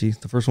bigger Dutchie.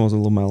 The first one was a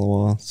little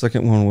Malinois. The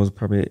second one was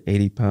probably an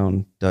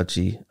 80-pound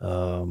Dutchie.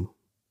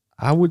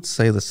 I would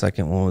say the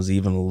second one was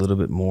even a little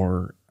bit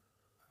more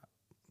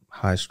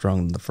high-strung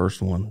than the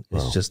first one.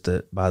 It's just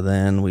that by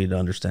then we'd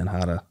understand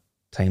how to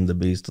tame the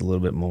beast a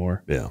little bit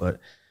more. Yeah. But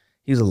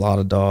he's a lot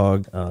of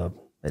dog,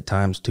 at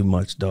times too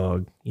much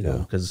dog, you know,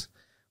 because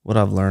what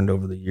I've learned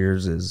over the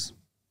years is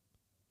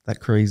that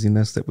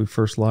craziness that we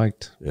first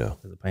liked is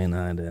a pain in the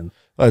hind end.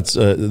 It's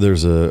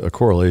there's a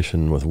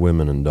correlation with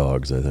women and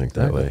dogs, I think,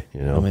 that way.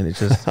 You know, I mean, it's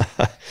just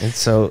it's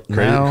so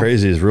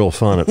crazy is real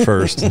fun at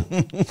first,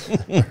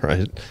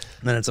 right?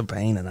 Then it's a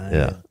pain in the hind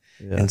Yeah.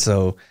 end. And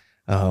so,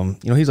 you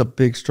know, he's a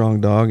big,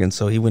 strong dog, and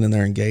so he went in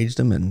there, engaged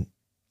him, and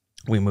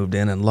we moved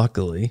in, and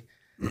luckily,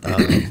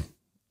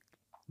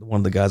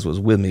 one of the guys that was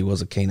with me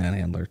was a canine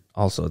handler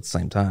also at the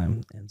same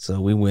time, and so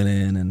we went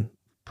in and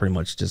pretty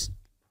much just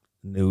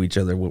knew each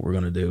other what we're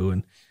going to do.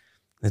 And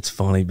it's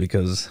funny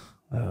because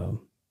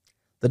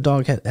the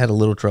dog had a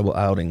little trouble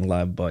outing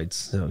live bites,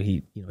 so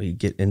he'd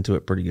get into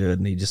it pretty good,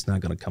 and he's just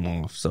not going to come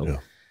off. So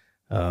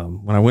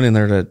when I went in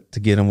there to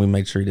get him, we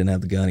made sure he didn't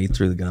have the gun. He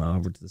threw the gun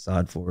over to the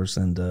side for us,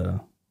 and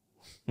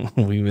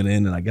we went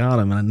in and I got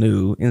him, and I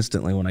knew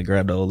instantly when I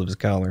grabbed a hold of his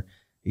collar,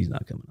 he's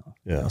not coming off.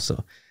 Yeah. You know?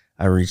 So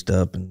I reached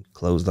up and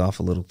closed off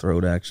a little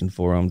throat action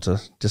for him to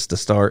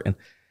start. And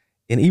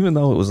even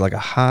though it was like a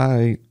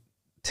high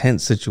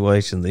tense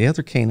situation, the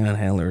other canine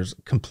handler is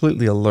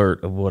completely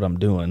alert of what I'm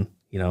doing,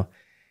 you know?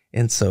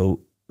 And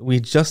so we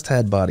just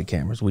had body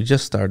cameras. We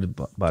just started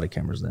body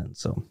cameras then.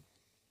 So,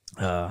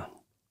 so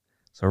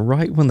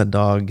right when the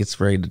dog gets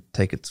ready to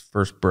take its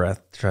first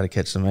breath to try to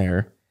catch some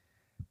air,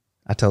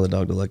 I tell the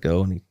dog to let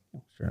go, and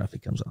sure enough, he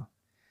comes off.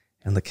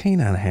 And the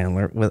canine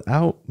handler,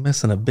 without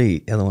missing a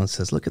beat, the other one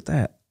says, "Look at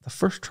that. The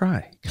first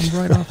try comes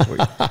right off for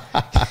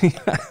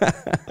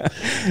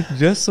you."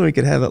 Just so he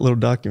could have that little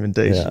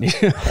documentation.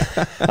 Yeah.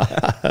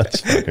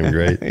 That's fucking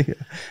great. Yeah.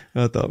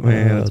 I thought,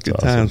 man, that's good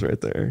awesome. times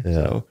right there.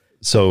 Yeah.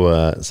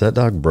 So that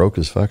dog broke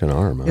his fucking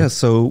arm. Huh? Yeah.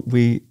 So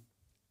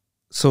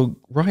so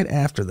right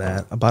after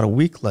that, about a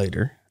week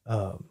later,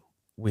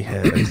 we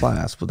had a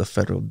class with a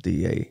federal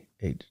DA,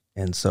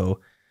 and so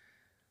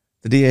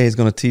the DA is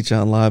going to teach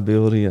on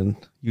liability and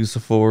use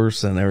of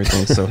force and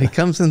everything. So he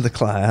comes into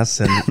class,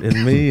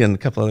 and me and a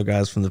couple other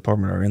guys from the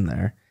department are in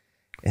there,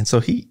 and so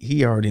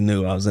he already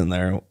knew I was in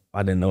there.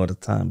 I didn't know at the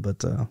time,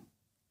 but so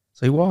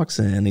he walks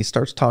in, he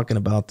starts talking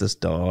about this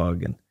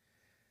dog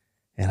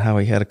and how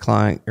he had a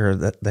client, or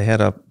that they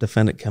had a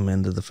defendant come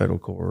into the federal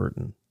court,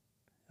 and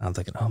I'm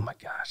thinking, oh my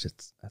gosh,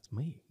 that's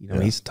me.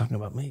 He's talking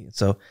about me.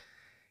 So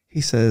he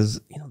says,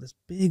 this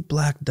big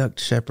black duck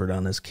shepherd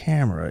on this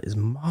camera is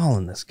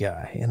mauling this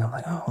guy. And I'm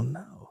like, oh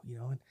no,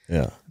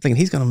 I'm thinking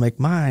he's going to make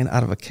mine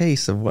out of a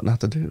case of what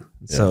not to do.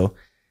 Yeah. So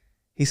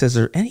he says, is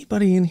there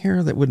anybody in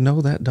here that would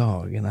know that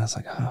dog? And I was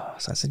like, oh,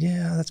 so I said,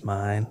 yeah, that's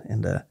mine.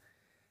 And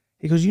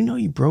he goes,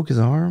 you broke his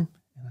arm?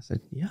 And I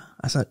said, yeah.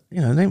 I said,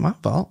 it ain't my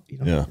fault.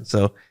 Yeah.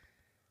 So,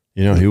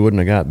 he wouldn't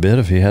have got bit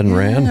if he hadn't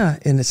ran. Yeah.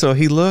 And so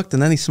he looked,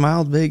 and then he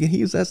smiled big,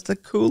 and that's the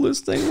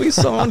coolest thing we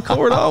saw in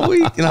court all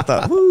week. And I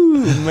thought,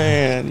 whoo,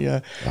 man.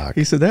 Yeah. Fuck.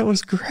 He said, that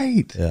was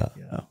great. Yeah.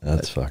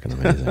 That's fucking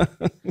amazing.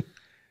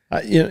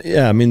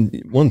 I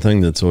mean, one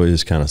thing that's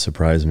always kind of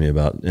surprised me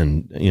about,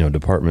 and,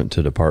 department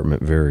to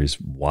department varies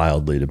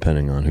wildly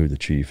depending on who the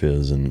chief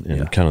is and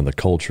kind of the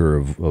culture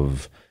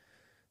of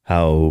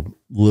how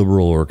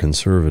liberal or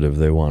conservative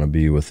they want to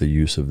be with the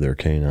use of their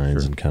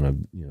canines and kind of,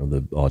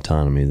 the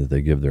autonomy that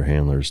they give their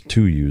handlers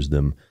to use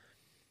them.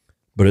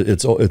 But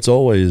it's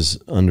always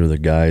under the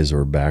guise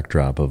or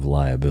backdrop of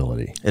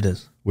liability. It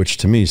is. Which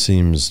to me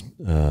seems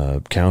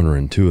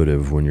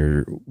counterintuitive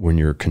when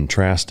you're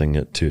contrasting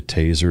it to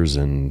tasers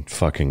and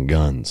fucking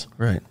guns.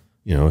 Right.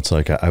 It's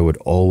like I would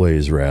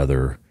always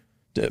rather,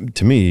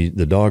 to me,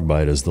 the dog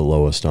bite is the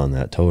lowest on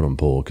that totem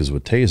pole, because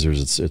with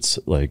tasers, it's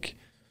like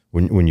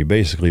when you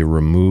basically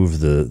remove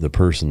the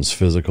person's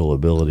physical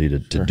ability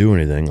to do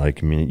anything.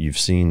 Like, I mean, you've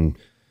seen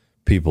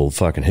people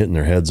fucking hitting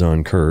their heads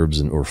on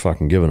curbs or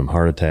fucking giving them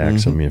heart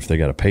attacks. Mm-hmm. I mean, if they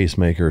got a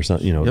pacemaker or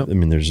something, I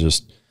mean, there's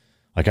just,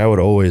 like, I would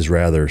always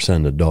rather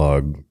send a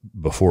dog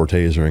before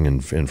tasering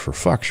and for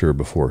fuck sure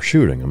before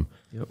shooting them.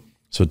 Yep.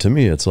 So to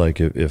me, it's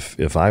like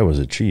if I was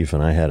a chief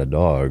and I had a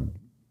dog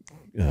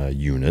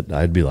unit,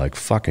 I'd be like,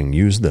 fucking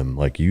use them.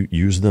 Like, you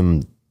use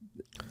them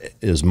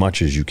as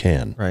much as you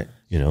can. Right.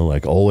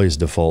 Like, always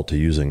default to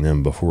using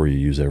them before you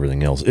use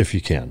everything else, if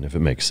you can, if it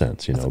makes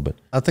sense, but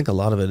I think a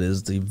lot of it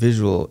is the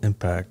visual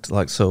impact.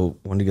 Like, so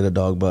when you get a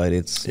dog bite,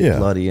 it's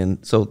bloody.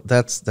 And so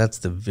that's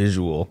the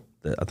visual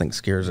that I think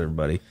scares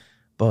everybody.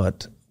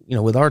 But,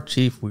 with our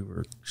chief, we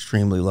were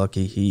extremely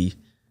lucky. He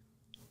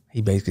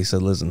basically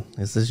said, listen,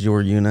 this is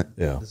your unit.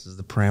 Yeah. This is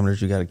the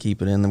parameters you got to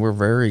keep it in. And we're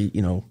very,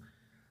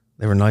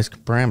 they were nice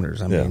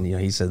parameters. I mean,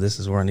 he said, this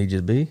is where I need you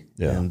to be.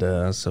 Yeah.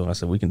 And so I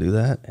said, we can do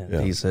that.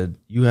 And he said,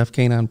 you have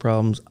canine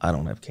problems. I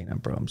don't have canine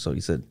problems. So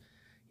he said,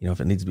 if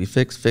it needs to be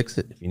fixed, fix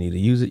it. If you need to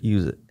use it,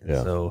 use it.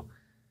 And so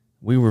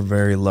we were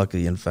very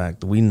lucky. In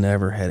fact, we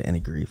never had any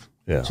grief.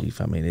 Yeah.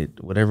 Chief. I mean,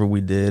 whatever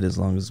we did, as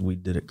long as we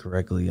did it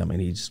correctly, I mean,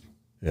 he just.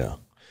 Yeah.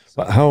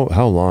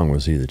 How long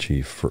was he the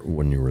chief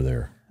when you were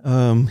there?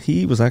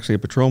 He was actually a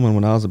patrolman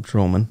when I was a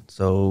patrolman.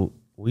 So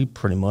we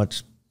pretty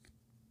much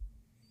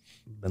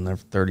been there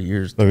for 30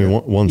 years. I mean,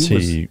 once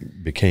he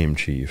became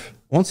chief.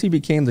 Once he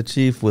became the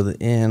chief,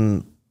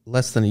 within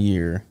less than a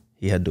year,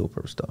 he had dual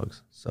purpose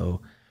dogs.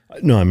 So.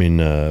 No, I mean,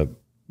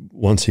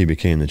 once he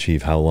became the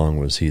chief, how long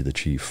was he the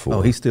chief for?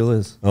 Oh, he still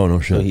is. Oh, no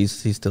shit. So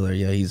he's still there.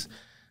 Yeah, he's.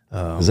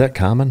 Is that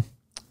common?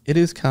 It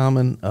is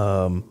common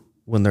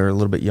when they're a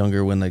little bit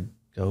younger when they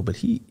go, but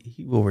he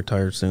will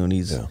retire soon.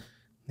 He's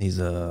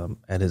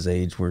at his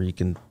age where he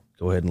can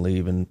go ahead and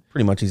leave, and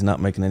pretty much he's not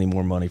making any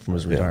more money from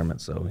his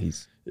retirement. So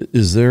he's.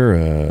 Is there,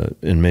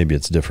 and maybe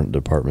it's different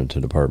department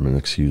to department,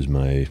 excuse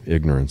my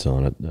ignorance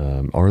on it,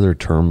 are there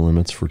term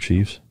limits for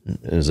chiefs?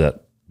 Is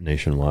that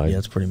nationwide? Yeah,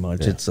 it's pretty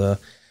much. It's of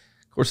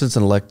course it's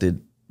an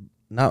elected,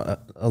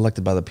 not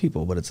elected by the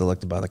people, but it's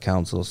elected by the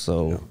council.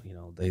 So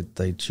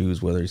they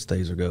choose whether he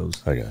stays or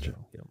goes. I got you.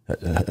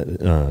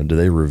 Do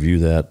they review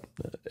that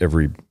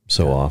every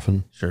so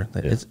often? Sure.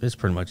 It's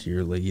pretty much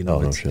yearly.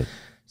 No shit.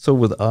 So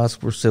with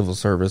us, we're civil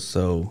service,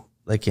 so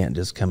they can't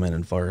just come in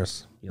and fire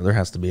us. There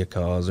has to be a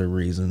cause or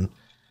reason.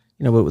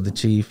 But with the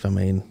chief, I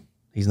mean,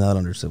 he's not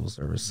under civil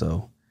service.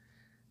 So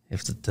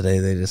if today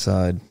they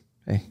decide,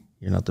 hey,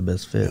 you're not the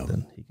best fit,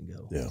 then he can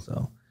go. Yeah.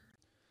 So.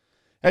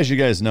 As you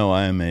guys know,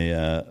 I am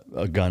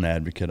a gun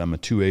advocate. I'm a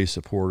 2A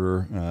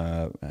supporter.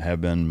 I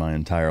have been my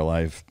entire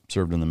life,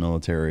 served in the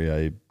military.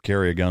 I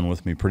carry a gun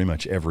with me pretty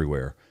much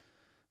everywhere.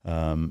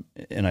 And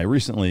I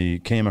recently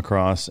came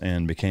across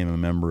and became a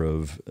member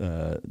of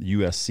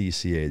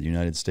USCCA, the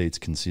United States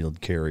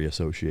Concealed Carry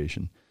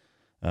Association.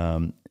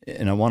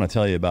 And I want to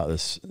tell you about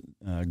this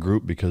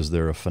group because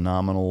they're a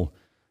phenomenal,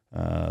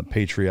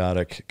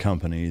 patriotic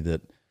company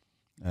that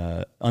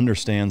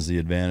understands the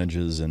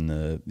advantages and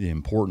the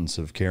importance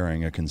of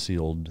carrying a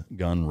concealed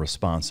gun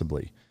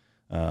responsibly.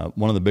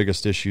 One of the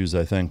biggest issues,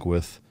 I think,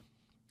 with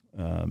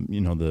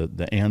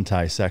the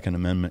anti-Second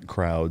Amendment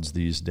crowds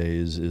these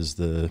days is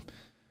the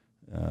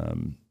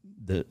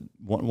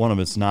one of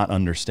it's not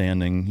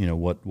understanding,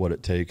 what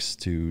it takes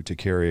to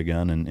carry a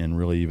gun and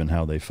really even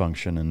how they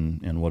function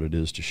and what it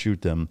is to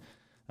shoot them.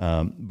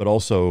 But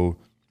also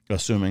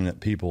assuming that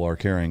people are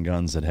carrying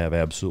guns that have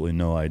absolutely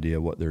no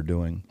idea what they're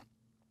doing.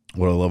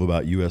 What I love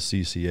about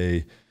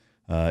USCCA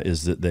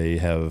is that they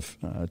have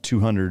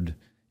 200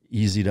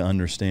 easy to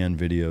understand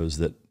videos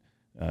that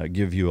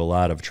give you a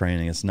lot of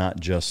training. It's not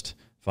just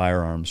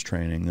firearms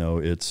training, though.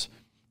 It's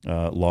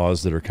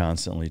laws that are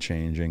constantly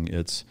changing.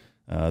 It's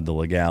the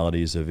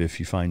legalities of, if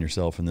you find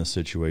yourself in this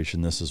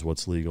situation, this is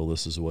what's legal,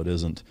 this is what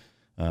isn't.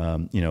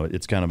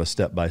 It's kind of a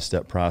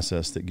step-by-step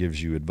process that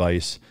gives you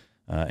advice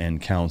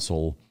and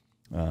counsel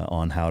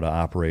on how to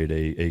operate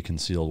a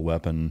concealed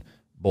weapon,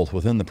 both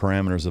within the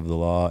parameters of the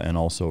law and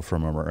also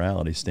from a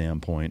morality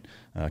standpoint,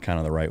 kind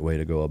of the right way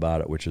to go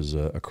about it, which is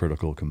a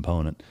critical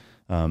component.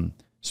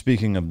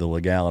 Speaking of the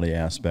legality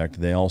aspect,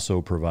 they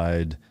also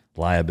provide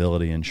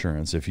liability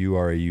insurance. If you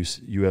are a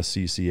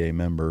USCCA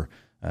member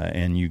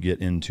and you get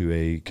into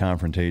a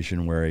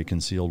confrontation where a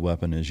concealed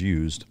weapon is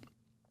used,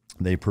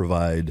 they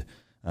provide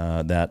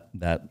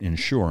that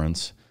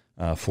insurance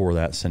for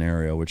that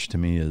scenario, which to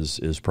me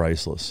is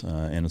priceless.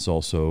 And it's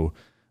also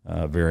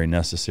very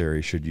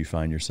necessary should you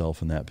find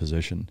yourself in that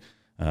position.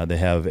 They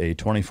have a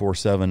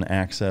 24/7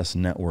 access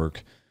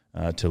network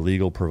to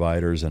legal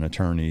providers and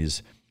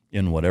attorneys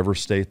in whatever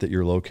state that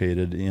you're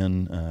located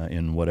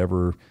in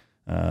whatever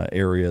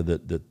area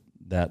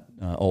that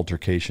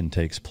altercation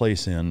takes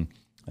place in,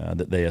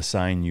 that they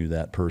assign you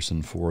that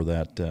person for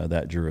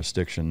that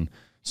jurisdiction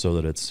so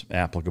that it's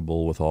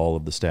applicable with all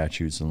of the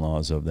statutes and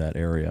laws of that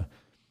area.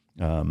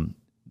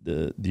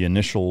 The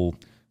initial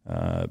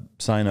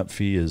sign-up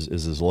fee is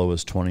as low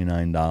as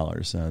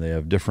 $29. They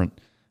have different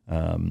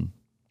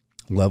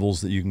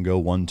levels that you can go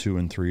 1, 2,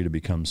 and 3 to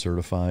become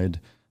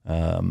certified.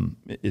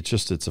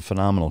 It's a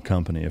phenomenal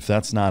company. If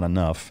that's not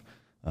enough,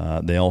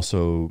 they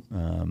also,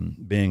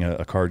 being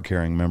a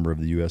card-carrying member of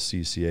the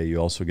USCCA, you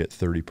also get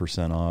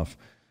 30% off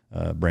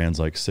brands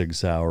like Sig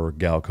Sauer,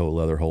 Galco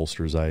leather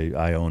holsters.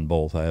 I own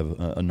both. I have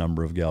a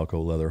number of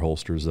Galco leather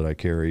holsters that I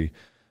carry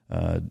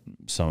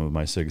some of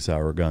my Sig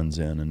Sauer guns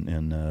in,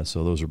 and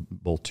so those are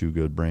both two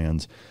good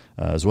brands,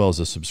 as well as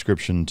a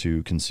subscription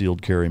to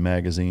Concealed Carry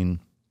Magazine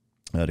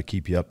to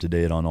keep you up to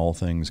date on all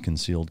things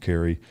concealed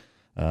carry.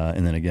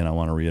 And then again, I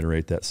want to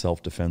reiterate that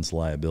self-defense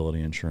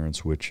liability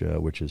insurance, which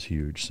is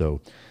huge.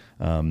 So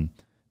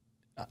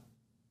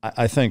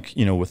I think,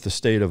 with the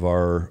state of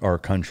our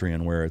country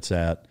and where it's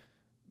at,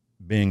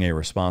 being a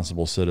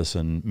responsible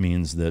citizen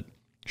means that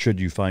should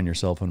you find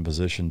yourself in a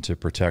position to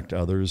protect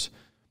others,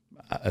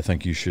 I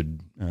think you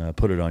should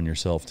put it on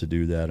yourself to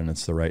do that, and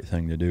it's the right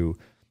thing to do.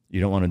 You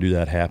don't want to do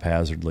that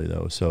haphazardly,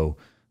 though. So,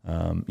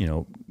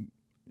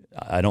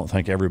 I don't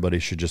think everybody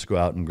should just go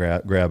out and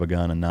grab a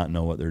gun and not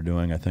know what they're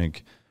doing. I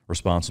think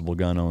responsible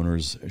gun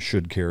owners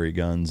should carry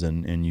guns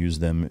and use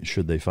them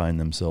should they find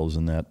themselves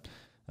in that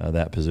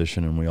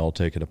position, and we all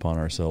take it upon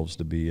ourselves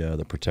to be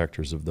the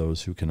protectors of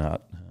those who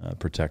cannot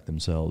protect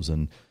themselves.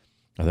 And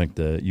I think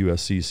the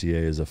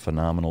USCCA is a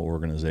phenomenal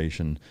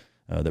organization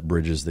that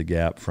bridges the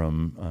gap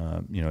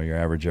from your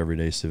average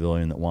everyday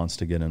civilian that wants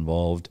to get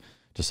involved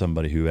to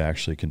somebody who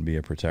actually can be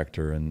a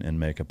protector and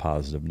make a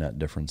positive net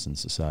difference in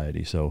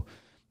society. So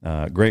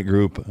great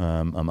group.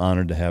 I'm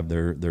honored to have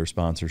their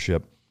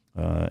sponsorship,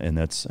 and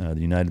that's the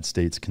United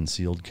States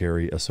Concealed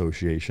Carry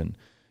Association.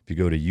 If you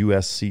go to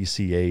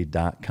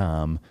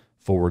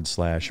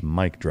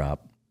uscca.com/mic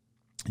drop,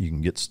 you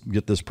can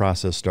get this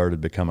process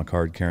started, become a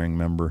card-carrying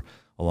member,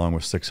 along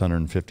with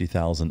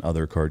 650,000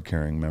 other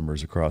card-carrying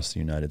members across the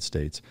United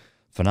States.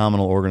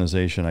 Phenomenal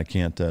organization. I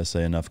can't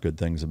say enough good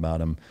things about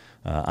them.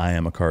 I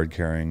am a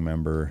card-carrying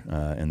member,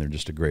 and they're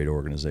just a great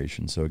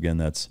organization. So again,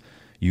 that's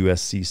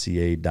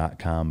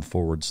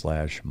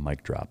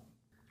uscca.com/mic drop.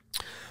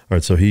 All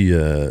right, so he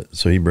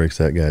breaks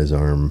that guy's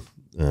arm.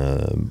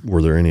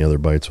 Were there any other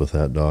bites with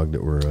that dog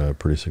that were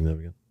pretty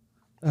significant?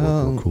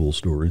 Or cool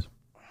stories?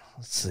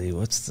 Let's see. It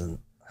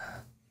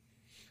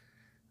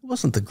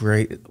wasn't the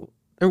great.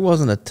 There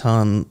wasn't a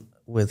ton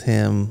with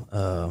him.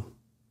 He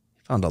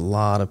found a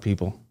lot of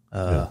people,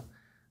 but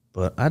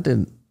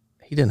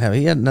he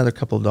had another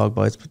couple of dog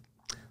bites, but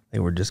they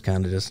were just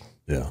kind of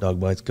dog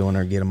bites, go in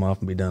there, get them off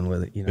and be done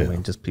with it. I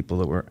mean, just people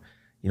that were,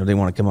 they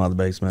want to come out of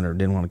the basement or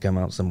didn't want to come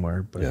out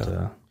somewhere.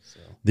 But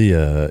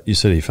you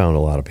said he found a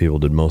lot of people.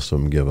 Did most of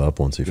them give up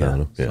once he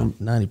found them? Yeah,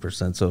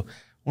 90%. So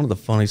one of the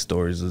funny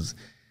stories is,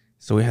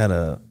 we have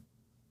a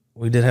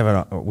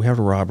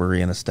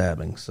robbery and a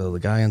stabbing. So the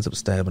guy ends up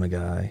stabbing a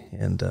guy,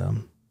 and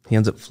he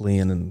ends up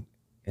fleeing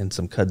in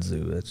some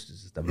kudzu. That's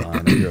just a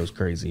vine that grows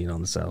crazy,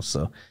 in the south.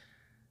 So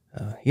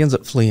he ends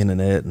up fleeing in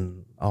it,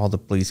 and all the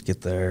police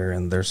get there,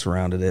 and they're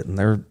surrounded it, and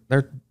they're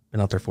been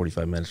out there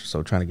 45 minutes or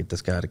so trying to get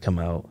this guy to come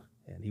out,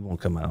 and he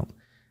won't come out.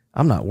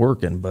 I'm not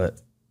working,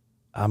 but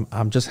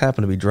I'm just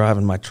happen to be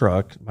driving my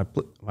truck,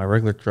 my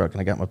regular truck,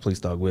 and I got my police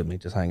dog with me,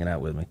 just hanging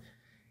out with me.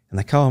 And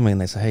they call me and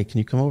they say, "Hey, can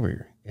you come over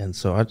here?" And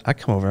so I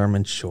come over. I'm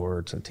in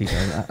shorts and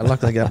t-shirt.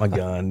 Luckily, I got my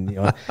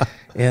gun,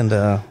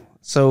 And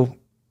so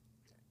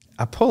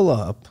I pull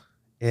up,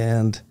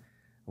 and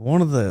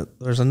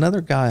there's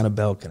another guy on a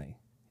balcony,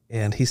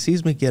 and he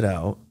sees me get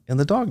out, and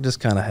the dog just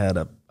kind of had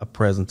a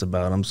presence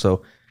about him.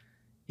 So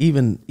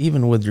even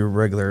with your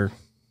regular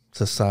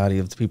society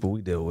of the people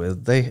we deal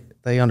with,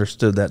 they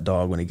understood that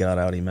dog when he got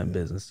out, he meant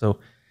business. So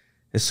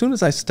as soon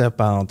as I step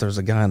out, there's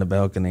a guy on the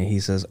balcony. He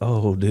says,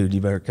 "Oh, dude,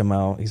 you better come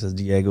out." He says,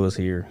 "Diego is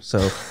here." So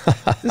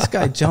this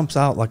guy jumps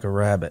out like a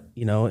rabbit,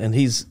 and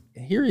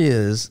here he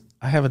is.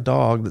 I have a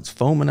dog that's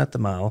foaming at the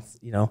mouth,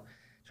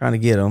 trying to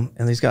get him.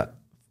 And he's got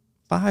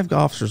 5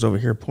 officers over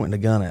here pointing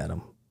a gun at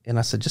him. And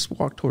I said, "Just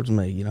walk towards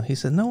me." He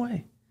said, "No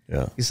way."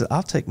 Yeah. He said,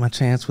 "I'll take my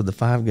chance with the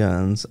 5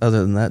 guns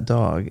other than that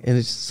dog." And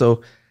it's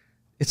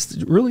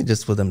really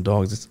just with them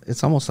dogs.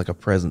 It's almost like a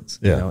presence,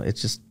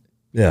 it's just,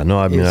 yeah, no,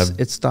 I mean,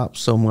 it stops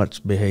so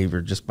much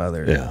behavior just by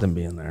them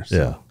being there.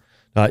 So.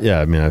 Yeah.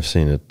 I mean, I've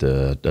seen it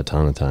a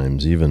ton of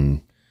times.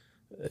 Even,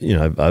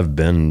 I've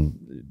been,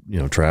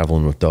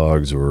 traveling with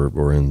dogs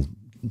or in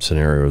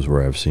scenarios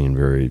where I've seen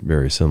very,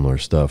 very similar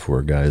stuff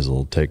where guys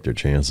will take their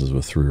chances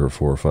with 3 or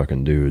 4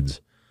 fucking dudes,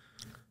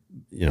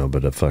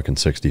 but a fucking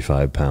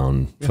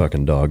 65-pound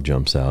fucking dog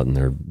jumps out and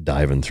they're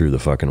diving through the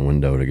fucking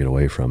window to get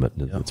away from it.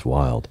 It's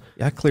wild.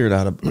 Yeah,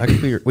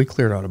 we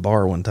cleared out a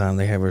bar one time.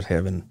 They were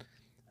having,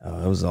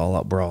 it was all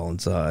out brawl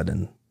inside,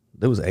 and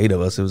there was 8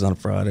 of us. It was on a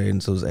Friday,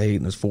 and so it was 8,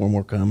 and there's 4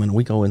 more coming.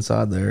 We go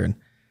inside there, and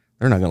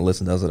they're not going to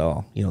listen to us at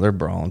all. They're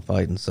brawling,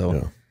 fighting.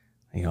 So,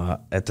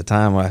 at the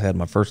time I had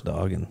my first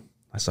dog, and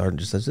my sergeant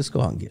just says, "Just go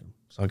out and get him."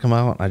 So I come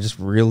out, and I just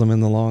reel them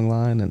in the long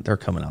line, and they're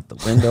coming out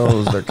the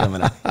windows. They're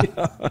coming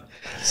out.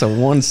 So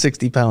one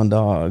 60-pound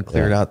dog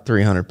cleared out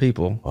 300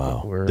 people.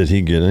 Wow. Did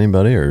he get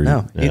anybody? Or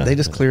no, they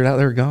just cleared out.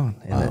 They were gone.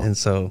 And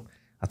so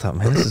I thought,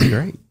 man, this is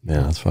great.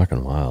 Yeah, that's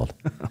fucking wild.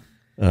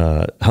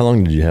 How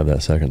long did you have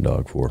that second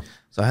dog for?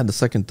 So I had the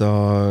second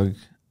dog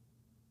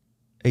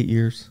 8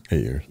 years.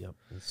 8 years. Yep.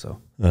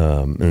 So,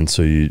 and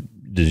so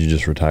did you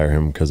just retire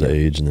him because of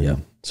age? And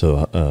then, so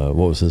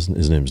what was his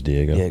name's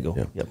Diego?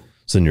 Diego. Yep.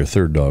 So then your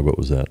third dog, what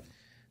was that?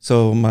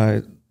 So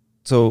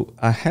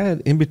I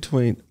had in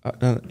between,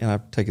 and I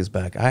take this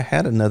back. I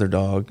had another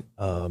dog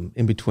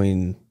in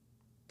between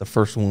the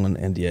first one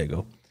and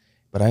Diego,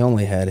 but I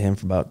only had him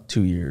for about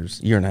 2 years,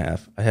 year and a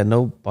half. I had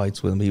no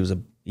bites with him. He was a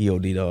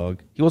EOD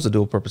dog. He was a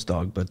dual purpose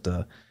dog, but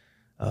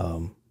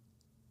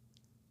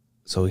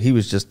so he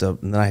was just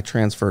and then I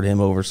transferred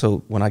him over.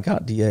 So when I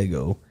got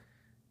Diego,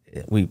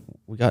 we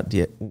got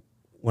Diego.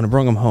 When I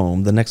brought him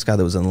home, the next guy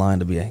that was in line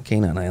to be a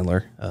canine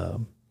handler,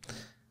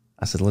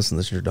 I said, "Listen,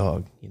 this is your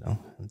dog,"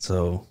 And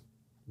so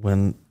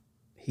when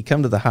he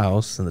come to the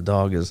house and the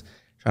dog is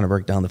trying to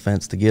break down the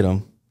fence to get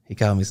him, he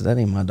called me and said, "That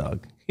ain't my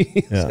dog."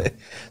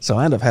 So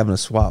I ended up having to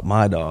swap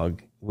my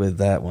dog with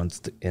that one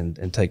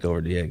and take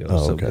over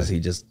Diego. Because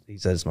he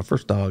said, "It's my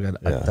first dog.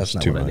 That's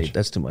not what I need.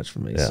 That's too much for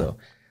me." Yeah. So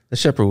the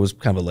shepherd was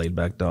kind of a laid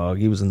back dog.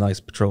 He was a nice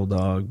patrol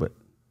dog, but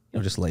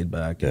just laid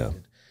back. Yeah.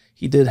 And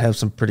he did have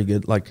some pretty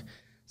good,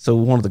 so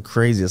one of the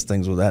craziest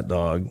things with that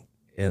dog,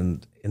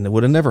 and it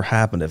would have never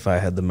happened if I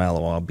had the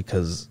Malinois,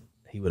 because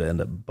he would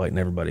end up biting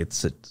everybody at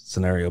the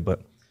scenario.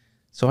 But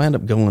so I end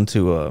up going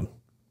to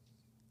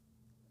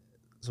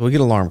so we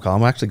get an alarm call.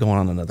 I'm actually going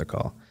on another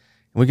call,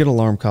 and we get an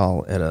alarm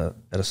call at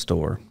a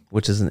store,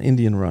 which is an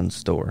Indian run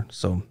store.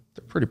 So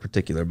they're pretty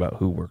particular about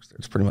who works there.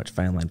 It's pretty much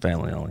family and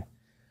family only.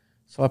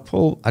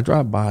 So I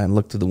drive by and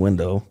look through the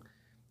window,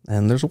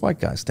 and there's a white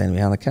guy standing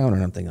behind the counter,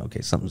 and I'm thinking,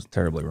 okay, something's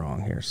terribly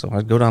wrong here. So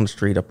I go down the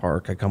street, I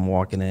park, I come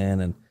walking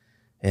in,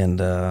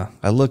 and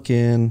I look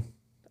in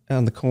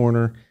on the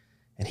corner,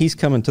 and he's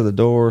coming to the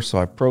door. So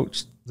I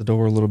approach the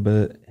door a little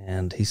bit,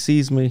 and he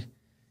sees me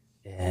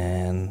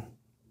and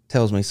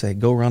tells me, say,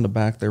 "Go around the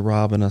back. They're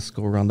robbing us.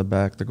 Go around the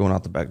back. They're going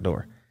out the back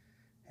door."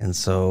 And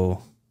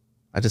so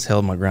I just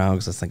held my ground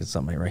because I was thinking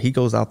something ain't right. He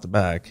goes out the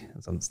back,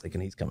 and so I'm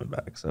thinking he's coming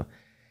back. So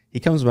he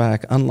comes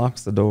back,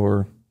 unlocks the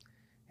door,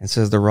 and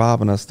says, "They're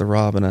robbing us. They're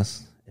robbing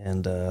us."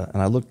 And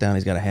I look down.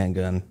 He's got a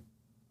handgun.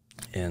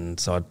 And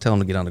so I tell him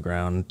to get on the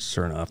ground. And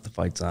sure enough, the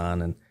fight's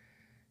on, and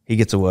he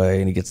gets away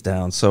and he gets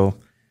down. So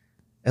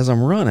as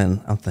I'm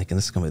running, I'm thinking,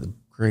 this is going to be the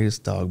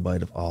greatest dog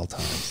bite of all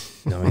time.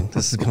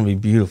 This is going to be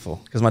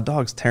beautiful, because my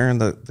dog's tearing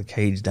the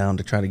cage down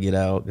to try to get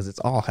out, because it's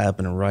all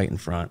happening right in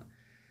front.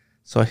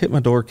 So I hit my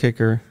door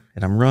kicker,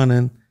 and I'm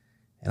running,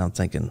 and I'm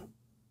thinking,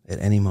 at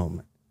any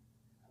moment,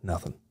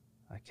 nothing.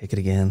 I kick it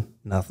again,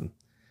 nothing.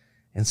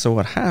 And so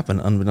what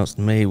happened, unbeknownst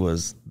to me,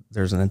 was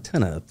there's an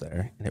antenna up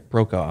there, and it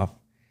broke off.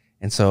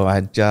 And so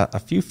I got a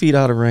few feet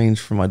out of range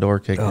from my door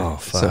kicker. Oh,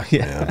 fuck,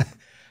 man.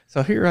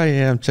 So here I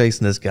am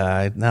chasing this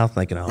guy, now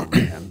thinking, oh,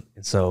 man.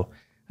 And so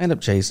I end up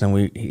chasing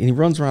him. He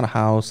runs around a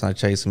house, and I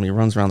chase him. He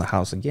runs around the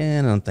house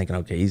again, and I'm thinking,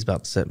 okay, he's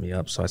about to set me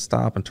up. So I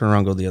stop and turn around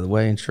and go the other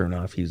way, and sure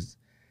enough,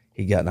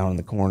 he got down in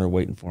the corner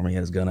waiting for me. He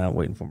had his gun out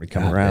waiting for me to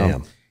come around.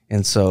 Damn.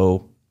 And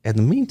so in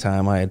the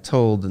meantime, I had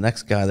told the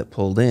next guy that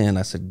pulled in,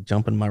 I said,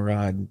 "Jump in my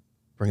ride,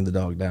 bring the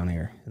dog down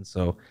here." And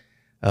so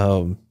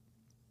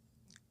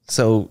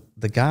so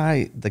the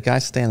guy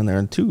standing there,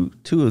 and two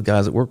of the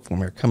guys that work for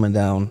me are coming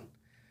down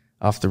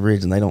off the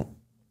ridge, and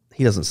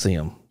he doesn't see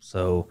them.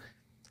 So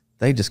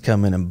they just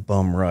come in and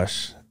bum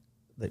rush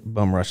they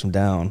bum rush him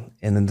down.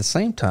 And then the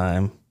same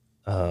time,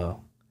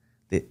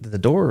 the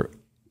door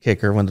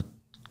kicker, when the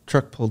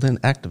truck pulled in,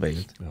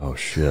 activated. Oh,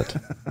 shit.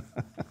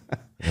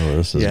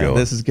 This is going.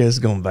 This is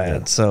going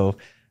bad. Yeah.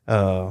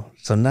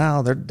 So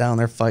now they're down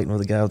there fighting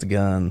with the guy with the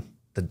gun.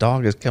 The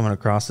dog is coming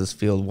across this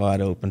field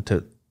wide open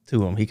to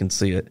him. He can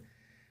see it.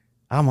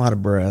 I'm out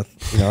of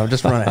breath. I've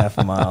just run a half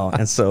a mile.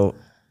 And so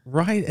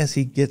right as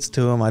he gets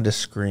to him, I just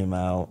scream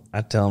out.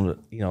 I tell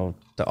him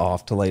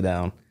to lay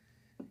down.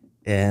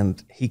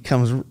 And he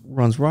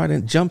runs right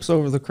in, jumps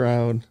over the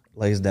crowd,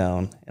 lays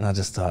down. And I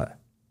just thought,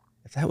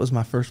 if that was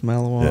my first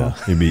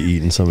Malinois, he'd be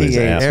eating somebody's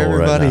asshole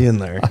everybody right now. in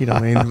there. You know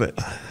what I mean? But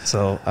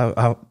so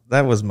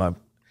that was my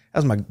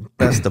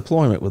best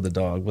deployment with the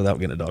dog without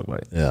getting a dog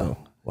bite. Yeah. So.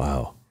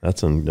 Wow.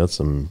 That's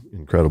some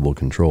incredible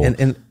control.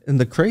 And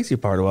the crazy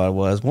part of it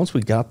was, once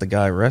we got the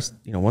guy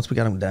once we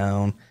got him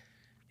down,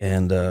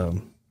 and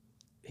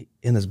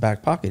in his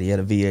back pocket he had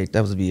a VHS.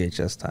 That was a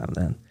VHS time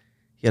then.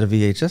 He had a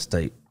VHS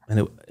tape,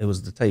 and it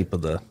was the tape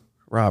of the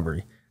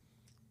robbery.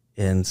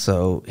 And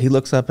so he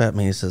looks up at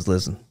me and he says,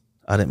 "Listen,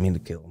 I didn't mean to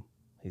kill him."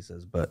 He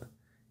says, "But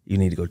you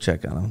need to go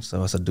check on him."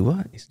 So I said, "Do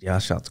what?" He said, "Yeah, I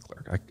shot the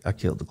clerk. I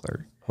killed the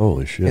clerk."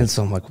 Holy shit. And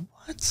so I'm like,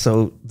 "What?"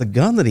 So the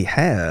gun that he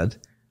had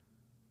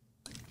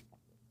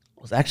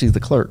was actually the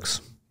clerk's.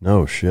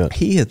 No shit.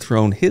 He had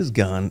thrown his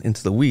gun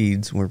into the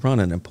weeds and we're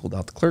running and pulled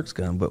out the clerk's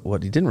gun. But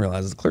what he didn't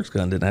realize is the clerk's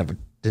gun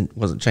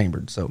wasn't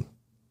chambered. So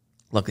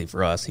luckily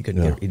for us, he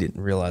didn't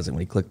realize it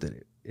when he clicked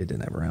it. It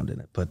didn't have a round in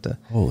it. But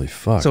holy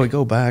fuck. So we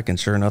go back, and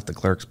sure enough, the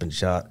clerk's been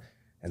shot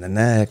in the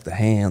neck, the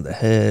hand, the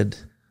head,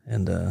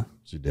 and is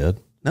he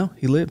dead? No,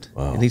 he lived.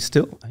 Wow. And he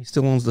still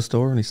owns the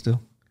store, and he's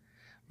still.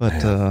 But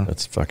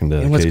that's fucking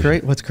dedication.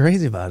 And what's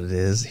crazy about it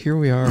is, here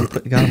we are,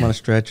 got him on a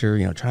stretcher,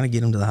 trying to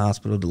get him to the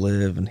hospital to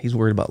live, and he's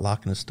worried about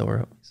locking his store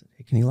up. He said,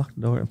 "Hey, can you lock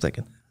the door?" I'm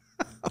thinking,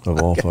 of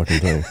all fucking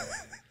things.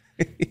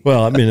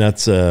 Well, I mean,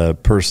 that's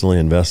personally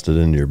invested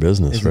into your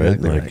business,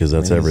 exactly right? Like, because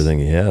that's everything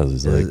he has.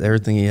 He's like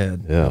everything he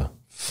had. Yeah.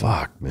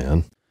 Fuck,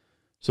 man.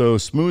 So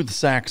smooth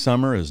sack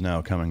summer is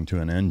now coming to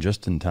an end,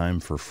 just in time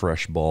for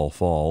fresh ball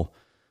fall.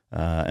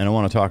 And I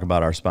want to talk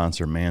about our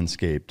sponsor,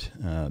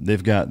 Manscaped.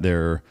 They've got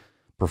their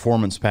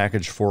Performance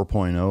Package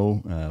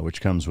 4.0,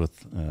 which comes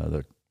with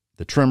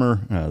the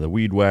trimmer, the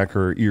weed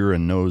whacker, ear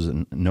and nose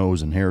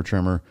and hair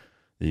trimmer,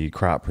 the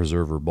crop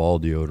preserver ball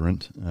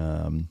deodorant,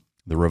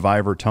 the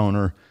reviver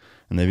toner,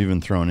 and they've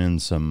even thrown in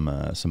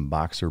some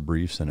boxer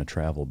briefs and a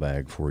travel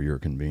bag for your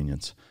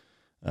convenience.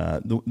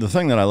 The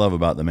thing that I love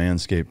about the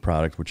Manscaped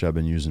product, which I've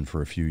been using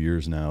for a few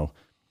years now,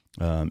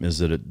 is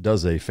that it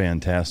does a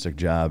fantastic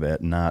job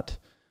at not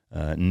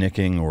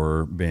nicking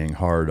or being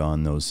hard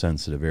on those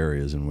sensitive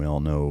areas, and we all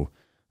know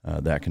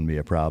that can be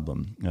a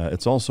problem.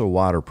 It's also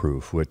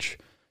waterproof, which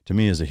to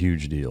me is a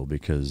huge deal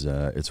because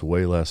it's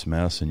way less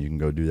mess, and you can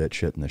go do that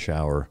shit in the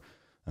shower.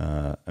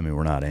 I mean,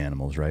 we're not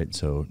animals, right?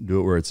 So do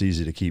it where it's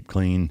easy to keep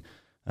clean.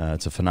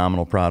 It's a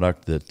phenomenal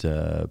product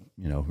that,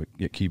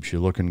 it keeps you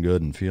looking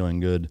good and feeling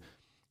good.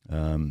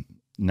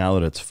 Now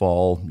that it's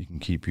fall, you can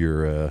keep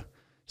your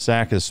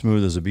sack as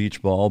smooth as a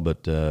beach ball,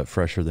 but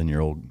fresher than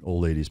your old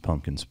lady's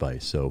pumpkin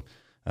spice. So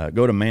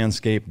go to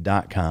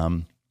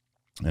manscaped.com,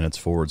 and it's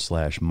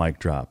 /Mike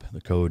Drop.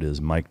 The code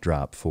is Mike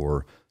Drop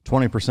for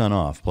 20%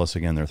 off. Plus,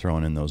 again, they're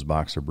throwing in those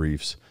boxer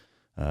briefs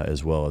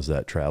as well as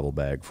that travel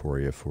bag for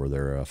you for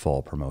their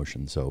fall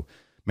promotion. So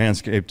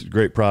Manscaped,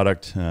 great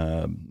product.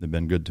 They've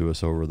been good to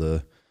us over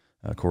the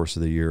course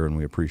of the year, and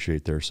we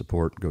appreciate their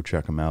support. Go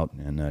check them out.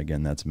 And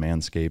again, that's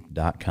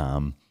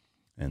manscaped.com,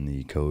 and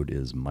the code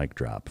is Mike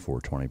Drop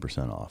for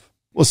 20% off.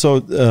 Well,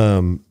 so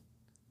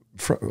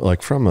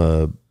from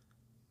a,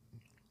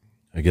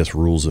 I guess,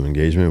 rules of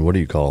engagement, what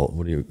do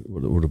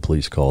the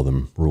police call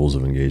them, rules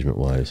of engagement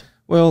wise?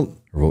 Well,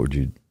 or what would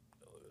you,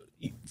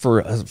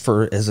 as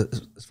far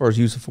as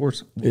use of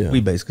force,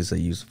 we basically say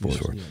use of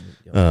force.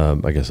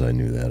 I guess I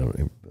knew that. I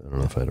don't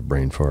know if I had a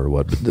brain fart or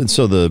what. But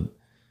so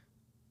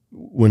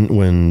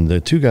when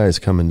the two guys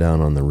coming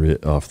down on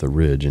off the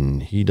ridge,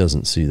 and he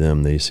doesn't see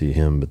them, they see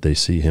him, but they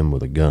see him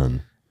with a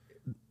gun.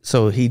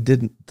 So he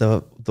didn't.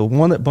 The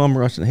one that bum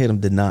rushed and hit him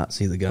did not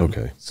see the gun.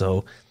 Okay.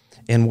 So,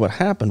 and what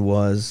happened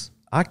was,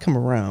 I come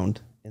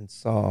around and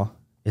saw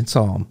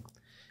him.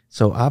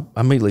 So I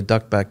immediately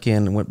ducked back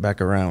in and went back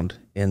around.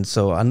 And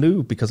so I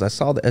knew, because I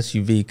saw the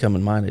SUV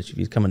coming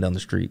down the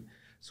street.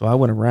 So I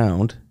went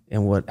around,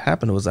 and what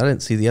happened was I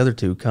didn't see the other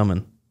two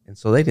coming. And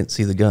so they didn't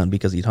see the gun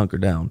because he'd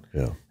hunkered down.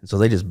 Yeah. And so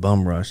they just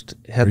bum rushed.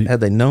 Had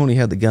they known he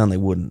had the gun, they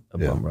wouldn't have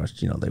bum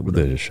rushed. They would.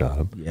 They just shot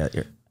him. Yeah.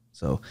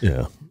 So.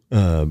 Yeah.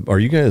 Are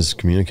you guys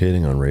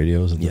communicating on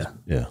radios? Yeah.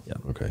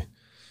 Okay.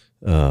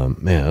 Man,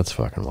 that's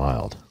fucking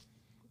wild.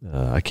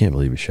 I can't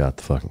believe he shot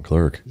the fucking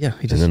clerk. Yeah.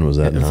 And then was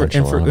that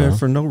nonchalant?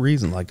 For no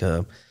reason.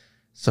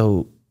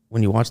 So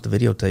when you watch the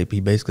videotape, he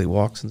basically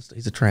walks, and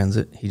he's a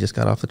transit. He just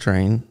got off the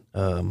train.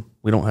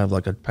 We don't have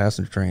like a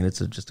passenger train. It's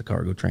just a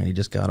cargo train. He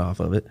just got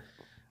off of it.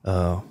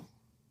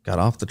 Got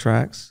off the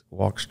tracks,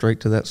 walked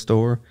straight to that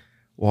store,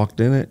 walked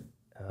in it,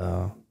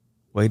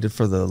 waited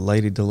for the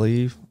lady to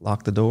leave,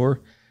 locked the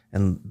door,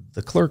 and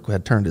the clerk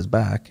had turned his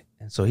back.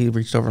 And So he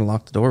reached over and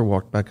locked the door,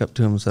 walked back up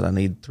to him and said, I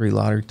need 3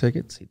 lottery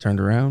tickets. He turned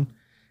around.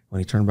 When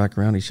he turned back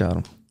around, he shot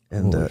him.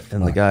 And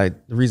the guy,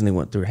 the reason he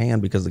went through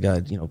hand, because the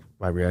guy,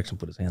 by reaction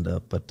put his hand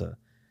up, but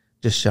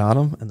just shot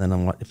him. And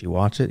then if you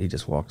watch it, he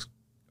just walks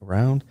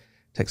around,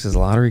 takes his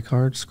lottery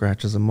card,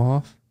 scratches them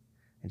off,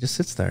 and just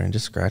sits there and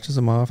just scratches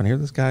them off. And here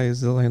this guy is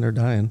still laying there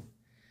dying.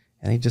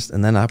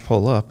 And then I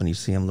pull up and you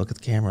see him look at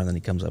the camera, and then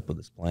he comes up with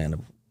this plan of,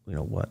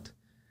 what.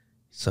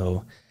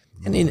 So,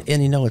 and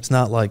it's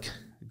not like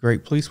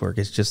great police work.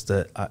 It's just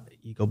that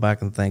you go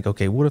back and think,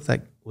 okay, what if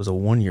that was a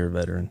 1-year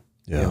veteran?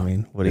 Yeah. You know what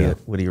I mean?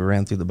 Would he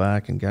ran through the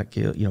back and got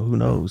killed? Who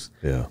knows?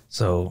 Yeah.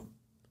 So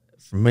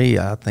for me,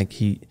 I think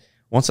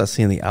once I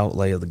seen the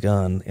outlay of the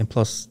gun, and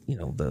plus,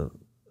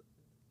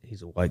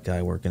 he's a white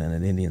guy working in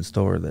an Indian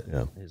store that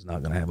is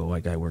not going to have a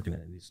white guy working in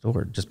an Indian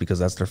store just because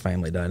that's their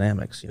family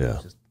dynamics.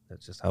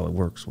 That's just how it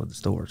works with the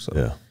store.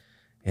 So,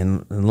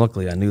 and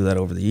luckily I knew that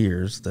over the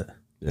years that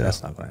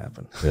that's not going to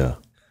happen. Yeah.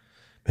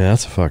 Man,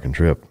 that's a fucking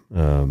trip.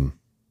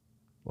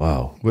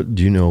 Wow. What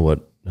do you know?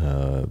 What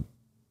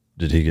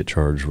did he get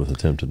charged with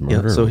attempted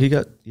murder? Yeah, so he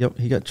got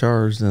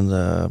charged,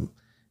 and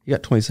he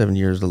got 27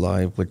 years to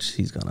life, which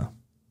he's gonna,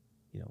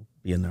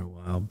 be in there a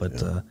while.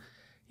 But I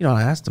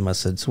asked him. I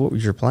said, "So what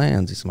was your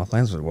plans?" He said, "My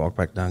plans were to walk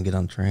back down, get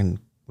on the train, and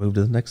move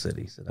to the next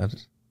city." He said,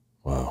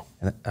 Wow.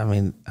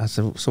 And I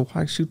said, "So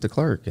why shoot the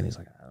clerk?" And he's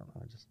like, "I don't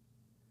know,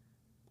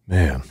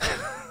 Man.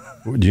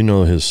 Do you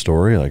know his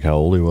story? Like how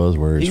old he was,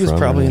 where he's from? He was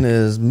probably in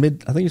his I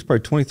think he was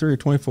probably 23 or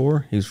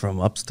 24. He was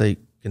from upstate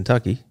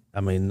Kentucky.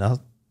 I mean,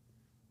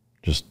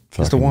 just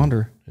a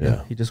wander.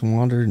 Yeah. He just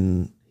wandered,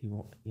 and he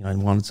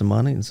wanted some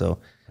money. And so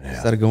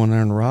instead of going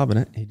there and robbing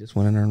it, he just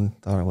went in there and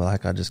thought, well, I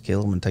could just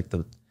kill him and take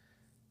the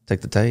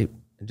tape.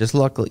 And just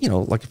luckily,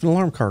 like if an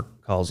alarm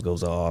calls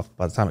goes off,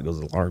 by the time it goes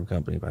to the alarm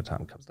company, by the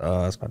time it comes to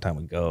us, by the time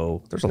we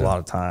go, there's a lot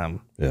of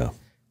time. Yeah.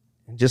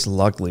 And just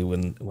luckily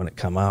when it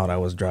come out, I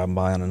was driving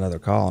by on another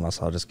call, and I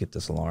saw, I'll just get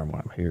this alarm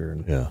when I'm here.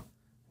 And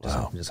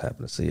just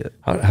happened to see it.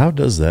 How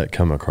does that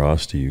come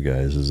across to you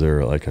guys? Is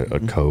there like a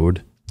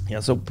code? Yeah,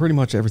 so pretty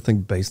much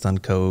everything based on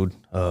code.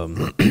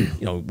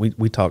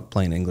 We talk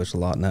plain English a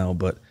lot now,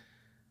 but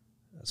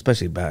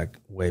especially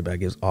way back,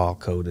 it was all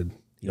coded.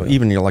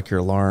 Even your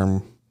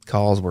alarm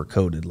calls were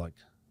coded, like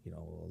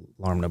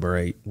alarm number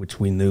 8, which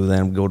we knew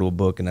then. Go to a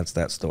book, and that's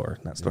that store,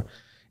 store.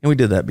 And we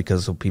did that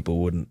because so people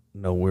wouldn't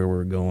know where we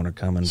were going or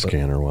coming.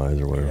 Scanner wise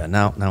or whatever. Yeah,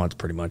 now it's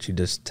pretty much, you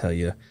just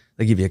they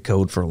give you a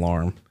code for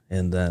alarm,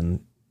 and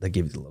then they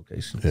give you the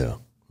location. Yeah.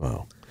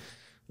 Wow.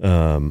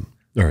 All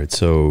right.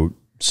 So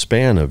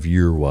span of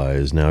year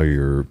wise, now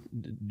do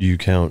you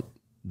count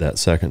that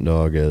second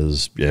dog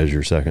as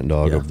your second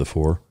dog of the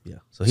 4? Yeah.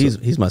 So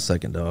he's my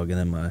second dog,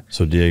 and then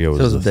so Diego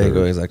was the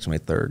Diego third. is actually my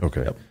third.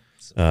 Okay. Yep.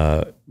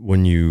 So,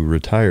 when you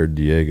retired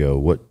Diego,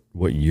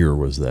 what year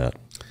was that?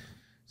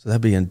 So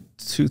that'd be in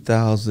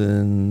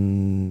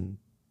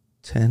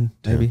 2010,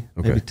 maybe.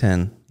 Okay. Maybe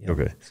 10. Yep.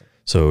 Okay.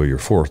 So your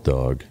 4th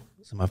dog.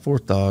 So my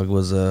 4th dog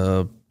was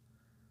let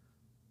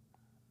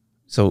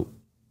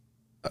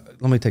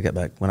me take that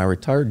back. When I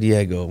retired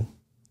Diego,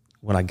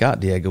 when I got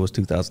Diego was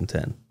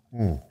 2010.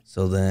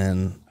 So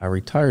then I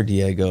retired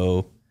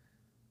Diego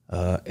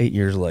 8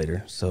 years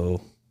later. So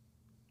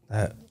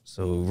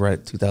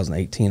right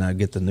 2018, I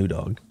get the new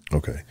dog.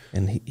 Okay.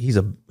 And he's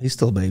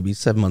still a baby. He's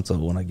 7 months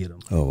old when I get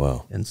him. Oh,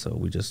 wow. And so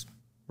we just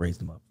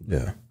raised him up.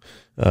 Yeah.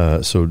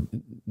 So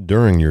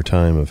during your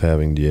time of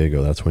having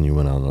Diego, that's when you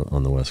went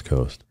on the West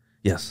Coast.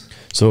 Yes.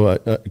 So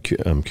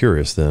I'm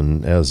curious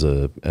then, as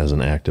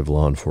an active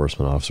law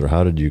enforcement officer,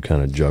 how did you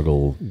kind of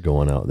juggle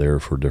going out there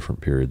for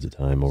different periods of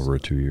time over a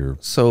 2-year?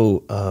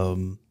 So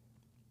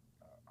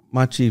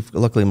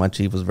luckily my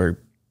chief was very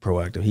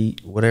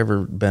proactive.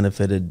 Whatever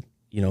benefited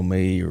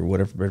me, or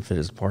whatever benefited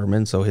his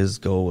department. So his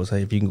goal was,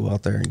 hey, if you can go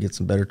out there and get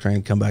some better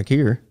training, come back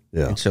here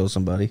and show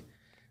somebody.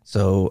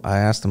 So I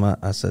asked him,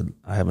 I said,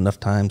 I have enough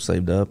time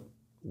saved up.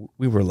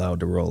 We were allowed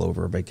to roll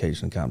over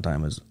vacation comp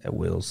time at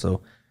will.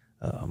 So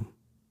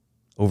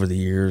over the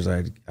years,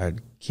 I'd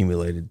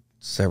accumulated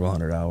several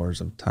hundred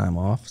hours of time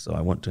off. So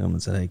I went to him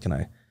and said, hey,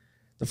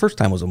 the first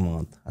time was a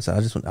month. I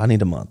said, I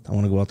need a month. I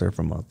want to go out there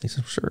for a month. He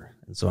said, sure.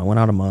 And so I went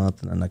out a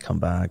month, and then I come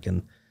back,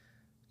 and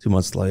 2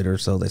 months later,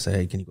 so they say,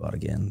 hey, can you go out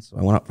again? So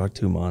I went out for like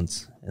 2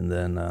 months, and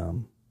then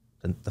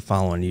the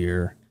following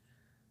year,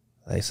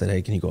 they said,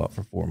 hey, can you go out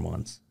for 4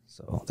 months?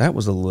 So that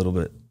was a little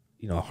bit,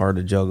 hard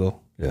to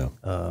juggle. Yeah.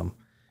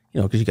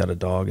 Because you got a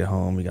dog at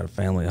home, you got a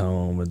family at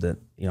home, and that,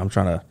 I'm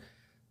trying to,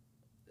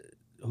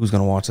 who's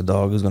going to watch the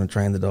dog, who's going to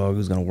train the dog,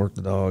 who's going to work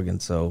the dog, and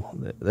so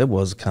it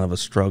was kind of a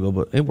struggle,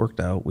 but it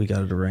worked out. We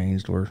got it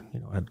arranged where,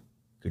 I had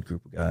a good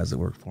group of guys that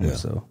worked for me,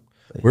 so.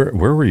 Where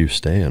were you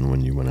staying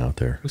when you went out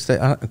there? We stayed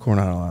out in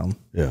Coronado Island.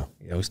 Yeah.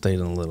 Yeah, we stayed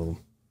in a little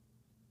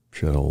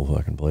shithole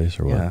fucking place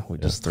or what? Yeah,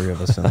 just 3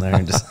 of us in there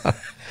and just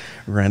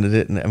rented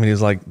it. And I mean, it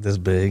was like this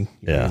big.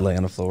 You lay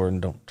on the floor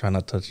and try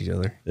not to touch each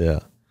other. Yeah.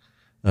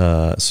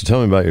 So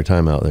tell me about your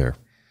time out there.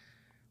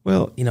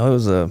 Well, it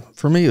was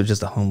for me, it was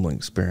just a humbling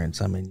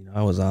experience. I mean,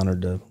 I was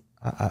honored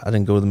I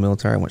didn't go to the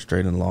military. I went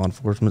straight into law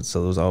enforcement.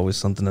 So there was always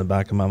something in the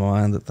back of my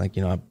mind that I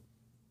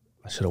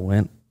should have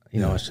went.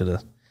 I should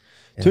have.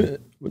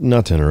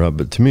 Not to interrupt,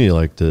 but to me,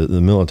 like the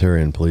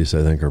military and police,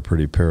 I think are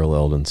pretty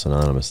paralleled and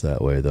synonymous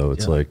that way. Though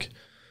it's like,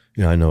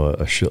 I know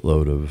a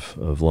shitload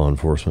of law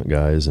enforcement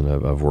guys, and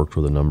I've worked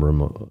with a number of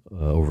them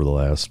over the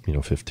last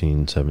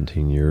 15,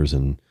 17 years,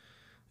 and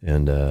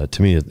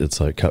to me, it's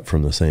like cut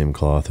from the same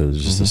cloth.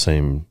 It's just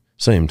the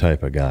same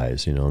type of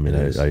guys. I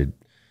mean,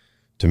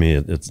 to me,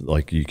 it's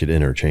like you could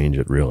interchange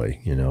it really.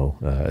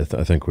 I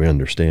think we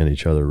understand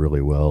each other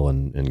really well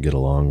and get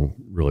along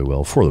really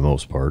well for the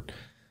most part.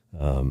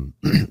 And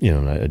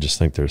I just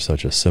think there's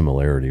such a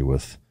similarity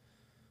with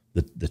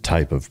the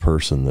type of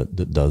person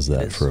that does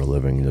that for a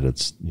living that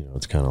it's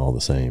kind of all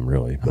the same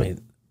really. I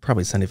mean,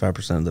 probably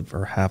 75%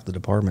 or half the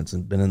departments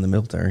have been in the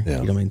military.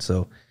 Yeah. You know what I mean?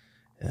 So,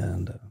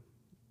 and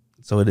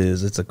so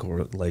it's a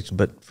correlation.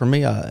 But for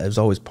me, it was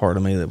always part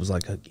of me that was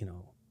like,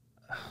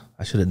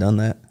 I should have done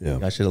that. Yeah.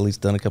 I should have at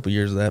least done a couple of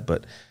years of that,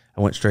 but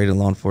I went straight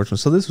into law enforcement.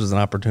 So this was an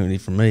opportunity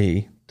for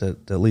me to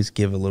at least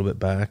give a little bit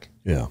back.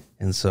 Yeah.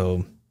 And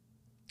so,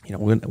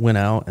 went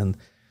out, and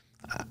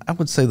I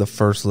would say the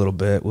first little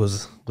bit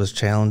was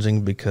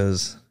challenging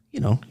because,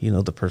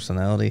 the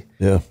personality.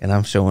 Yeah. And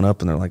I'm showing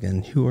up and they're like,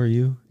 and who are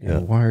you?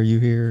 And why are you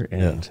here?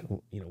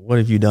 And, what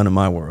have you done in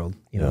my world?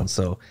 And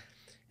so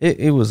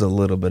it was a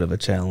little bit of a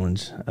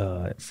challenge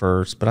at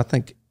first, but I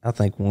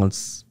think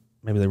once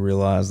maybe they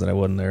realized that I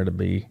wasn't there to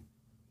be,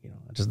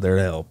 just there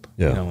to help,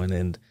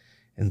 and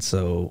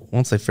so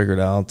once they figured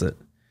out that,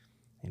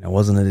 I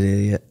wasn't an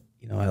idiot,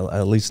 I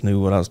at least knew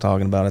what I was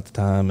talking about at the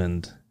time.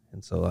 And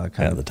so I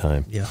kind of at the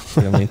time. Yeah.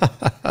 You know what I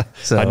mean?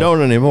 So I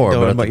don't anymore,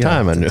 but at the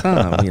time I knew.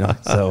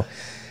 So,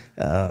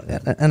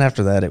 and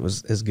after that, it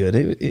was good.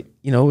 It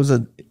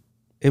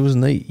was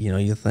neat.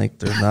 You think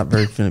there's not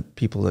very few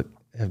people that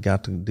have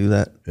got to do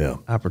that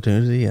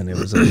opportunity. And it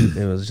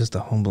was just a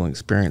humbling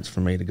experience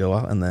for me to go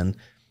out and then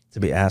to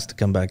be asked to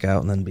come back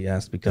out and then be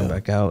asked to come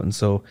back out. And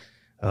so,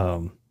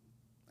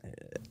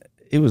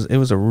 it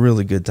was a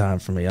really good time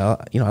for me. I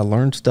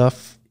learned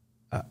stuff.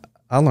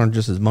 I learned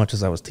just as much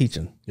as I was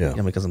teaching. Yeah.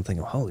 Because I'm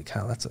thinking, holy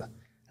cow, that's a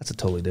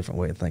totally different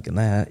way of thinking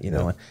that,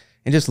 and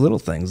just little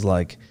things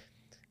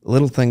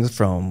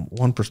from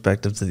one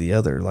perspective to the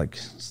other. Like,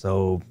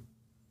 so,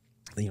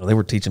 they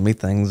were teaching me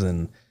things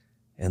and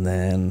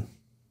then,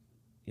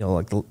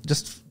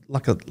 just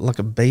like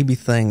a baby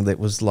thing that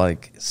was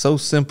like so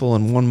simple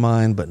in one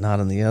mind, but not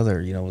in the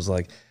other, it was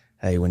like,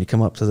 hey, when you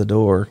come up to the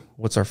door,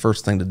 what's our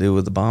first thing to do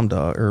with the bomb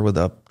dog or with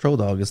a patrol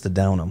dog is to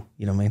down them.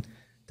 You know what I mean?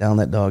 Down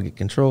that dog at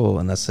control.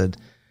 And I said,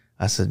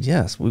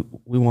 yes, we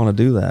want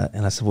to do that.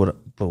 And I said,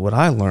 what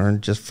I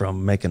learned just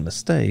from making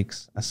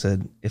mistakes, I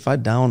said, if I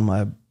down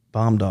my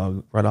bomb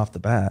dog right off the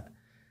bat,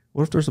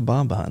 what if there's a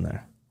bomb behind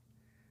there?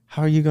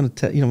 How are you going to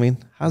tell, you know what I mean?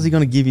 How's he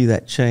going to give you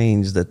that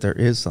change that there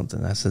is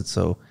something? I said,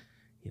 so,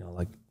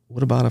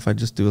 what about if I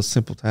just do a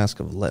simple task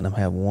of letting them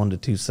have 1 to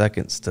 2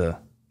 seconds to,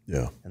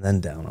 and then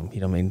down them,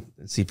 you know what I mean?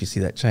 And see if you see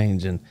that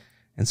change. And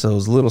so it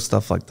was little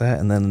stuff like that.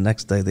 And then the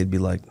next day they'd be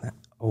like,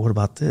 oh, what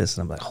about this?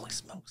 And I'm like, holy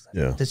smokes,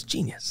 that's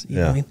genius. You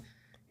know what I mean?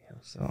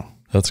 So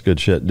that's good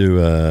shit.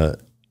 And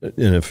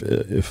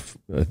if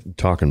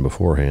talking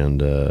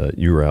beforehand,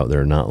 you were out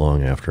there not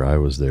long after I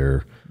was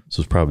there,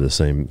 so it's probably the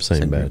same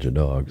batch of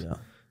dogs. Yeah.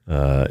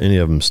 Any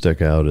of them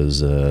stick out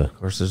as? Of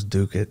course, there's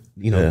Duke.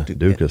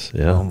 Dukas.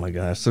 Yeah. Oh my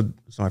gosh. So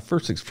my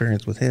first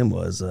experience with him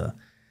was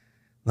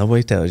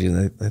nobody tells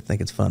you. They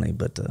think it's funny,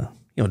 but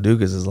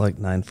Dukas is like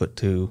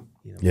 9'2".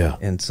 Yeah.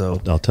 And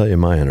so I'll tell you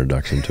my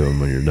introduction to him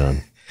when you're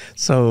done.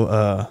 So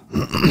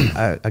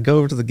I go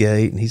over to the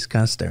gate and he's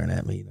kind of staring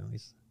at me.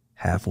 He's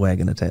half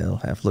wagging a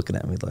tail, half looking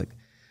at me like.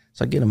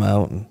 So I get him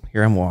out and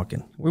here I'm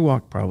walking. We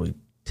walk probably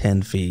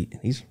 10 feet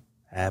and he's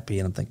happy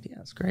and I'm thinking, yeah,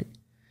 that's great.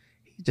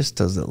 He just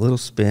does that little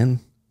spin,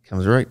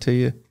 comes right to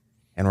you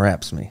and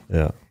wraps me.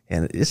 Yeah.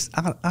 And it's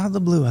out of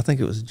the blue. I think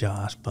it was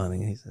Josh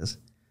Bunning. He says,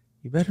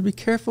 you better be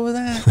careful with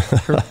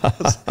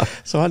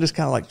that. So I just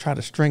kind of like try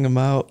to string him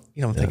out,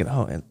 I'm thinking,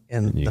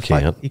 and you the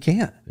can't. Fight, you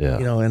can't, yeah.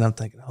 And I'm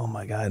thinking, oh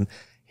my God. And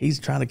he's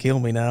trying to kill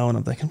me now. And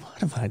I'm thinking, what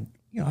have I,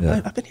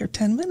 I've been here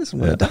 10 minutes. I'm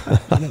going to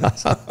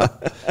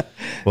die.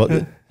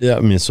 Well, yeah, I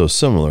mean, so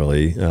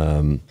similarly,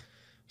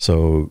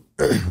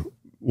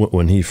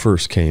 when he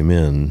first came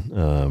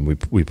in,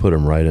 we put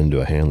him right into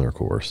a handler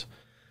course.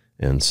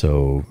 And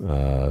so,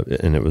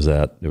 and it was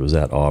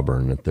at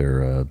Auburn at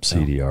their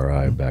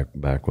CDRI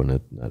back when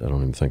I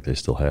don't even think they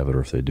still have it,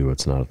 or if they do,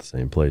 it's not at the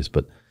same place.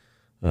 But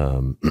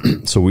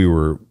so we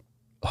were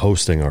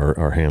hosting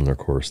our handler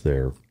course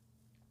there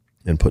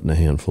and putting a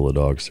handful of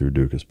dogs through,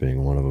 Dukas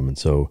being one of them. And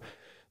so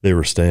they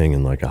were staying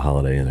in like a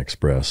Holiday Inn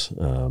Express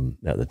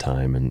at the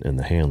time, and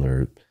the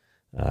handler,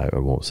 I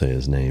won't say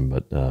his name,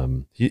 but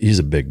he's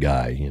a big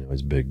guy.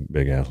 He's big,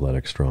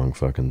 athletic, strong,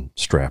 fucking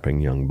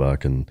strapping young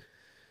buck, and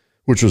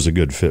which was a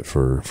good fit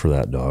for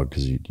that dog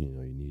because you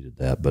needed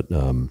that. But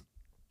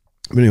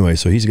anyway,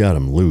 so he's got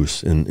him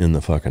loose in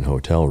the fucking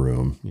hotel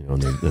room,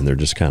 and they're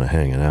just kind of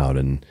hanging out,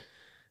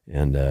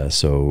 and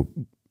so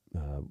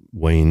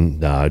Wayne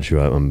Dodge, who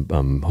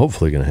I'm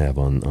hopefully going to have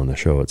on the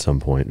show at some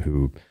point,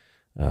 who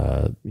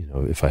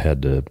if I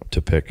had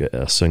to pick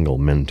a single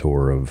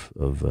mentor of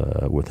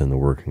within the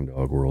working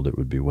dog world, it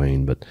would be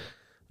Wayne. But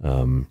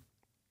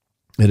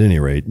at any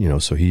rate,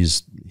 so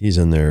he's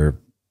in there,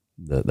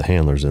 the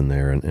handler's in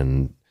there,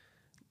 and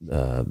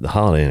the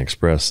Holiday Inn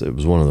Express, it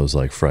was one of those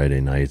like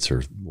Friday nights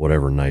or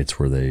whatever nights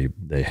where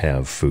they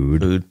have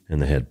food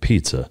and they had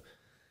pizza.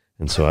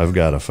 And so I've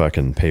got a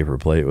fucking paper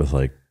plate with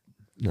like,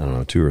 I don't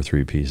know, 2 or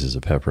 3 pieces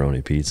of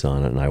pepperoni pizza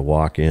on it. And I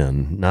walk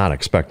in not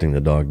expecting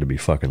the dog to be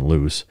fucking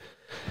loose.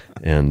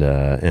 And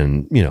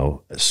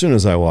as soon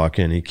as I walk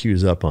in, he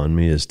cues up on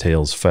me, his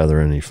tail's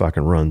feathering, he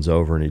fucking runs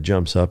over and he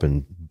jumps up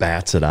and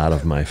bats it out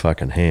of my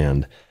fucking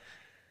hand.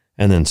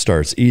 And then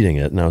starts eating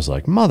it, and I was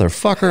like,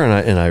 "Motherfucker!"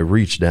 And I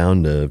reach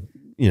down to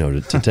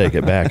take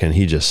it back, and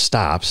he just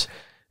stops,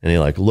 and he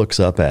like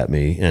looks up at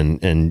me, and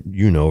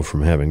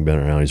from having been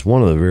around, he's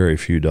one of the very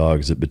few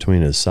dogs that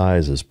between his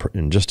size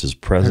and just his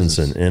presence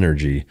and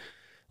energy,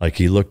 like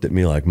he looked at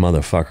me like,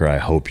 "Motherfucker, I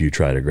hope you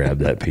try to grab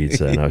that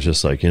pizza." And I was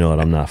just like, you know what?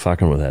 I'm not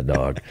fucking with that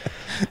dog.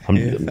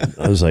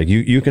 I was like,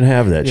 you can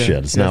have that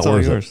shit. It's not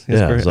worth it.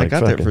 Yeah, like, I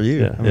got that for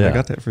you. I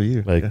got that for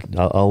you. Like,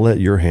 I'll let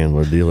your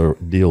handler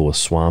deal with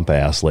swamp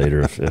ass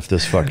later if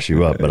this fucks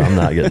you up, but I'm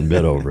not getting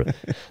bit over it,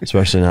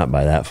 especially not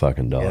by that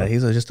fucking dog. Yeah,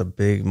 he's just a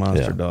big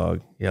monster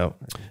dog. Yeah.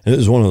 And it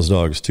was one of those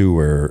dogs too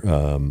where,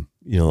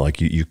 like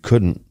you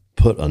couldn't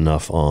put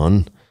enough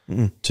on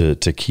to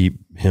keep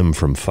him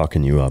from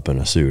fucking you up in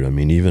a suit. I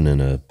mean, even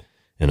in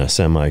a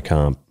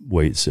semi-comp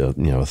weight,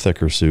 a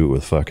thicker suit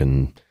with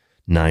fucking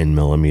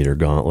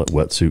 9mm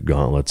wetsuit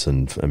gauntlets,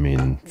 and I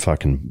mean,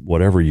 fucking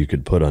whatever you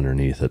could put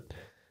underneath it,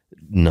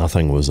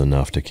 nothing was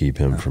enough to keep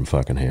him from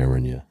fucking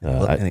hammering you.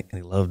 And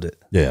he loved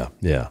it. Yeah,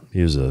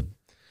 he was a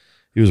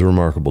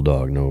remarkable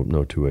dog.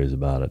 No two ways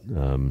about it.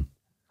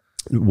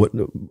 What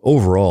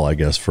overall, I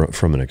guess,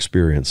 from an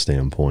experience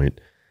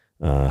standpoint,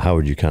 how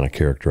would you kind of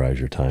characterize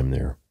your time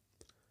there?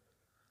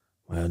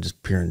 Well,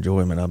 just pure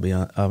enjoyment.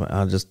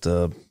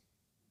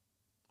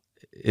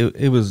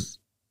 It was,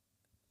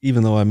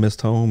 even though I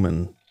missed home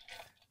and,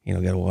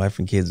 got a wife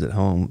and kids at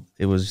home,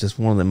 it was just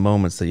one of the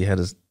moments that you had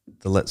to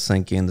let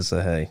sink in to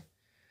say, hey,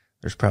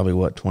 there's probably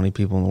 20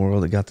 people in the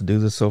world that got to do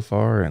this so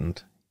far,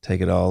 and take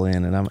it all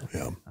in. And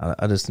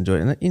I just enjoyed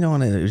it. And,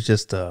 and it was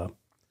just,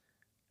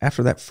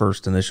 after that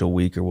first initial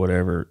week or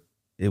whatever,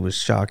 it was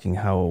shocking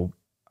how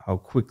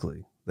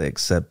quickly they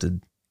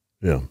accepted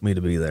me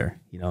to be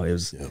there.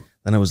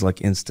 Then it was like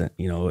instant,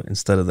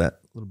 instead of that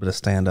little bit of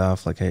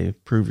standoff, like, hey,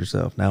 prove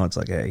yourself. Now it's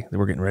like, hey,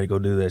 we're getting ready to go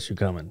do this. You're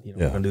coming.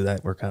 We're going to do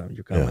that. You're coming.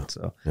 Yeah.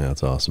 So yeah,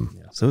 that's awesome.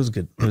 Yeah. So it was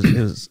good.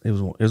 It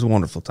was a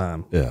wonderful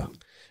time. Yeah.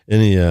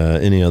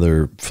 Any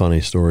other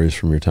funny stories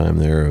from your time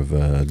there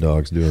of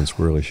dogs doing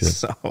squirrely shit?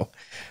 So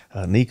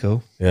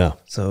Nico. Yeah.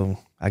 So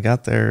I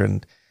got there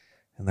and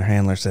their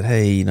handler said,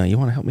 hey, you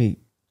want to help me?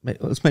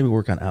 Let's maybe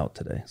work on out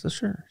today. So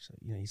sure. So,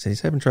 he said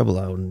he's having trouble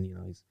out,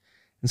 and,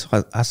 and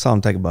so I saw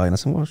him take a bite, and I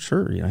said, well,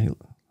 sure.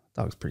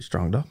 Dog's a pretty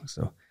strong dog.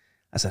 So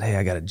I said, hey,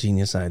 I got a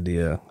genius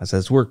idea. I said,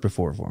 it's worked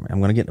before for me. I'm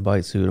going to get in a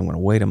bite suit. I'm going to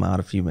wait him out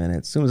a few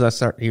minutes. As soon as I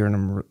start hearing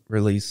him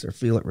release or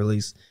feel it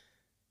release,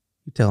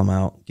 you tell him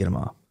out, get him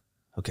off.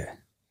 Okay.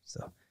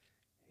 So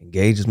he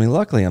engages me.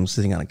 Luckily, I'm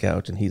sitting on the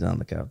couch, and he's on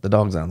the couch. The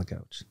dog's on the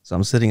couch. So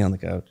I'm sitting on the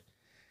couch,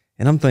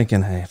 and I'm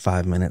thinking, hey,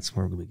 5 minutes,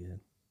 we're going to be good.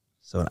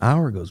 So an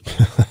hour goes by.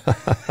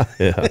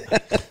 Yeah.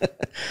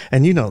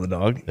 And the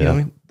dog. You know what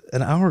I mean?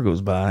 An hour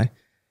goes by,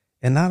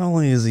 and not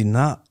only is he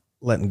not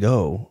letting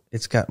go,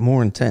 it's got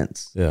more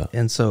intense. Yeah.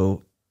 And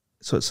so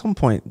at some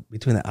point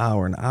between the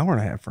hour and hour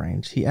and a half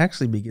range, he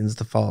actually begins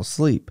to fall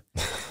asleep.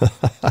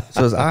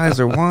 So his eyes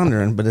are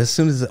wandering, but as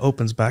soon as it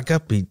opens back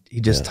up, he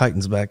just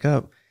tightens back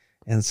up.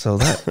 And so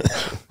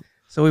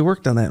so we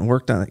worked on that and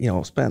worked on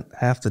it, spent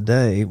half the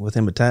day with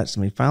him attached to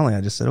me. Finally,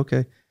 I just said,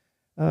 okay,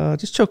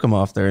 just choke him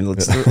off there and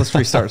let's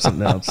restart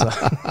something else. So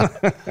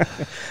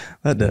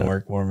that didn't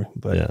work for me.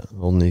 But yeah,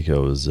 old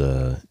Nico is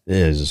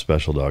he's a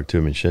special dog too.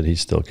 I mean, shit,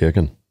 he's still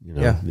kicking. He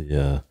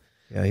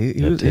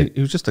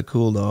was just a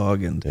cool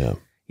dog, and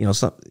he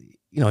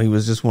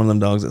was just one of them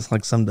dogs that's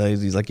like some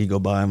days he's like, you go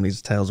by him and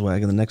his tail's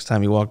wagging. The next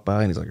time you walk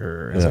by and he's like,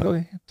 and it's like,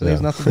 okay,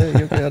 today's not the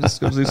day. Okay, I'll just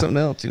go do something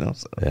else.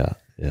 So. Yeah,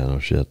 no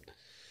shit.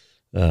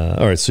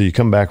 All right, so you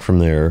come back from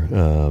there.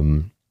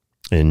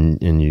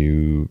 And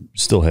you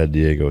still had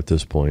Diego at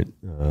this point.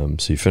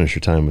 So you finish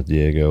your time with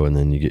Diego, and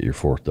then you get your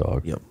fourth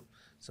dog. Yep.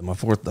 So my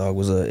fourth dog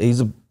he's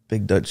a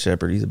big Dutch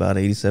Shepherd. He's about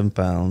 87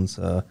 pounds,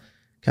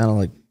 kind of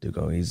like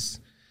Duco. He's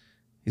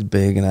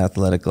big and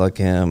athletic like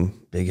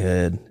him, big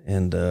head,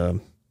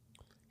 and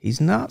he's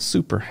not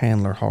super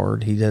handler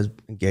hard. He has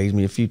engaged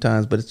me a few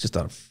times, but it's just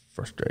out of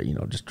frustration,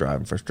 just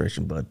driving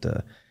frustration.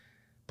 But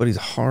he's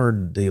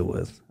hard to deal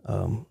with.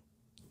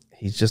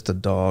 He's just a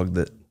dog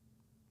that,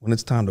 when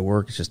it's time to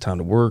work, it's just time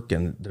to work,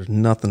 and there's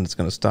nothing that's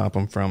going to stop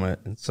him from it.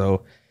 And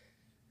so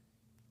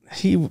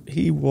he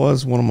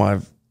was one of my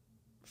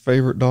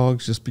favorite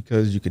dogs, just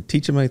because you could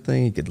teach him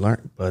anything, he could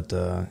learn. But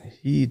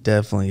he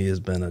definitely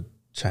has been a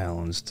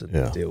challenge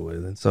to deal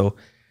with. And so,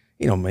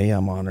 me,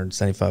 I'm a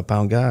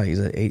 175-pound guy. He's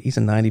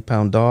a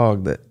 90-pound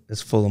dog that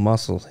is full of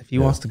muscle. If he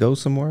wants to go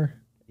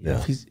somewhere,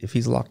 Yeah. If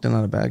he's locked in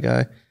on a bad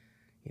guy,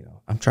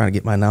 I'm trying to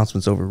get my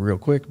announcements over real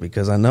quick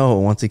because I know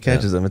once he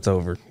catches them, it's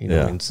over.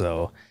 And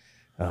so.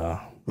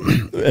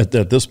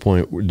 At this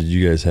point, did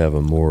you guys have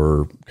a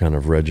more kind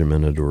of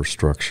regimented or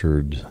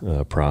structured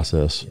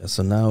process? Yeah.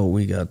 So now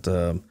we got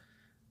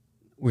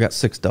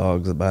 6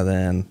 dogs by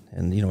then,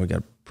 and we got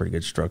a pretty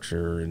good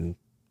structure and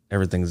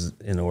everything's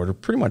in order.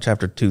 Pretty much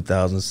after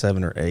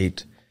 2007 or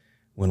 8,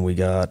 when we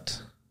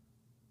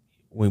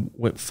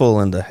went full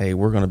into, hey,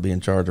 we're going to be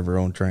in charge of our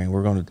own training.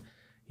 We're going to,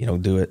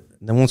 do it.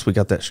 And then once we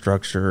got that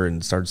structure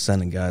and started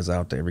sending guys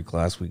out to every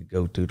class we could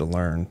go to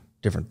learn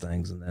different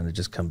things, and then it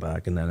just come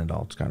back, and then it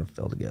all just kind of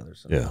fell together.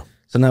 So,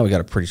 so now we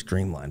got a pretty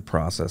streamlined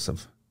process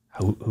of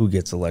who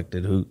gets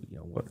elected,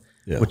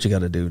 what you got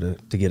to do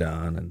to get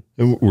on.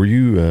 And were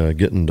you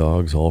getting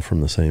dogs all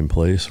from the same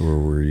place, or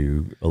were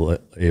you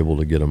able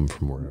to get them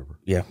from wherever?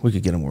 Yeah, we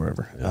could get them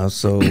wherever.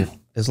 So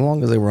as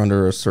long as they were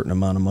under a certain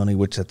amount of money,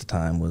 which at the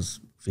time was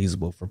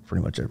feasible for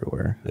pretty much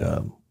everywhere,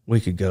 we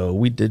could go.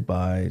 We did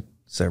buy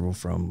several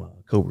from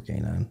Cobra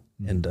Canine,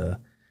 and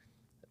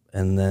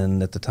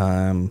then at the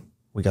time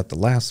we got the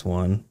last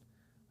one,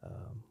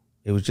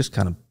 it was just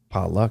kind of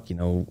pot luck.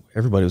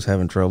 Everybody was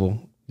having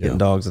trouble getting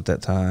dogs at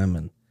that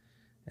time,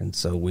 and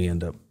so we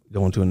ended up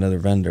going to another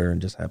vendor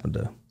and just happened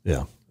to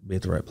be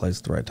at the right place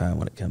at the right time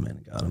when it came in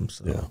and got them.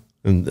 So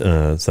and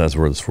so that's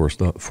where this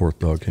fourth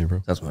dog came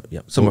from. That's what.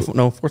 Yeah. So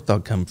my fourth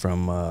dog come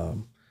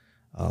from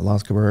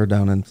Las Cabrera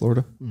down in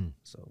Florida.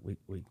 So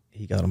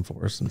he got him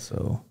for us, and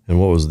so. And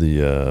what was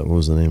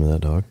the name of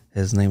that dog?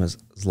 His name is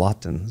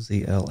Zlatan,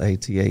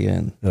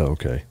 Zlatan. Oh,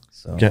 okay.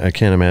 So I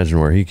can't imagine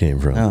where he came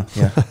from. Oh,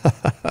 yeah.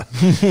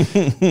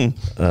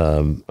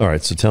 All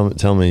right. So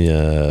tell me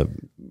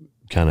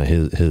kind of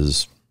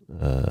his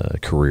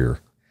career.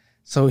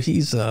 So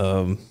he's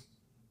just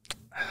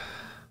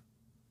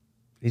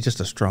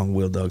a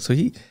strong-willed dog. So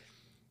he's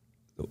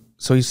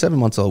 7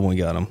 months old when we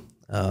got him.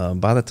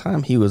 By the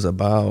time he was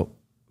about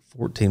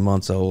 14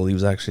 months old, he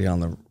was actually on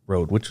the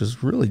road, which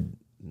was really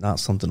not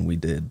something we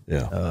did.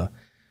 Yeah.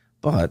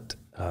 But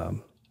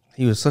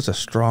he was such a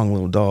strong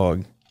little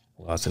dog.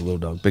 Well, I say little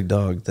dog, big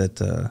dog,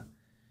 that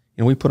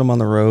we put him on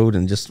the road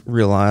and just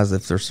realized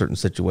if there's certain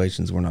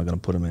situations we're not going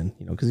to put him in,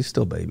 because he's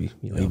still a baby,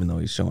 even though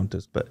he's showing to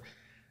us. But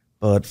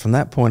from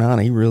that point on,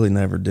 he really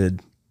never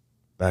did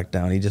back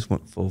down. He just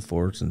went full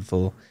force and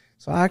full.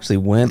 So I actually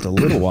went a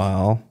little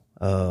while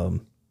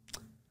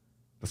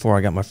before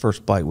I got my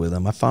first bite with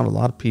him. I found a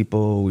lot of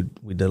people.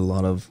 We did a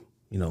lot of,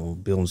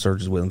 building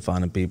searches with him,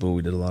 finding people.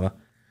 We did a lot of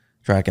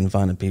tracking,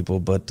 finding people.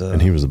 But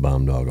and he was a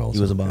bomb dog also.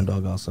 He was a bomb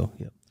dog also,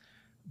 yeah.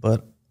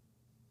 But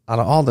out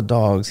of all the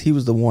dogs, he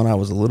was the one I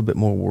was a little bit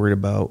more worried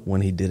about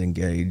when he did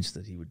engage,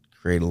 that he would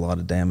create a lot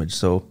of damage.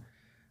 So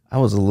I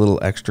was a little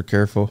extra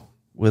careful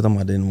with him.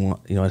 I didn't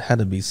want, it had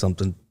to be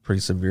something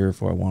pretty severe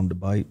before I wanted to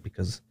bite,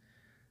 because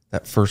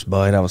that first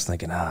bite, I was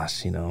thinking,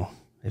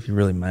 if he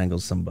really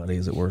mangles somebody,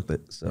 is it worth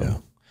it? So. Yeah.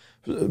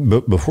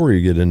 But before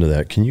you get into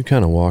that, can you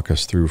kind of walk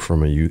us through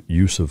from a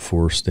use of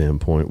force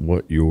standpoint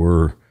what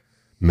your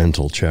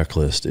mental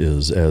checklist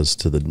is as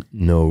to the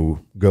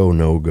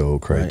no-go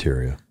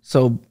criteria? Right.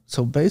 So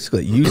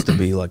basically, it used to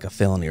be like a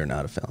felony or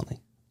not a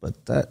felony,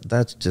 but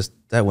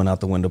that went out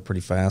the window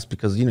pretty fast,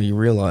 because you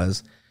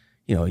realize,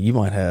 you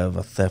might have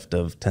a theft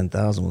of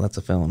 10,000. Well, that's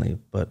a felony,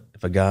 but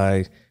if a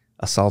guy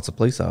assaults a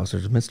police officer,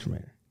 it's a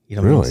misdemeanor.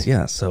 Really?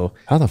 Yeah. So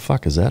how the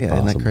fuck is that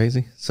possible? Isn't that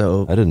crazy?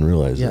 So I didn't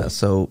realize that. Yeah.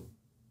 So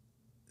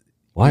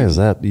why is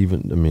that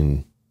even? I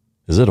mean,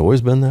 has it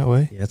always been that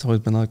way? Yeah, it's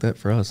always been like that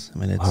for us. I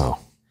mean, it's wow.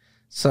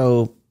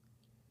 So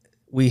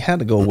we had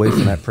to go away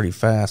from that pretty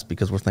fast,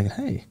 because we're thinking,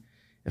 hey,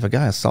 if a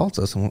guy assaults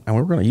us and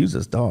we're going to use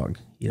this dog,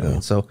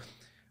 and so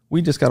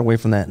we just got away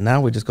from that.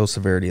 Now we just go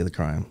severity of the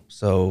crime.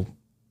 So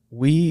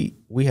we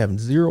have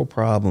zero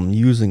problem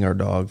using our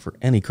dog for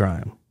any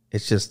crime.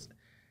 It's just,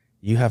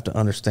 you have to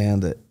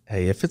understand that,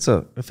 hey, if it's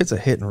a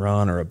hit and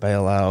run or a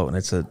bailout and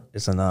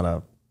it's not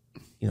a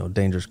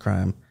dangerous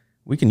crime,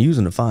 we can use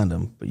them to find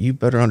them, but you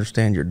better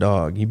understand your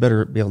dog. You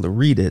better be able to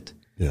read it.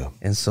 Yeah.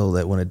 And so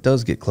that when it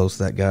does get close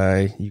to that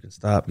guy, you can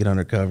stop, get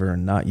under cover,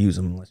 and not use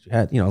them unless you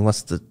had,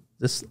 unless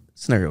this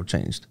scenario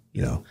changed,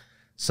 you know.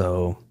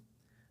 So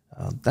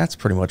that's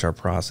pretty much our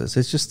process.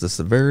 It's just the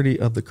severity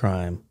of the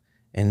crime,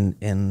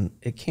 and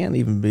it can't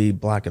even be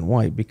black and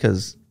white,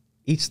 because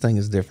each thing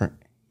is different,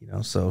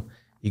 So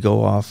you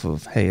go off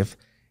of, hey,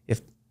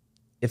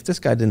 if this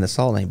guy didn't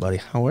assault anybody,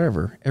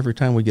 however, every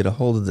time we get a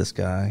hold of this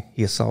guy,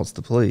 he assaults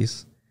the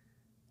police,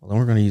 well, then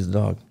we're going to use the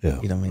dog.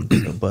 Yeah. You know what I mean?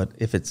 So, but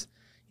if it's,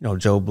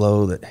 Joe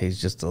Blow, that he's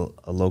just a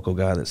local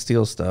guy that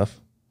steals stuff,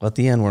 well, at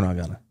the end, we're not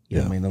going to, you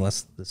know what I mean,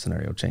 unless the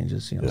scenario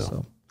changes,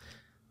 So,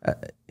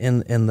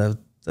 and the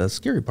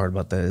scary part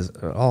about that is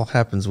it all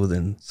happens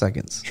within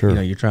seconds.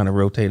 Sure. You're trying to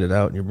rotate it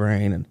out in your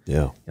brain, and,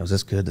 is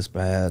this good, this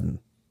bad? And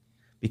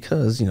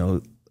because,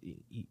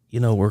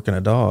 working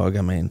a dog,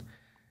 I mean,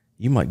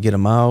 you might get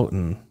them out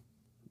and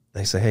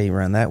they say, hey, you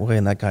ran that way,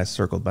 and that guy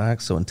circled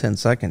back. So in 10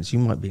 seconds, you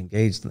might be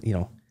engaged,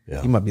 you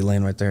might be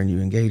laying right there and you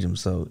engage them.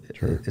 So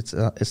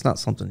it's not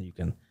something you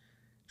can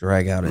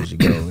drag out as you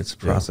go. It's a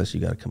process you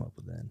got to come up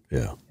with then.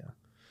 Yeah.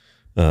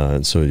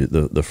 And so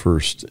the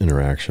first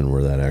interaction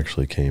where that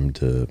actually came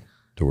to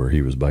where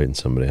he was biting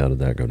somebody, how did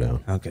that go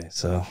down? Okay,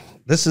 so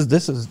this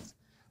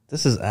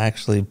is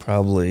actually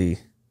probably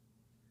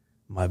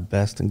my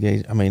best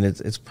engagement. I mean,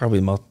 it's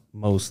probably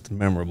most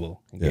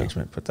memorable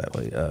engagement, put that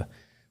way.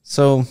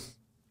 So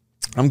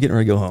I'm getting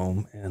ready to go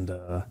home, and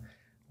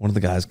one of the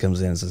guys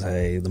comes in and says,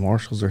 "Hey, the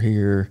marshals are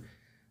here.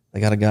 They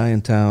got a guy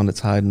in town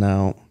that's hiding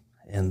out,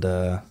 and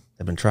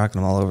they've been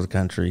tracking him all over the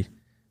country,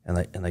 and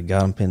they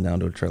got him pinned down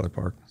to a trailer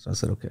park." So I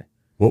said, "Okay."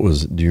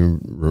 Do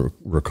you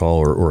recall,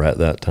 or at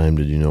that time,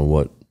 did you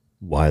know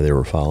why they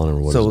were following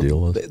or what his deal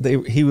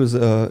was? He was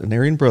an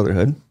Aryan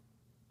Brotherhood.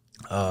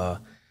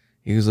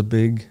 He was a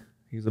big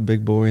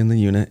boy in the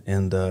unit,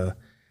 and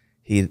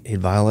he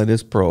violated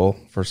his parole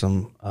for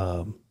some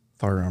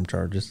firearm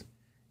charges,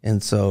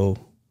 and so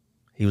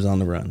he was on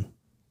the run.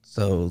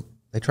 So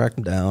they tracked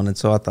him down, and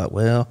so I thought,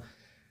 well,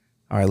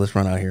 all right, let's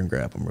run out here and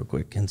grab him real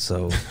quick. And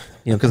so,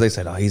 because they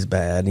said, "Oh, he's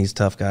bad and he's a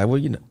tough guy."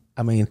 Well,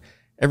 I mean,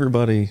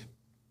 everybody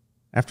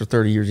after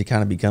 30 years, you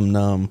kind of become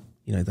numb.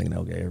 Thinking,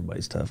 okay,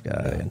 everybody's a tough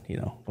guy, and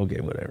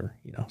okay, whatever.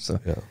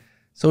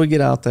 So we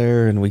get out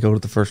there and we go to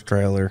the first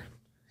trailer.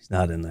 He's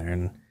not in there,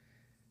 and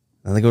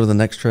then they go to the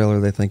next trailer.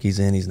 They think he's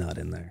in. He's not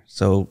in there.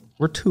 So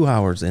we're 2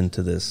 hours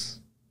into this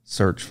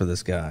search for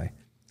this guy,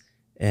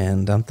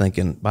 and I'm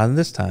thinking by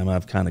this time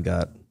I've kind of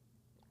got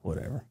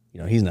whatever.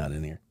 He's not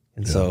in here,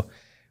 and so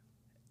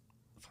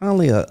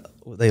finally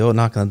they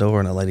knock on the door,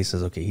 and a lady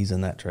says, "Okay, he's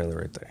in that trailer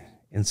right there."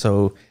 And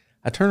so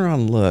I turn around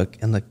and look,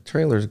 and the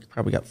trailer's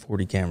probably got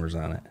 40 cameras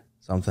on it.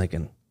 So I'm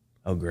thinking,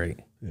 oh,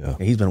 great. Yeah.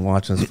 He's been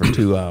watching us for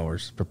 2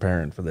 hours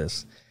preparing for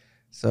this.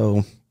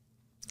 So,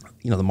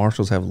 the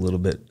marshals have a little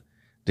bit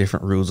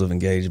different rules of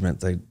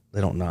engagement. They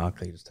don't knock.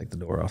 They just take the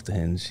door off the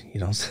hinge,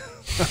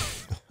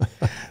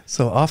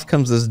 So off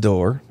comes this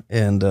door,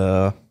 and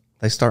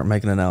they start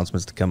making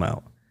announcements to come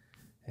out.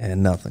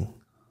 And nothing.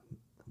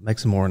 Make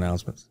some more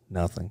announcements.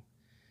 Nothing.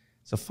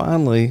 So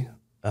finally,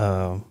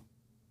 a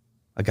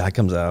guy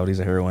comes out. He's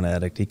a heroin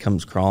addict. He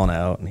comes crawling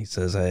out, and he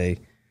says, "Hey,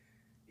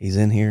 he's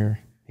in here.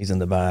 He's in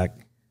the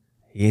back.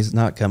 He's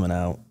not coming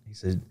out." He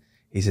said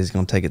he's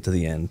going to take it to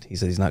the end. He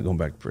said he's not going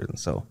back to prison.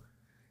 So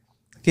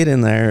get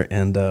in there,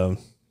 and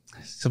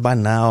so by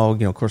now,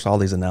 of course, all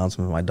these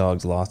announcements. My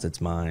dog's lost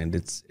its mind.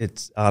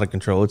 It's out of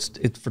control.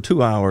 It's for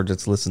 2 hours.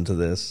 It's listened to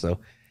this, so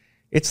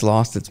it's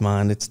lost its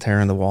mind. It's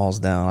tearing the walls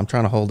down. I'm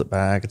trying to hold it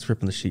back. It's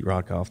ripping the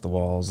sheetrock off the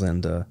walls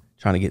and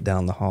trying to get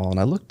down the hall. And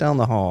I look down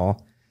the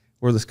hall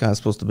where this guy's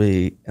supposed to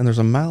be, and there's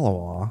a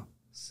Malinois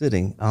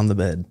sitting on the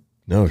bed.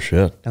 No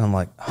shit. And I'm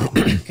like, oh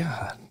my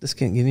God, this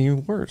can't get any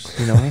worse,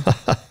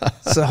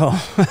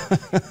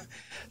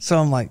 So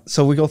I'm like,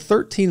 so we go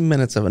 13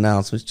 minutes of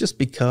announcements just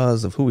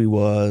because of who he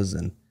was,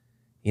 and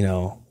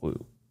we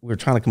were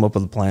trying to come up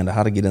with a plan to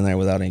how to get in there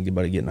without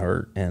anybody getting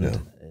hurt,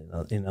 and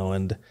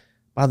and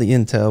by the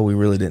intel, we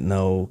really didn't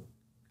know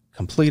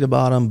complete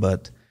about him,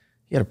 but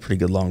he had a pretty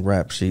good long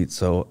rap sheet.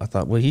 So I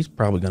thought, well, he's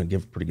probably going to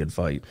give a pretty good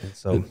fight. And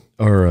so,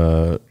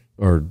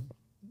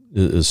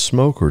 is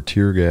smoke or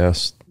tear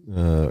gas?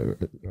 Or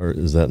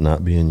is that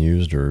not being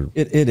used? Or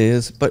it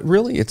is, but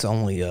really, it's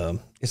only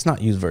it's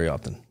not used very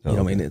often.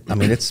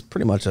 It's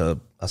pretty much a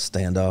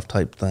standoff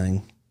type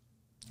thing.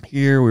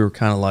 Here, we were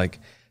kind of like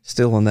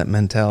still in that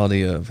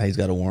mentality of, hey, he's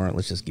got a warrant,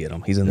 let's just get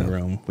him. He's in the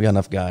room. We got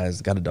enough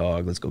guys. Got a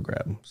dog. Let's go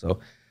grab him.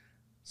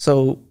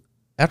 So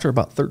after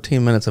about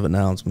 13 minutes of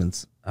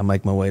announcements, I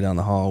make my way down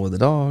the hall with the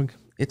dog.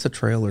 It's a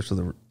trailer,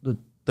 so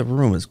the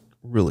room is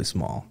really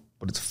small,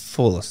 but it's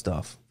full of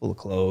stuff, full of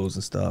clothes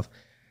and stuff.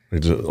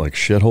 Is it like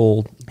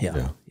shithole?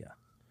 Yeah.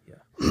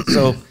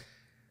 So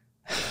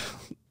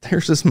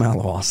there's this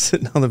Malinois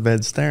sitting on the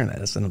bed staring at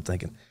us, and I'm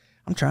thinking,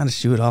 I'm trying to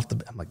shoo it off the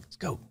bed. I'm like, let's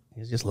go.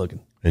 He's just looking.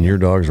 And your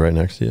dog's right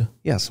next to you?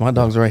 Yeah, so my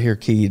dog's right here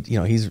keyed.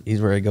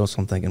 He's ready to go. So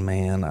I'm thinking,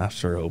 man, I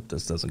sure hope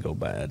this doesn't go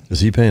bad.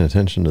 Is he paying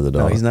attention to the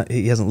dog? No, he's not.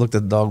 He hasn't looked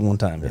at the dog one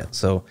time yet.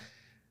 So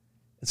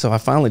I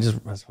finally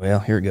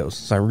here it goes.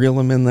 So I reel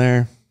him in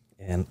there,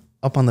 and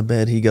up on the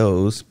bed he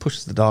goes,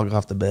 pushes the dog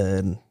off the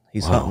bed, and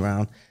he's hunting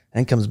around,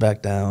 and comes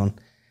back down,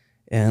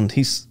 and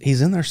he's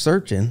in there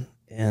searching,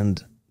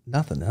 and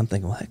nothing. And I'm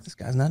thinking, well, heck, this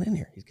guy's not in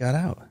here. He's got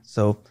out.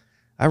 So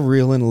I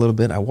reel in a little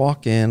bit. I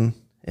walk in,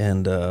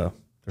 and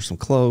there's some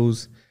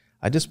clothes.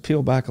 I just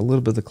peel back a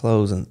little bit of the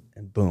clothes, and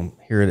boom,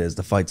 here it is.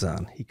 The fight's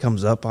on. He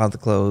comes up out of the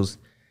clothes,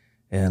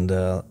 and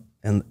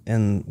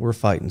we're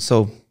fighting.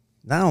 So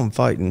now I'm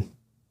fighting.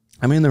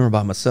 I'm in there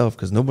by myself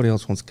because nobody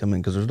else wants to come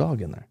in because there's a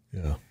dog in there.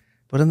 Yeah.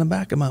 But in the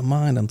back of my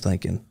mind, I'm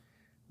thinking,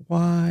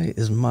 why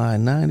is my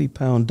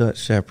 90-pound Dutch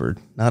Shepherd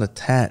not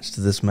attached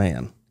to this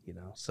man?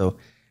 So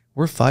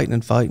we're fighting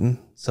and fighting.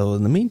 So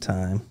in the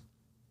meantime,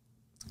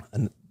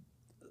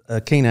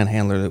 a canine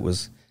handler that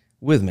was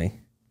with me,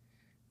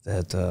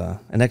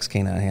 an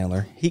ex-canine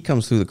handler, he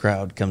comes through the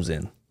crowd, comes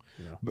in.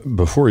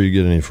 Before you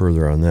get any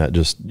further on that,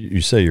 just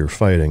you say you're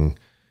fighting.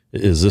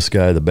 Is this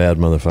guy the bad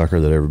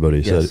motherfucker that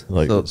everybody said?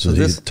 Like, so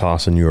he's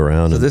tossing you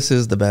around? So this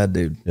is the bad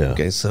dude. Yeah.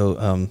 Okay,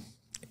 so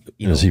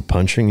Is he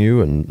punching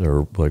you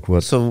or like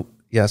what? So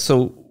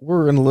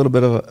we're in a little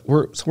bit of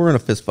we're in a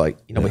fist fight,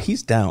 but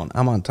he's down.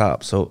 I'm on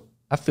top. So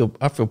I feel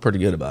pretty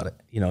good about it.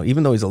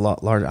 Even though he's a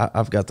lot larger,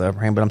 I've got the upper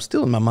hand, but I'm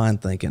still in my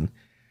mind thinking,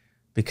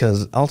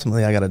 because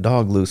ultimately I got a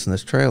dog loose in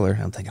this trailer.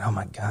 I'm thinking, oh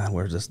my God,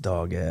 where's this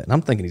dog at? And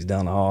I'm thinking he's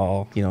down the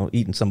hall,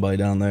 eating somebody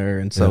down there.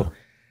 And so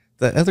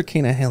the other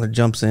canine handler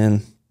jumps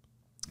in,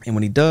 and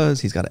when he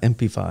does, he's got an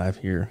MP5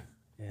 here,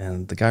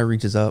 and the guy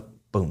reaches up,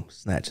 boom,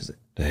 snatches it.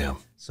 Damn.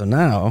 So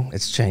now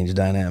it's changed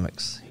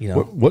dynamics.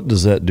 What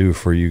does that do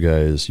for you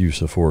guys,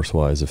 use of force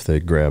wise, if they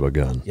grab a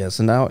gun? Yeah.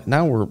 So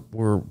now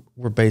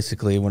we're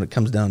basically, when it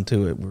comes down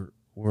to it,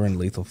 we're in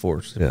lethal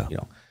force. Yeah.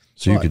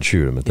 So you could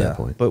shoot him at that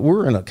point. But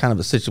we're in a kind of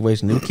a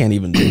situation that we can't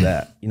even do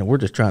that. We're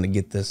just trying to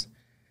get this.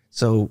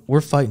 So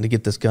we're fighting to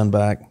get this gun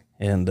back,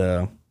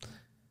 and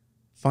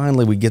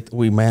finally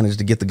we managed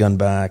to get the gun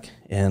back,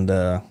 and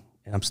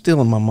I'm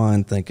still in my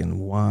mind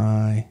thinking,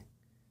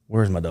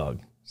 where's my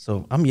dog?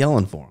 So I'm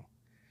yelling for him.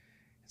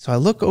 So I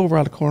look over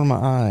out the corner of my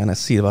eye, and I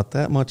see about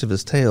that much of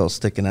his tail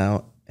sticking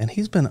out, and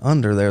he's been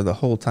under there the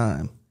whole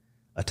time,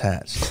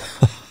 attached.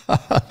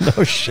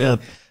 No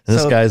shit.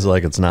 This guy's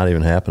like, it's not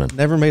even happening.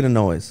 Never made a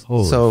noise.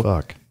 Holy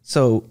fuck.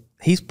 So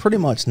he's pretty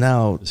much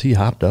now. Is he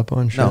hopped up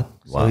on shit? No.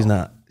 Wow. So he's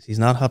not. He's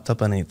not hopped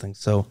up on anything.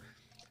 So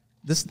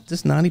this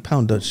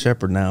 90-pound Dutch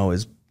Shepherd now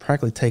is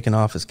practically taking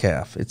off his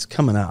calf. It's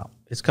coming out.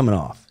 It's coming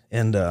off.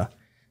 And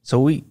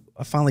so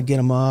I finally get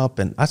him up,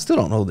 and I still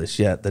don't know this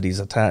yet, that he's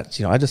attached.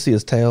 I just see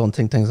his tail and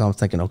things. I'm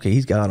thinking, okay,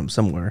 he's got him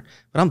somewhere.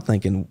 But I'm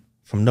thinking,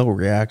 from no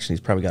reaction,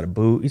 he's probably got a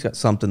boot. He's got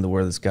something to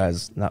where this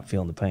guy's not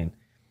feeling the pain.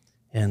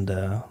 And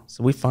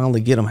so we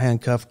finally get him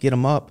handcuffed, get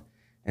him up,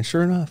 and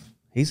sure enough,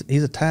 he's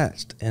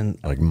attached. And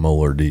like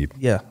molar deep.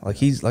 Yeah, like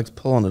he's like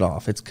pulling it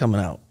off. It's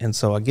coming out. And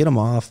so I get him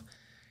off.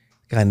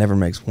 The guy never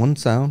makes one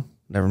sound,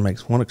 never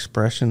makes one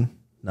expression,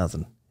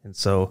 nothing. And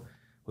so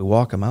we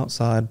walk him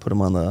outside, put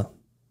him on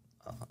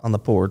the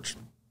porch,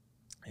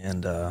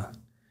 and of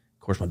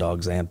course my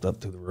dog's amped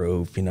up through the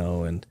roof,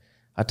 and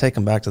I take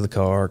him back to the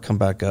car, come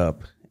back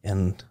up,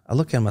 and I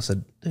look at him, I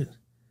said, dude,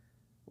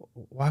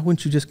 why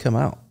wouldn't you just come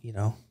out,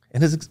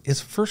 And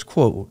his first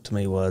quote to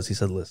me was, he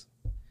said, listen,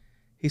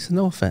 he said,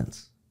 no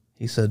offense.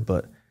 He said,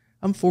 but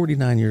I'm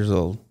 49 years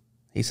old.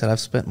 He said, I've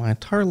spent my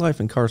entire life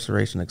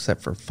incarceration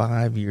except for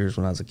 5 years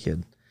when I was a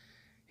kid.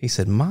 He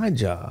said,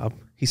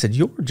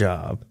 your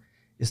job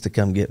is to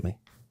come get me.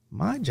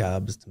 My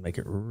job is to make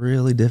it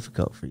really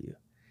difficult for you.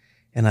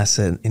 And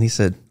he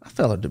said, I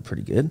felt I did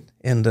pretty good.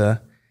 And I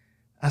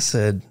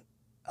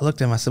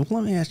looked at him, I said,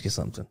 well, let me ask you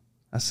something.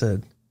 I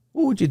said,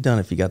 what would you have done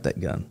if you got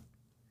that gun?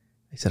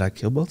 He said, I'd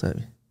kill both of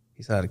you.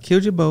 He said, I'd have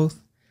killed you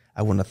both.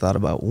 I wouldn't have thought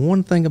about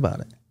one thing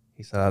about it.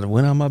 He said, I'd have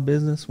went on my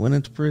business, went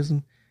into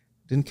prison,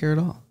 didn't care at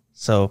all.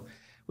 So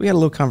we had a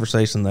little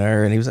conversation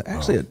there, and he was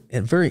actually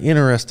a very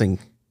interesting,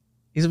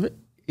 he's an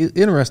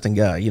interesting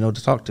guy,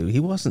 to talk to. He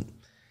wasn't,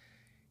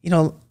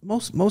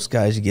 most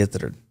guys you get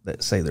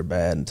that say they're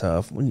bad and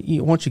tough,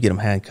 once you get them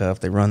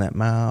handcuffed, they run that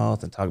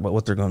mouth and talk about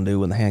what they're going to do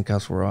when the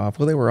handcuffs were off.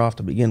 Well, they were off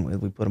to begin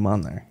with. We put them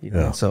on there,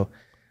 Yeah. So,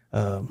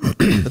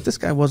 but this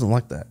guy wasn't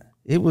like that.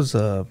 It was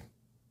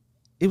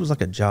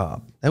like a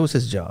job. That was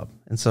his job.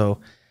 And so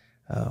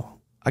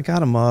I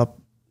got him up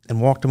and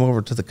walked him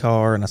over to the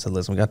car, and I said,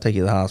 listen, we got to take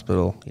you to the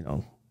hospital.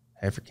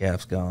 Half your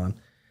calf's gone.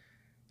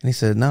 And he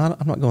said, no,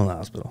 I'm not going to the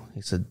hospital.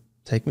 He said,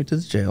 take me to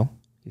the jail.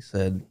 He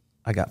said,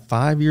 I got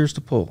 5 years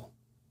to pull.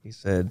 He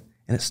said,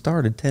 and it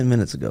started 10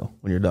 minutes ago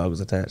when your dog was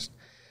attached.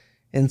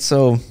 And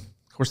so,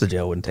 of course, the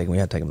jail wouldn't take him. We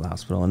had to take him to the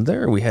hospital. And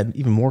there we had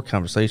even more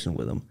conversation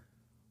with him.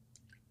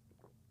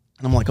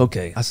 And I'm like,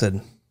 okay. I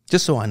said,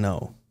 just so I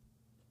know,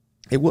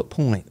 at what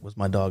point was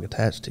my dog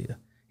attached to you?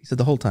 He said,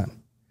 the whole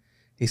time.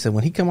 He said,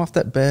 when he come off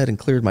that bed and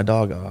cleared my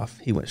dog off,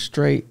 he went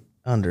straight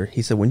under.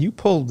 He said, when you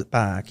pulled it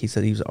back, he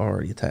said he was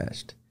already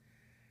attached.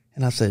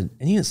 And I said,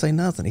 and you didn't say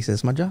nothing. He said,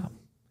 it's my job.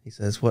 He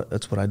says,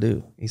 that's what I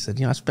do. He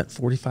said, I spent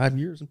 45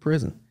 years in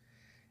prison.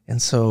 And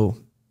so.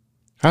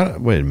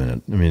 Wait a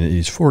minute. I mean,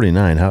 he's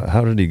 49.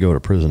 How did he go to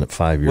prison at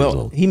 5 years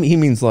old? He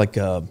means like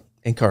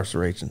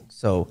incarceration.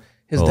 So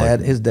his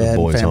dad,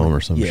 boys' family, home or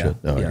some shit.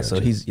 Oh, yeah.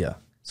 So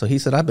so he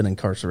said, I've been in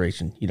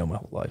incarceration, my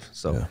whole life.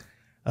 So,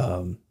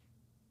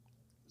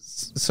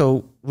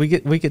 so we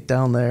get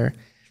down there,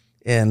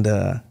 and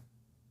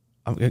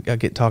I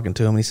get talking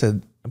to him. He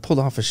said, I pulled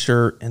off his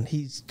shirt, and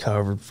he's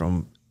covered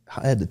from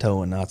head to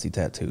toe in Nazi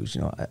tattoos.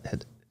 I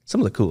had some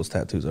of the coolest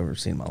tattoos I've ever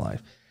seen in my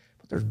life.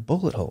 But there's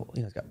bullet holes.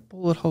 He's got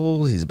bullet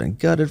holes. He's been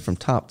gutted from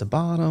top to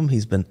bottom.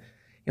 He's been,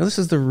 this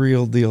is the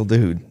real deal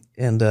dude.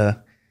 And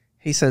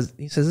he says,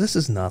 this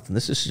is nothing.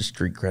 This is just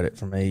street credit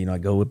for me. I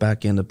go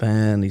back into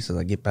pen. He says,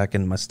 I get back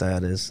into my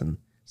status, and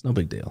it's no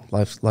big deal.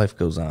 Life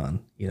goes on,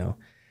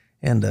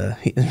 And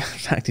in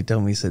fact, he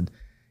told me, he said,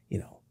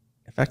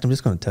 in fact, I'm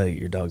just going to tell you,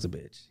 your dog's a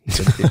bitch. He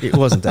said, it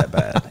wasn't that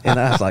bad. And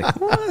I was like,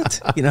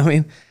 what? You know what I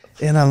mean?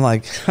 And I'm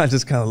like, I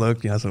just kind of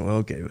looked, I said, well,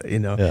 okay,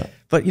 Yeah.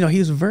 But, he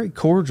was very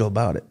cordial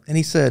about it. And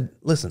he said,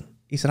 listen,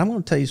 I'm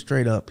going to tell you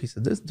straight up. He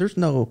said, there's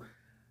no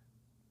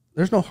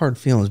there's no hard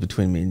feelings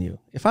between me and you.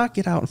 If I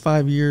get out in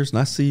 5 years and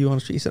I see you on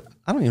the street, he said,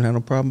 I don't even have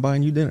no problem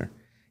buying you dinner.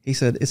 He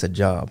said, it's a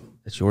job.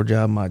 It's your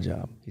job, my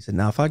job. He said,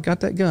 now if I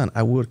got that gun,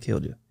 I would have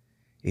killed you.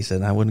 He said,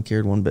 and I wouldn't have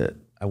cared one bit.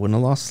 I wouldn't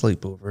have lost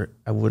sleep over it.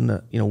 I wouldn't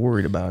have,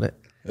 worried about it.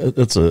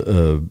 That's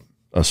a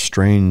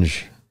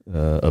strange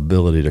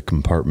ability to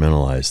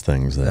compartmentalize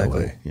things that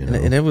way.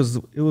 And it was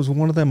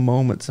one of them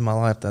moments in my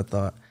life that I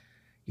thought,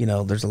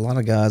 there's a lot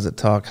of guys that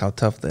talk how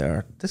tough they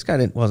are. This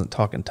guy wasn't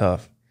talking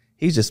tough.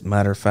 He's just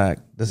matter of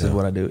fact, this is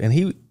what I do. And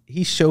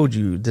he showed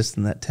you just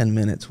in that 10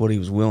 minutes what he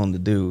was willing to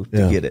do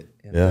to get it.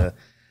 And,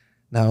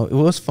 now it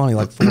was funny,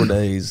 like 4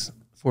 days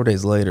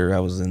later, I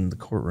was in the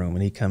courtroom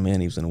and he come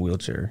in, he was in a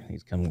wheelchair.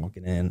 He's come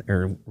walking in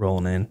or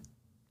rolling in.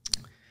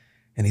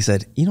 And he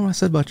said, you know what I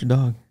said about your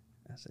dog?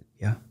 I said,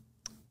 yeah,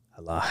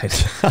 I lied.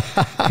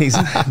 He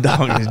said, that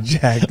dog has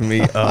jacked me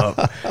up.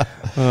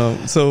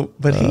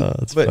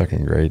 That's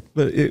fucking great.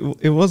 But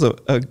it was a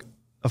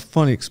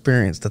funny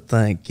experience to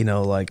think,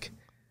 like,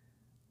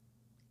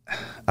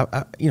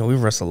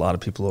 we've wrestled a lot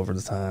of people over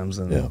the times,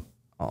 and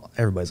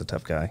everybody's a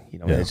tough guy.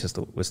 It's just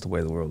it's the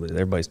way the world is.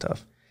 Everybody's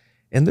tough.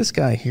 And this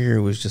guy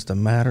here was just a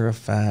matter of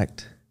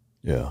fact.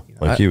 Yeah,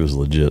 he was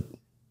legit.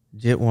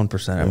 Legit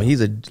 1%. Yeah. I mean,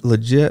 he's a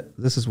legit.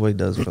 This is what he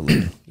does for a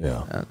living.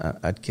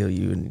 I'd kill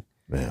you. And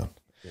man.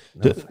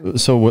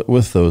 So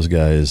with those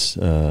guys,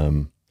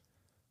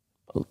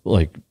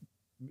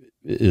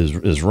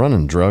 is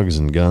running drugs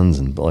and guns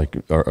and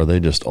are they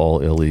just all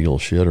illegal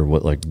shit or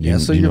what?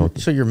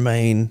 So your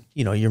main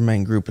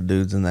group of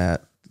dudes in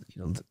that,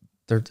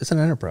 it's an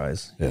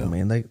enterprise. You know what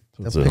I mean?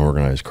 It's an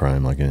organized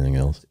crime like anything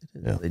else.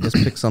 Yeah. They just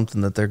pick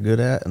something that they're good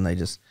at, and they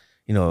just,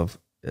 if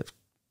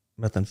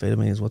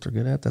methamphetamine is what they're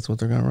good at, that's what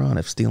they're going to run.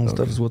 If stealing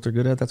stuff is what they're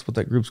good at, that's what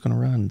that group's going to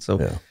run. So,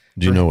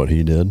 do you know what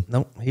he did?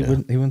 No, he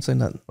wouldn't say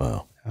nothing.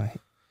 Wow.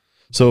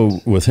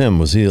 So with him,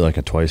 was he like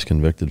a twice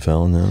convicted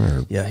felon then?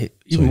 Or? Yeah,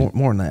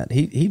 more than that.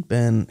 He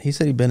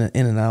said he'd been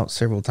in and out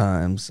several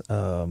times. He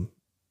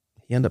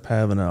ended up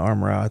having an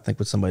arm row, I think,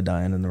 with somebody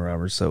dying in the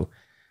robbery. So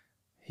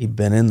he'd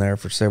been in there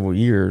for several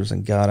years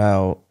and got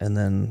out, and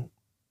then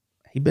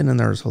he'd been in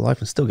there his whole life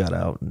and still got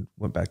out and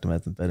went back to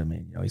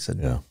methamphetamine. He said,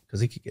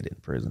 because he could get it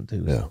in prison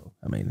too. Yeah. So,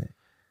 I mean,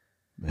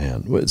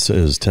 man,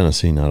 is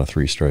Tennessee not a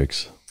 3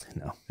 strikes?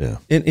 No. Yeah.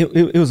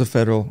 It was a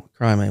federal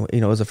crime.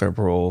 It was a federal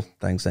parole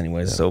things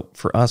anyway. Yeah. So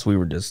for us, we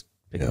were just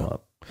picking him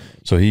up.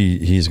 So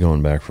he's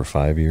going back for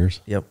 5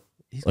 years. Yep.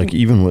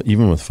 Even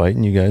with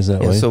fighting you guys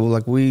that way. So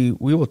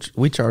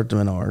we charged him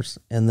in ours,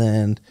 and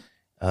then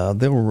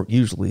they'll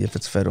usually, if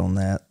it's federal in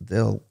that,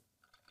 they'll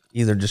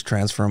either just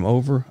transfer him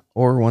over,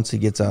 or once he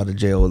gets out of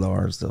jail with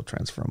ours, they'll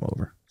transfer him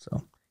over.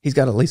 So he's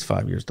got at least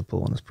 5 years to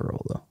pull on his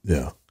parole though.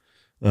 Yeah.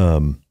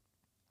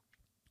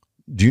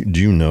 Do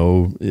you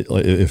know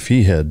if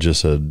he had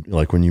just said,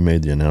 like when you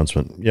made the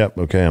announcement, yep,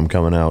 okay, I'm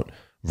coming out,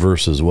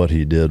 versus what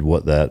he did,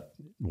 what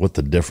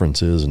the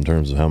difference is in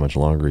terms of how much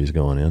longer he's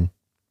going in?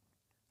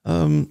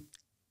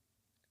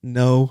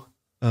 No,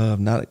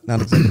 not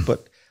exactly.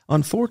 But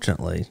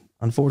unfortunately,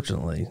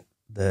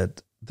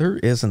 that there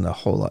isn't a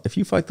whole lot. If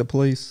you fight the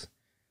police,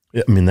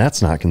 I mean,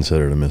 that's not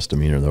considered a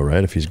misdemeanor though,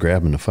 right? If he's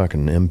grabbing a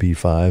fucking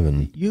MP5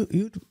 and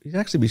you'd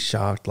actually be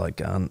shocked,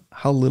 on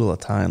how little a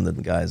time that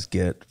the guys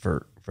get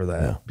for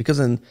that, because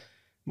in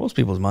most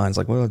people's minds,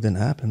 well, it didn't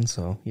happen,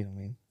 so what I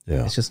mean,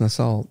 it's just an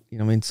assault,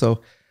 what I mean. So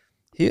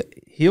he's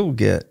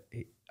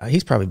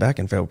probably back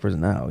in federal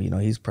prison now. He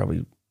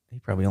probably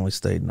only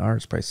stayed in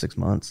ours probably 6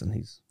 months, and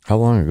he's. How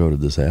long ago did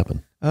this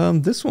happen?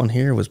 This one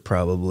here was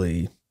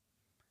probably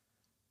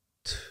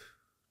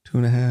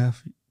 2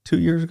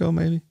 years ago,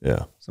 maybe.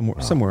 Yeah,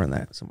 somewhere in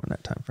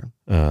that time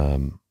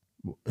frame.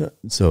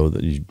 So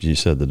you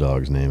said the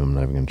dog's name. I'm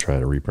not even going to try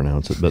to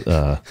repronounce it, but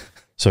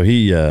so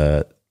he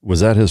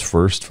was that his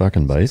first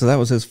fucking bite? So that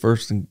was his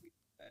first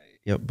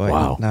bite.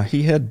 Wow. Now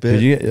he had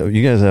bit.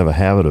 You guys have a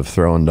habit of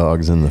throwing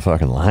dogs in the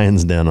fucking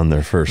lion's den on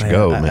their first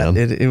go, man.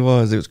 It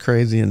was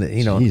crazy, and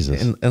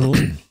Jesus.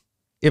 and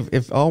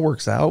if all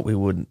works out, we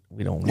don't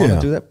want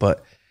to do that,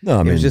 but no,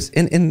 I mean, it was just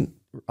in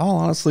all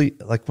honestly,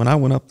 when I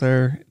went up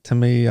there, to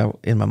me,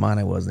 in my mind,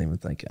 I wasn't even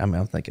thinking. I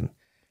mean, I'm thinking,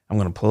 I'm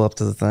going to pull up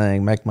to the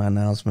thing, make my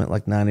announcement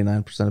like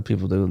 99% of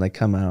people do, and they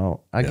come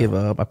out. I give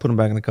up. I put them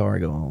back in the car. I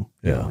go home.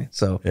 You know what I mean?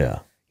 So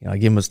I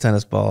give him his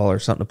tennis ball or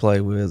something to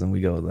play with, and we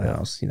go to the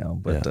house.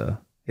 But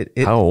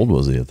how old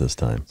was he at this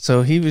time?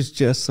 So he was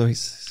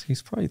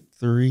he's probably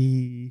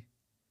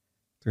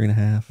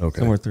 3.5,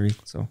 somewhere 3.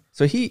 So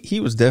he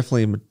was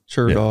definitely a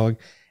mature dog,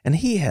 and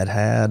he had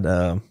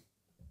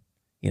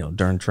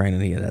during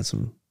training, he had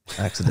some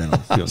accidental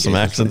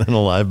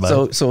accidental live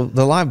bite. So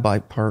the live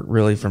bite part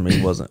really for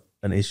me wasn't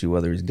an issue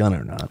whether he's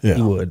gonna or not. Yeah.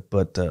 He would,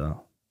 but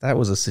that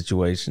was a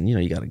situation.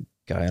 You got a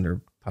guy under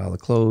a pile of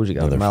clothes. You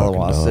got a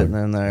Malinois sitting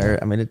in there.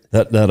 I mean,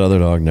 that other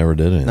dog never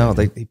did anything. No,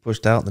 he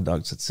pushed out, and the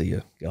dog said, "See ya,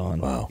 gone."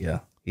 Wow. Yeah,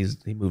 he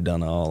moved down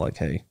the hall like,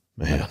 "Hey,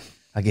 man,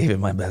 I gave it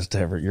my best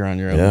effort. You're on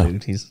your own,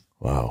 dude."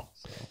 Wow.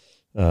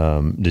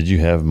 Did you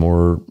have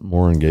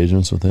more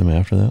engagements with him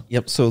after that?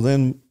 Yep.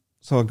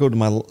 So I'll go to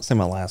my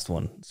last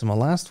one. So my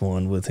last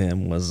one with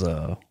him was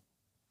a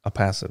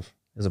passive.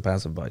 It was a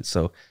passive bite.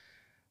 So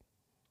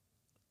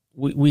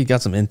we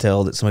got some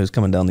intel that somebody was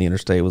coming down the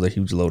interstate with a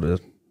huge load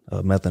of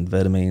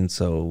methamphetamine.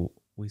 So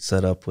we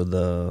set up with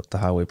the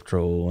highway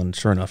patrol, and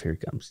sure enough, here he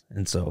comes.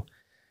 And so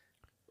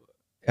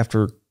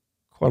after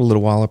quite a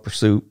little while of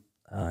pursuit,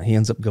 he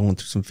ends up going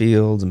through some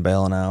fields and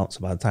bailing out.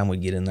 So by the time we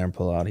get in there and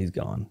pull out, he's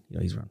gone.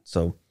 He's run.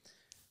 So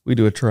we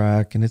do a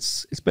track, and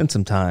it's been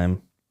some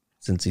time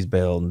since he's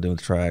bailed and doing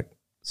the track.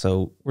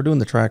 So we're doing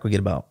the track. We get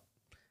about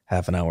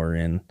half an hour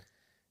in,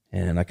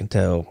 and I can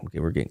tell, okay,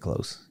 we're getting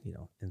close,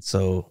 And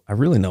so I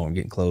really know I'm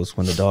getting close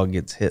when the dog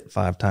gets hit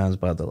 5 times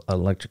by the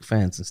electric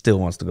fence and still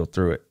wants to go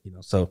through it,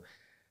 So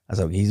I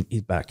said, okay,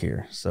 he's back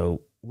here.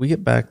 So we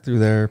get back through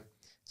there.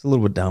 It's a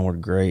little bit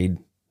downward grade,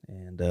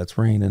 and it's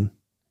raining.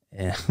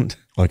 And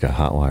like a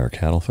hot wire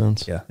cattle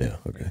fence? Yeah. Yeah,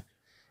 okay.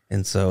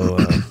 And so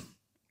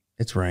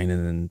it's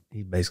raining, and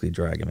he's basically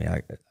dragging me.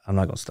 I'm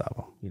not going to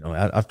stop him.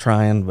 I'm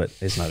trying, but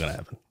it's not going to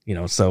happen.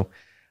 So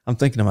I'm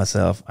thinking to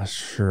myself, I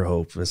sure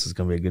hope this is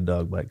going to be a good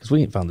dog bite, because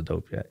we ain't found the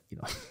dope yet.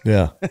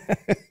 Yeah.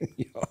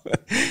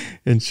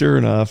 And sure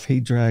enough, he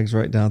drags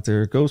right down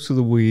there, goes through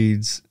the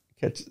weeds,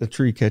 the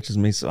tree catches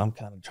me. So I'm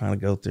kind of trying to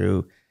go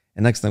through,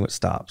 and next thing it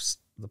stops,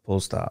 the pull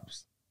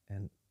stops,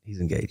 and he's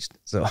engaged.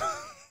 So,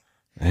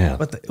 yeah.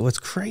 But what's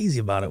crazy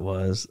about it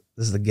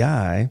is the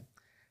guy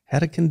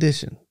had a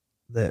condition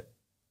that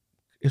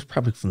it was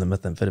probably from the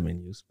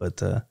methamphetamine use, but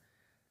that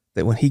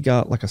when he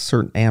got like a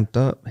certain amped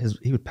up,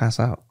 he would pass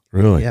out.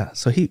 Really? Yeah.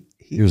 So he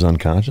was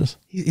unconscious?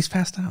 He's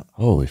passed out.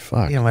 Holy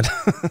fuck. Yeah.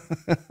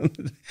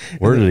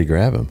 Where did he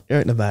grab him?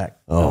 Right in the back.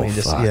 Oh,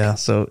 fuck. Yeah.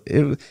 So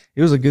it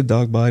was a good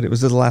dog bite. It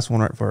was the last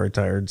one right before I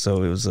retired.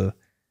 So it was a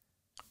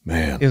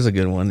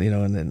good one,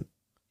 and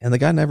the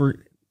guy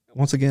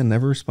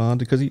never responded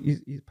because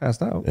he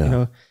passed out,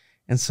 Yeah.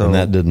 And so And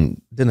that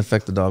didn't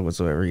affect the dog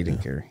whatsoever. He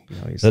didn't care.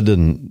 That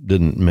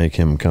didn't make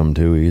him come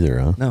to either,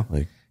 huh? No.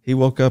 Like, he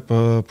woke up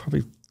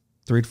probably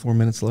 3 to 4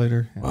 minutes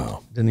later. And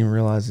wow. Didn't even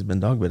realize he'd been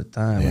dog bit at the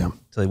time Yeah.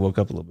 until he woke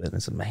up a little bit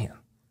and said, "Man,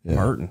 Yeah. I'm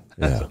hurting."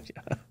 Yeah. So,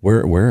 yeah.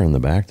 Where in the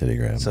back did he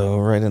grab him? So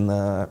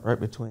right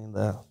between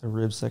the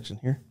rib section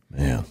here.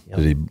 Man, Yep.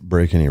 did he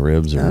break any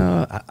ribs? Or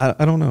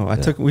I don't know.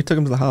 We took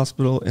him to the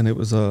hospital, and it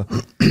was the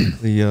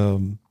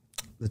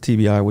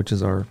TBI, which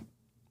is our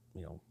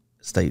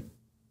state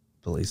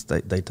police.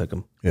 They took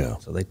him. Yeah.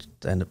 So they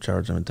ended up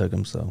charging him and took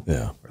him. So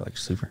Yeah. we're like,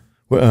 super.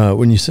 Well,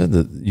 when you said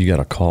that you got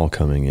a call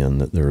coming in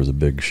that there was a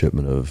big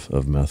shipment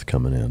of meth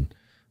coming in,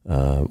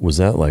 was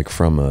that like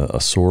from a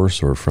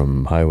source or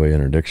from highway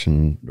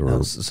interdiction? Or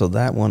No, so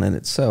that one in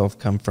itself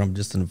come from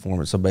just an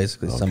informant. So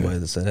basically somebody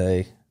that said,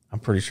 "Hey, I'm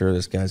pretty sure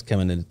this guy's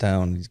coming into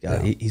town.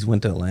 He's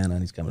went to Atlanta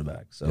and he's coming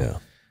back." So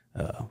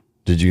yeah.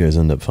 Did you guys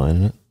end up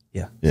finding it?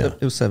 Yeah. Yeah. So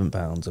it was 7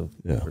 pounds of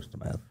crystal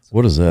meth. So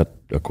What does that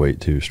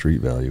equate to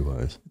street value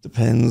wise? it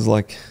depends.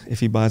 Like if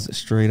he buys it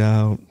straight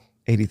out,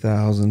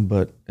 80,000.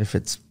 But if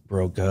it's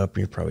broke up,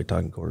 you're probably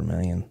talking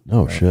 $250,000.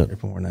 Oh, shit. Or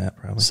more than that,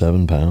 probably.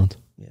 7 pounds?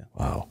 Yeah.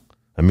 Wow.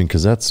 I mean,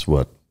 because that's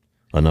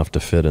enough to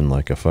fit in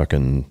like a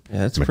fucking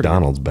it's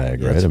McDonald's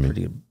bag, right? It's a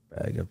pretty good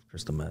bag of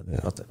crystal meth.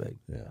 Yeah. Not that big.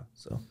 Yeah.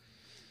 So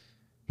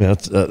Yeah,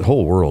 that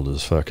whole world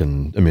is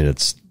fucking. I mean,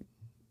 it's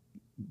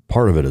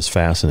part of it is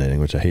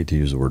fascinating, which I hate to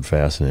use the word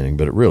fascinating,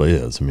 but it really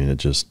is. I mean, it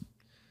just,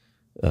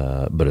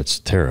 but it's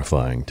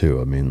terrifying too.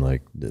 I mean,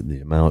 like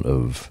the amount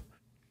of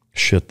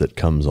shit that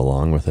comes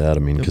along with that. I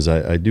mean, because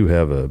I do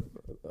have a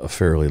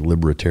fairly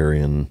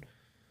libertarian,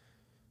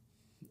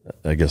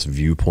 I guess,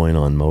 viewpoint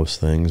on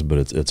most things, but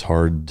it's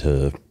hard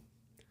to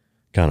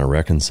kind of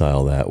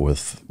reconcile that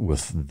with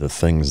the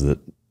things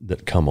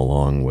that come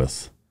along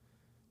with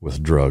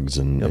drugs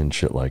and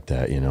shit like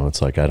that.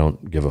 It's like, I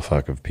don't give a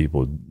fuck if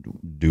people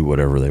do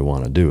whatever they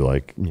want to do.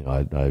 Like,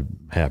 I'm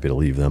happy to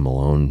leave them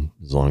alone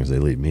as long as they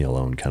leave me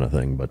alone, kind of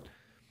thing. But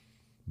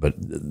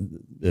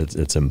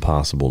it's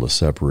impossible to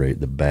separate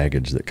the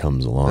baggage that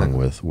comes along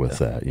with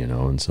that,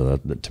 and so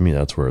that to me,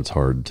 that's where it's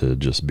hard to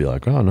just be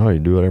like, oh no, you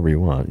do whatever you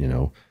want,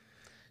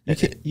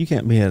 you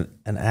can't be an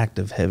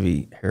active,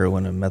 heavy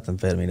heroin and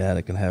methamphetamine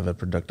addict and have a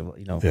productive,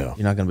 you're not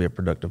going to be a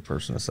productive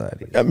person in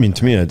society. I mean,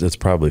 to me, it's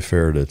probably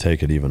fair to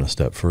take it even a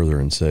step further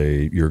and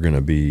say you're going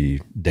to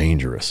be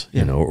dangerous,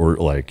 or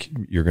like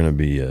you're going to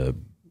be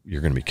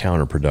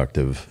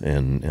counterproductive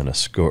and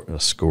a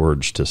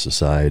scourge to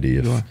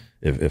society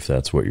if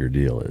that's what your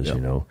deal is,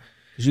 Because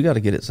you got to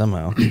get it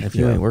somehow. If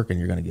you ain't working,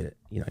 you're going to get it.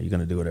 You're going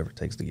to do whatever it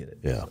takes to get it.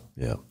 Yeah,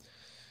 yeah.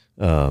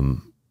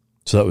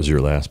 So that was your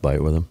last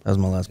bite with him? That was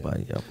my last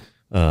bite. Yep.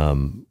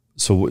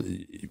 So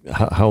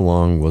how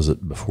long was it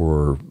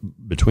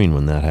between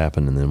when that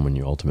happened and then when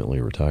you ultimately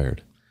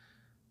retired?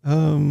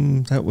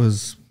 It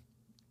was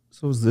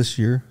this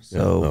year.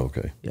 So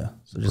okay. Yeah.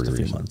 So just a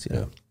few months.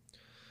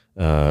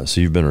 Yeah. So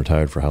you've been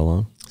retired for how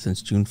long?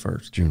 Since June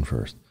 1st. June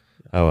 1st.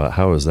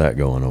 How is that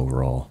going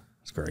overall?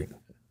 It's great.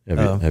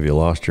 Have you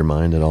lost your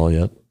mind at all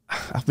yet?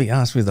 I'll be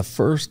honest with you. The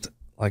first,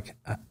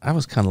 I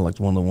was kind of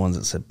like one of the ones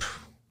that said,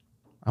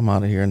 I'm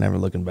out of here, never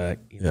looking back.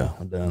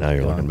 I'm done. Now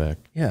you're looking back.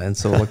 Yeah. And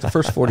so like the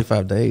first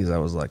 45 days, I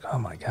was like, oh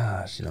my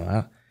gosh,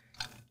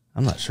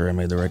 I'm not sure I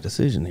made the right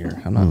decision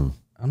here. I'm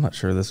I'm not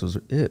sure this was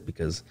it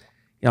because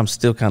I'm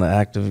still kind of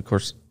active. Of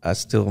course, I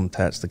still am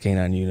attached to the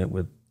K9 unit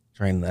with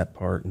training that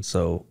part. And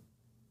so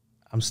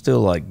I'm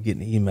still like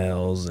getting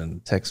emails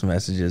and text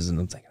messages, and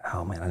I'm thinking,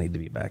 oh man, I need to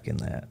be back in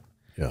that.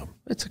 Yeah.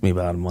 It took me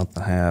about a month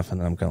and a half, and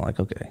then I'm kind of like,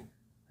 okay,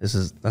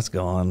 that's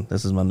gone.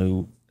 This is my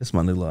new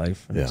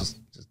life, and just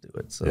do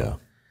it. So,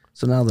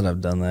 so now that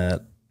I've done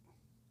that,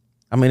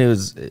 I mean, it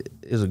was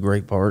a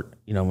great part,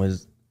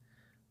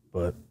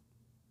 but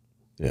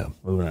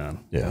moving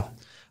on. Yeah.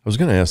 I was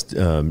going to ask,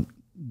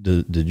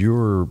 did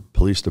your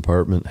police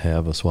department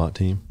have a SWAT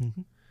team?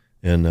 Mm-hmm.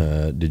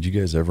 And did you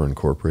guys ever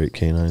incorporate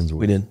canines?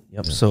 We did.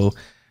 Yep. Yeah. So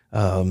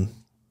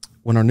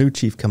when our new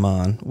chief come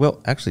on,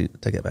 well, actually,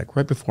 take that back.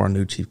 Right before our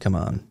new chief come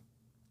on,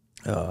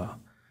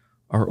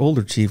 our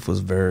older chief was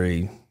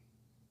very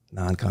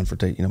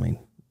non-confrontational.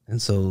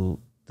 And so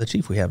the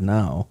chief we have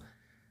now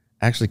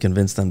actually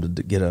convinced them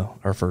to get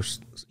our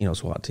first,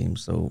 SWAT team.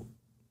 So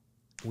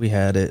we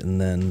had it,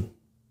 and then,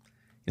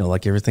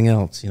 like everything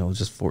else,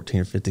 just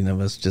 14 or 15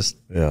 of us, just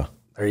there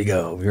you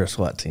go, you're a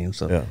SWAT team.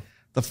 So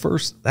the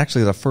first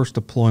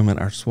deployment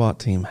our SWAT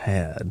team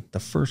had, the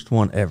first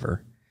one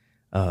ever,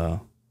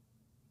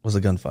 was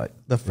a gunfight.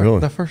 The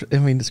first,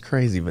 it's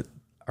crazy, but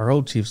our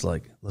old chief's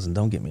like, listen,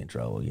 don't get me in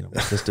trouble,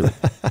 just do it.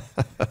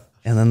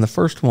 And then the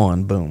first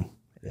one, boom,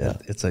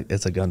 it's a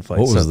gunfight.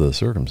 What was the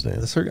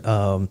circumstance?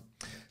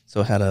 So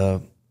I had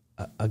a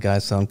guy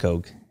selling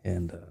coke,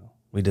 and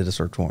we did a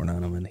search warrant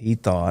on him, and he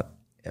thought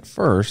at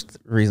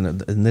first, the reason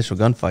that the initial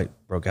gunfight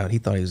broke out, he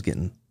thought he was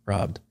getting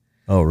robbed.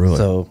 Oh, really?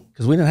 So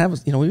because we didn't have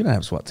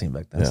a SWAT team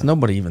back then, so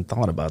nobody even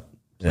thought about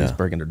police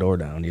breaking their door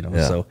down.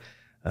 So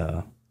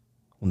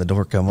when the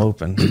door come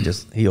open,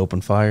 he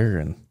opened fire,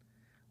 and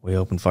we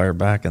opened fire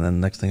back, and then the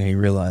next thing he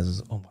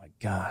realizes, oh my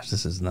gosh,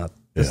 this is not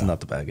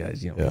the bad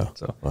guys.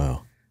 So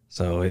wow.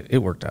 So it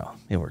worked out.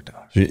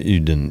 You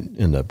didn't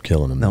end up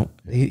killing him? No,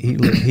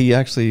 he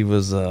actually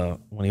was,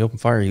 when he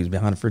opened fire, he was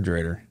behind a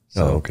refrigerator.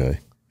 So okay.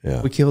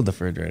 Yeah. We killed the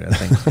refrigerator, I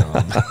think.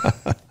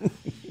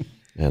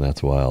 Yeah,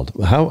 that's wild.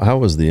 How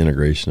was the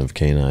integration of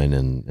K9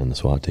 and the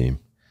SWAT team?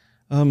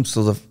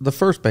 So the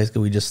first,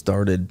 basically, we just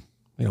started,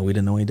 we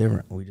didn't know any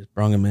different. We just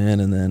brought him in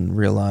and then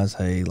realized,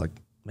 hey, like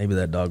maybe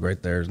that dog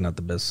right there is not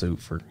the best suit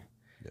for,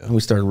 and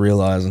we started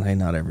realizing, hey,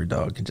 not every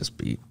dog can just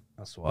be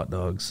a SWAT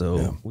dog.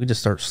 So we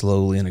just start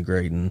slowly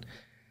integrating.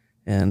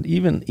 And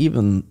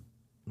even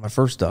my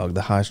first dog,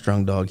 the high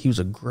strung dog, he was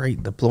a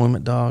great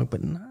deployment dog,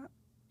 but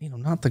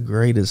not the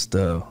greatest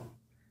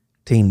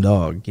team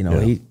dog.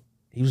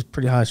 He was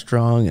pretty high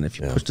strung, and if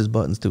you pushed his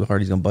buttons too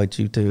hard, he's gonna bite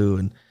you too.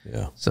 And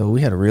so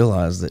we had to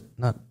realize that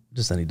not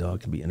just any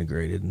dog can be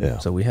integrated.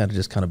 And so we had to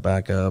just kind of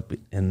back up.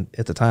 And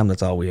at the time,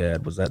 that's all we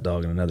had was that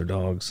dog and another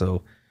dog.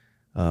 So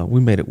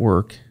we made it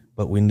work,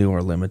 but we knew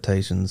our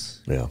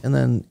limitations. Yeah. And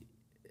then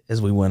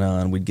as we went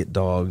on, we'd get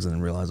dogs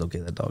and realize, okay,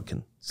 that dog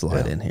can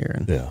slide in here.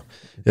 And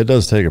it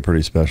does take a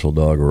pretty special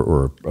dog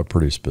or a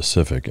pretty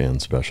specific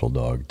and special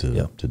dog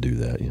to do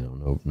that.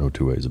 No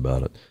two ways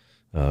about it.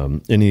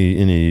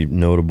 Any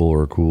notable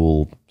or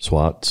cool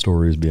SWAT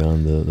stories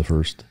beyond the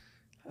first?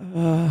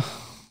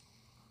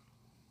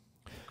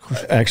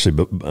 Actually,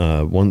 but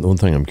one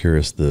thing I'm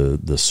curious,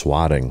 the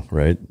swatting,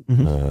 right?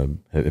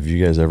 Mm-hmm. Have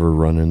you guys ever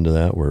run into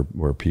that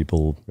where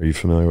people, are you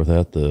familiar with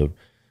that?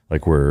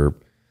 Where,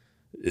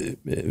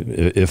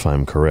 if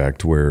I'm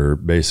correct, where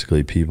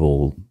basically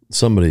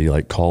somebody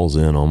like calls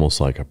in almost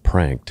like a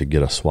prank to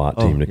get a SWAT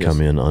team to come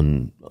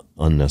in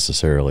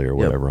unnecessarily or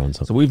whatever on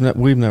something. So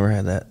we've never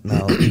had that.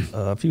 Now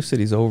a few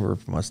cities over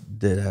from us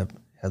did have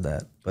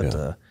that,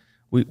 but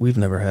we've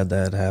never had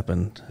that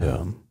happen.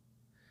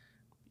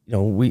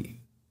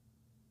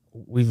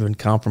 We've been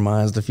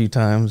compromised a few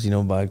times,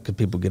 by could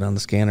people get on the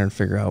scanner and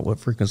figure out what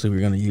frequency we're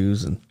going to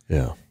use and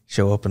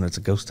show up and it's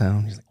a ghost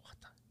town. He's like, what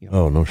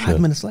the? No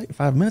shit.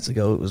 5 minutes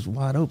ago, it was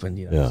wide open.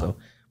 So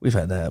we've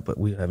had that, but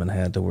we haven't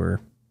had to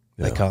where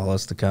they call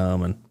us to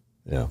come and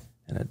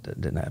it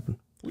didn't happen.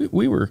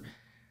 We were,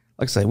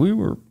 like I say,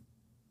 we're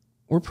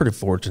pretty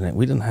fortunate.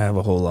 We didn't have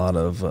a whole lot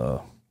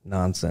of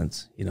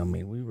nonsense.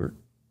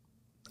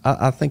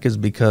 I think it's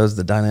because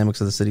the dynamics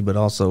of the city, but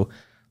also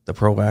the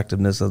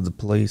proactiveness of the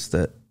police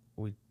that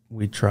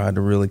we tried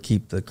to really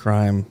keep the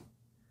crime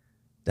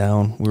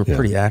down. We were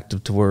pretty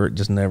active to where it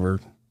just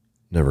never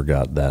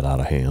got that out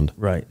of hand.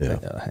 Right.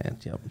 Out of hand.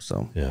 Yep.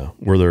 So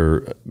were there?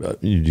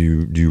 Do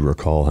you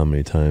recall how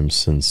many times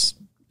since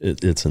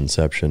its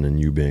inception and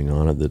you being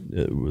on it that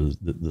it was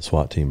the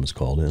SWAT team was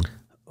called in?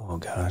 Oh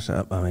gosh,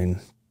 I mean,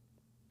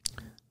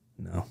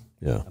 no.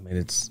 Yeah. I mean,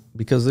 it's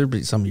because there'd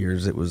be some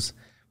years it was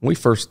when we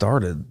first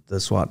started the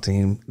SWAT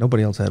team,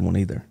 nobody else had one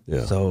either.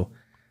 Yeah. So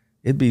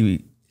it'd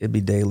be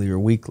daily or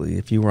weekly.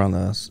 If you were on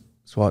the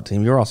SWAT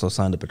team, you're also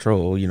assigned to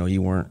patrol.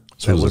 You weren't.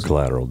 So it was a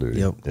collateral duty.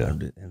 Yep. Yeah.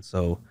 And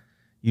so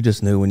you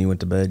just knew when you went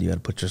to bed, you had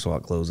to put your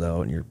SWAT clothes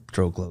out and your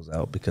patrol clothes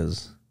out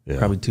because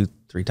probably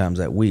 2-3 times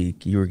that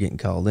week you were getting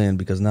called in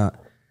because not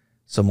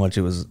so much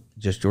it was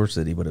just your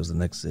city, but it was the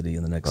next city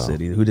and the next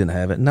city who didn't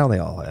have it. Now they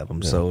all have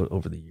them. Yeah. So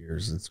over the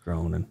years, it's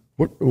grown. And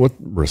what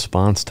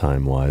response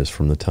time wise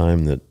from the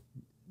time that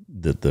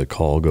the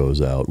call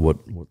goes out? What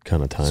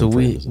kind of time? So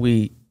frame is it?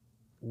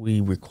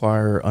 we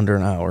require under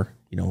an hour,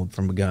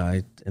 from a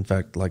guy. In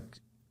fact, like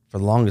for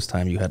the longest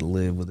time, you had to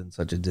live within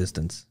such a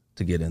distance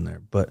to get in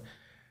there. But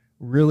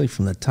really,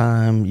 from the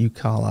time you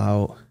call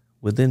out,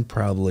 within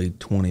probably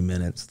 20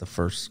 minutes, the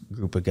first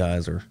group of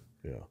guys are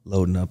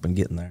loading up and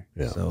getting there.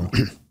 Yeah. So,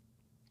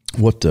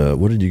 what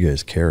did you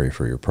guys carry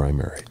for your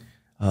primary?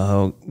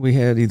 we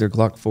had either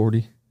Glock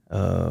 40,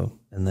 and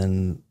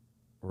then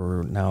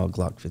we're now a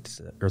Glock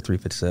 57 or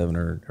 357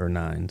 or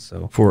 9.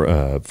 So For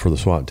the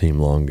SWAT team,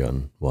 long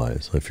gun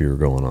wise, if you were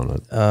going on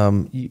it,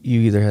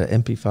 you either had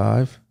an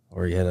MP5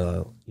 or you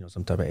had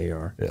some type of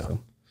AR. Yeah. So,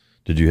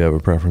 did you have a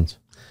preference?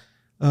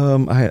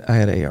 I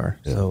had AR.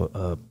 Yeah.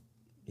 So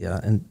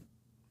and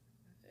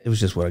it was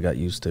just what I got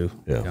used to.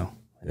 Yeah.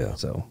 Yeah.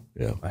 So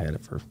Yeah. I had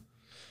it for.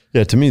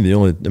 Yeah, to me,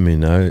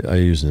 I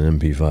used an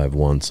MP5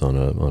 once on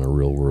a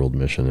real world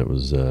mission. It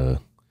was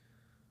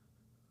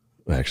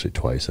actually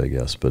twice, I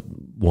guess, but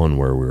one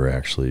where we were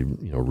actually,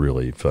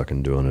 really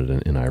fucking doing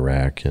it in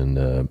Iraq, and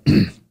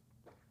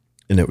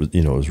it was,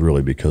 it was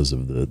really because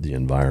of the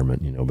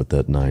environment, but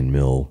that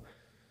 9mm,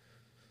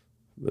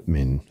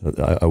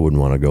 I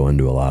wouldn't want to go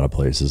into a lot of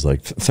places.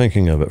 Like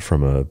thinking of it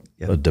from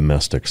a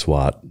domestic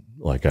SWAT,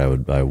 like I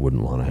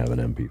wouldn't want to have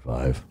an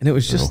MP5. And it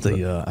was just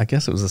I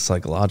guess it was a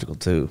psychological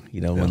too.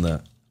 When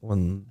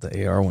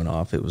the AR went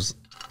off,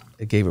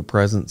 it gave a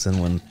presence, and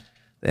when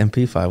the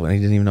MP5 went, he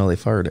didn't even know they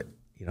fired it.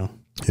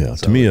 Yeah,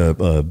 So, to me,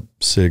 a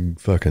SIG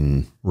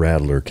fucking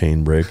rattler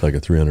cane brake like a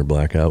 300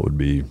 blackout would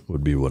be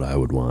what I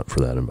would want for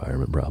that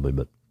environment, probably.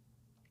 But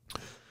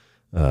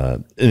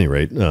at any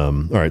rate, all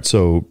right.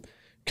 So,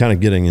 kind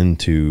of getting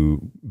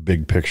into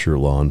big picture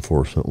law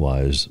enforcement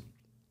wise,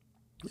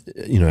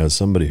 as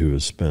somebody who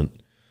has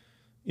spent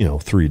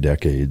 3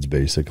 decades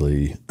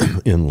basically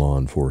in law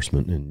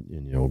enforcement,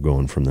 and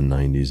going from the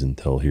 90s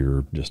until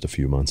here just a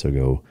few months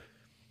ago,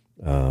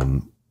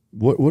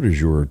 what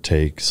is your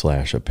take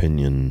 /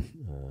 opinion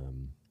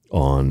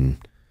on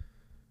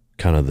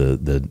kind of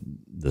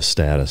the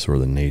status or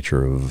the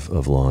nature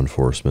of law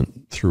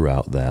enforcement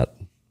throughout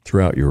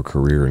your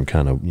career, and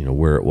kind of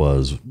where it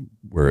was,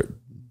 where it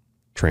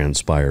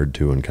transpired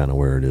to, and kind of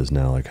where it is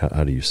now? Like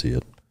how do you see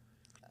it?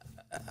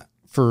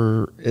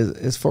 For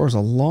as far as a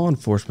law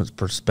enforcement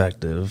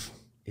perspective,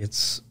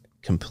 it's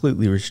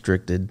completely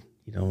restricted.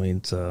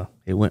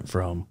 It went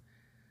from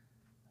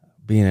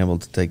being able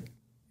to take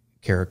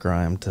care of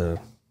crime to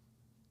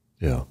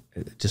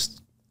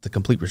just the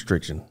complete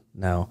restriction.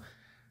 Now,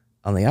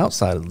 on the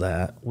outside of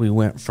that, we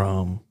went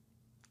from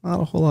not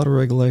a whole lot of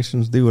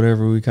regulations, do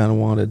whatever we kind of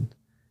wanted,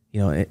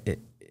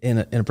 in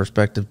a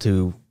perspective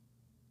to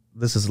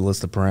this is a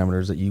list of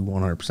parameters that you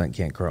 100%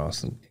 can't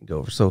cross and go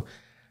over. So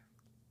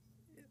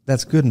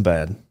that's good and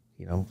bad,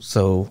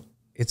 So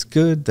it's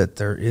good that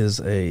there is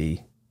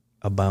a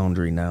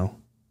boundary now,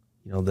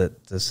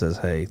 that says,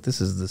 hey, this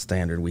is the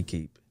standard we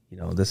keep.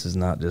 This is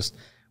not just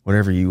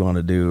whatever you want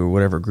to do or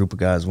whatever group of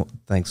guys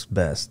thinks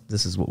best.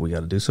 This is what we got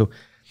to do. So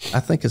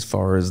I think as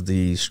far as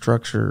the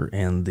structure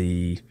and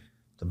the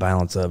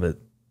balance of it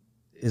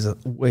is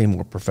way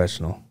more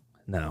professional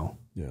now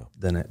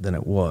than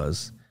it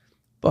was.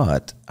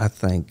 But I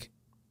think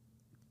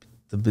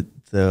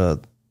the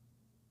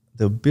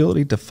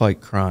ability to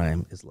fight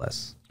crime is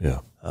less. Yeah.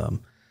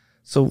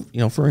 So,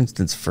 for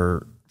instance,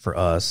 for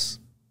us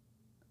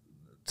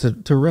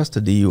to arrest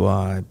a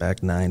DUI back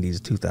 90s,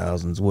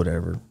 2000s,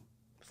 whatever,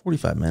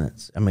 45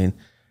 minutes. From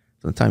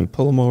the time you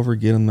pull them over,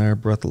 get them there,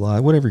 breath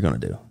alive, whatever you're going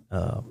to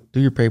do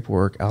your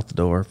paperwork, out the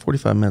door,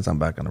 45 minutes, I'm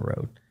back on the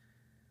road.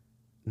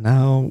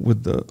 Now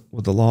with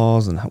the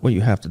laws and what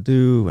you have to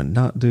do and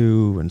not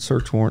do, and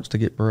search warrants to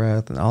get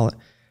breath and all that,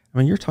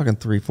 you're talking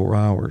 3-4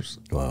 hours.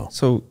 Wow.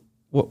 So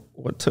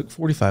what took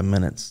 45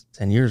 minutes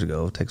 10 years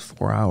ago takes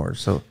 4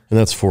 hours. So, and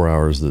that's 4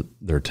 hours that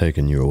they're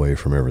taking you away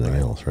from everything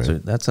else, right? So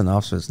that's an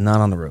officer that's not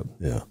on the road.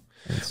 Yeah.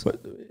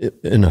 But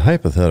in a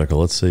hypothetical,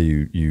 let's say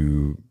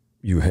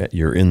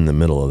you're in the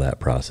middle of that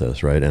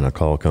process, right? And a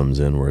call comes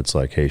in where it's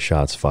like, hey,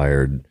 shots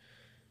fired.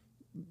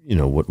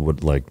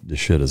 What like the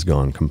shit has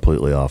gone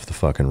completely off the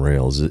fucking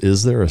rails.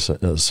 Is there a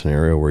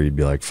scenario where you'd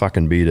be like,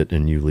 fucking beat it,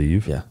 and you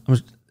leave? Yeah.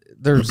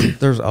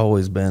 There's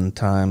always been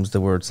times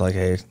where it's like,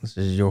 hey, this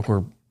is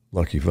your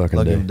lucky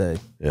fucking day.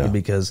 Yeah.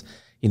 Because,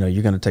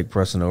 you're going to take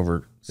precedent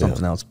over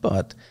something else.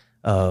 But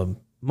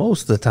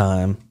most of the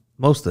time,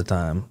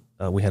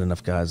 we had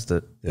enough guys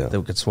that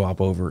we could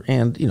swap over.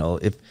 And,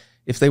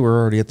 if they were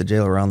already at the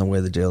jail or on the way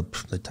to the jail,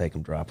 they'd take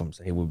them, drop them,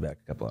 say, hey, we'll be back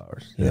in a couple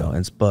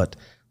hours. But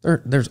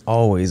there's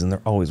always, and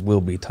there always will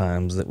be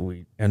times that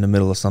we are in the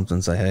middle of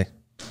something say, hey,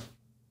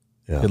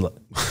 good luck.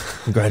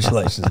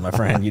 Congratulations, my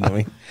friend.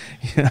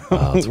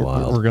 Wow, it's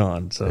wild. We're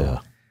gone. So,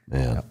 yeah,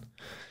 man.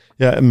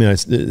 Yeah,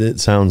 it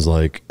sounds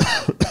like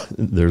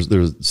there's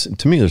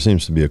to me there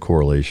seems to be a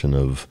correlation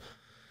of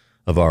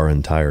our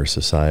entire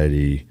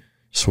society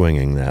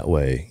swinging that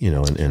way,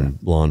 and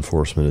law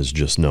enforcement is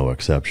just no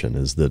exception.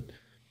 Is that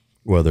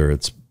whether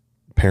it's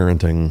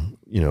parenting,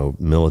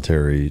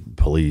 military,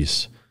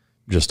 police,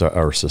 just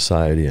our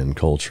society and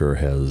culture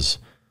has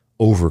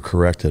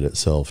overcorrected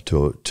itself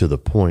to the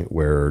point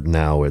where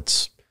now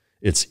it's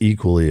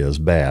equally as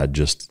bad,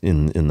 just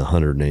in the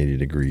 180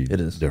 degree.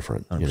 It is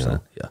different. 100%, You know?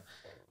 yeah.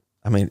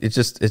 I mean, it's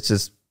just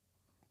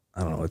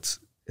I don't know.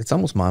 It's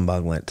almost mind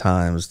boggling at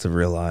times to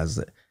realize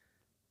that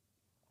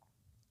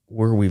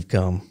where we've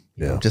come,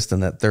 you know, just in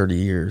that 30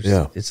 years.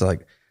 Yeah. It's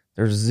like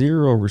there's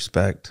zero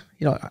respect.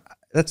 You know,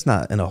 that's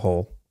not in a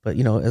whole, but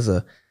you know, as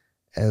a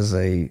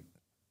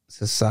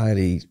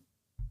society,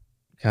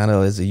 kind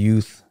of as a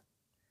youth,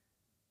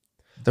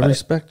 the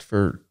respect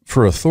for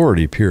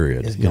authority,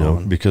 period, is you know,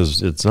 gone.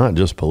 because it's not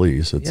just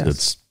police. It's, Yes.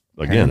 it's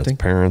again, Parenting.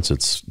 it's parents,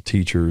 it's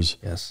teachers.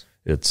 Yes.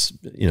 It's,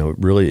 you know,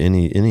 really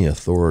any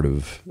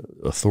authoritative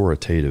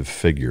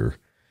figure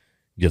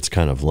gets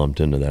kind of lumped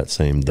into that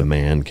same the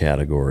man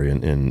category,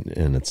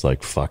 and it's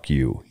like, fuck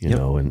you, you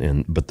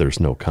know, but there's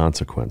no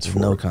consequence for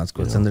No it,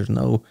 consequence. you know? And there's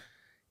no,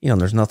 you know,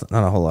 there's not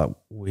a whole lot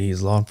we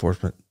as law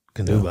enforcement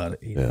can do about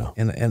it. You know?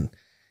 And,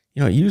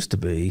 you know, it used to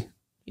be,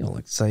 you know,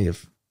 like say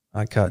if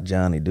I caught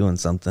Johnny doing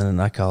something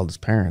and I called his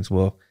parents,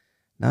 well,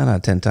 9 out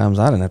of 10 times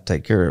I didn't have to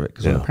take care of it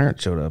because when the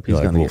parent showed up, he's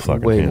Like, going to we'll get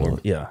fucking way handle more.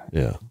 it. Yeah.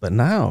 Yeah. But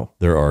now,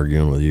 They're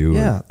arguing with you.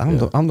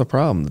 I'm the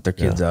problem that their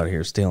kids out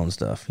here stealing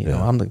stuff. You know,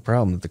 Yeah. I'm the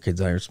problem that the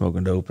kids out here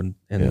smoking dope and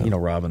you know,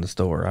 robbing the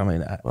store. I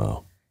mean,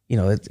 Wow. you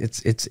know,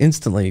 it's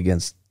instantly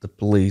against the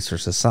police or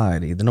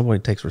society. That nobody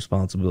takes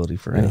responsibility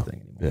for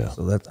anything anymore. Yeah.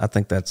 So I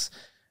think that's,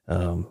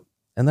 and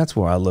that's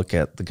where I look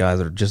at the guys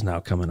that are just now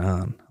coming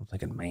on. I'm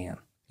thinking, man,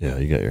 Yeah,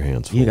 you got your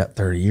hands full. you got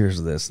 30 years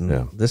of this,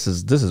 and this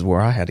is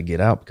where I had to get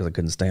out because I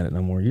couldn't stand it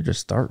no more. You're just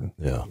starting.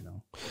 Yeah. You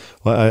know?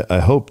 Well, I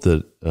hope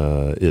that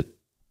it,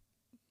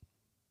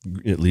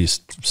 at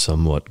least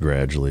somewhat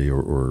gradually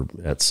or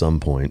at some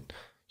point,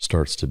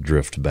 starts to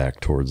drift back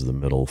towards the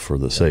middle for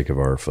the sake of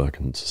our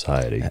fucking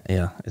society.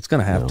 Yeah, it's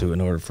going to have to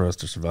in order for us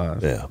to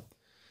survive. Yeah.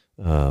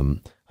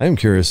 I am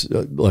curious,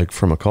 like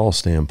from a call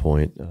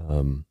standpoint,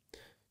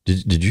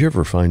 did you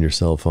ever find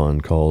yourself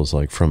on calls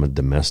like from a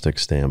domestic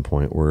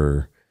standpoint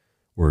where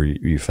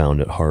you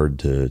found it hard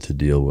to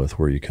deal with,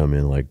 where you come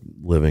in like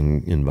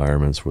living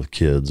environments with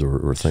kids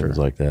or things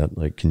like that?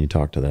 Like, can you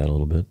talk to that a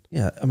little bit?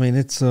 Yeah, I mean,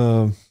 it's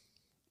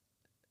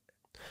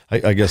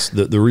I guess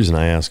the reason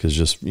I ask is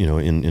just, you know,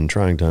 in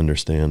trying to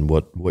understand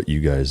what you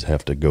guys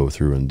have to go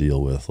through and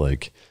deal with.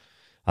 Like,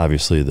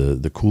 obviously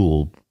the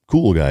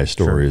cool guy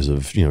stories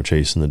of, you know,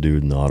 chasing the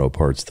dude in the auto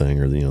parts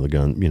thing or the, you know, the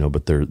gun, you know,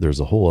 but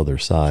there's a whole other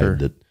side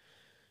that,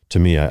 to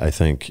me, I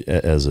think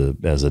as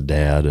a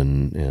dad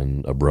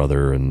and a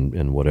brother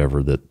and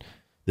whatever, that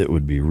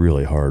would be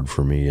really hard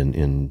for me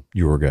in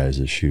your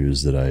guys'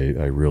 shoes, that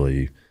I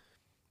really,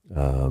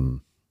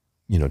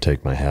 you know,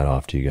 take my hat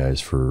off to you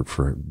guys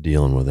for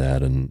dealing with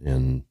that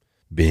and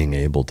being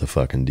able to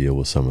fucking deal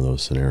with some of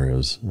those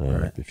scenarios.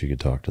 If you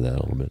could talk to that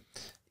a little bit.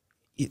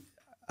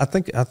 I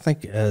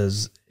think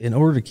as in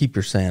order to keep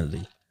your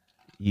sanity,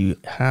 you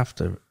have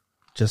to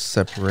just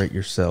separate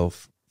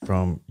yourself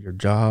from your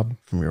job,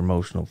 from your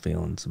emotional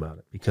feelings about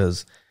it.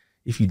 Because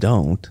if you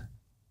don't,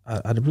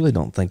 I really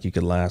don't think you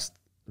could last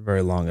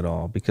very long at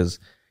all. Because,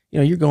 you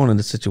know, you're going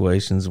into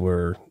situations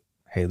where,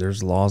 hey,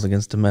 there's laws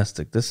against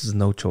domestic. This is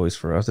no choice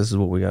for us. This is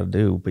what we got to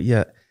do. But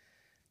yet,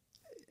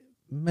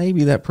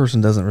 maybe that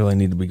person doesn't really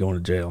need to be going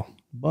to jail,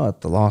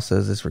 but the law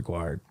says it's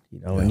required. You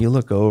know, and you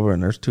look over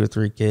and there's 2 or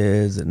 3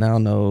 kids that now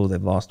know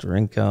they've lost their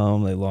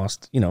income. They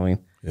lost, you know, I mean,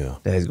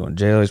 dad's going to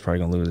jail. He's probably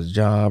going to lose his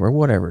job or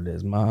whatever it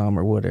is, mom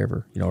or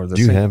whatever. You know, or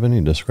Do you have any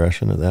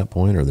discretion at that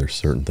point, or there's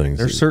certain things?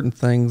 There's certain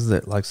things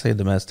that, like say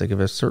domestic, if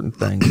there's certain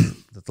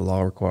things that the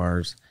law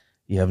requires,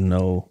 you have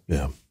no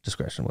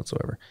discretion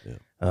whatsoever.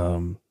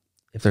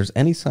 If there's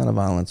any sign of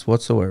violence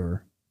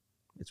whatsoever,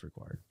 it's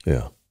required.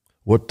 Yeah.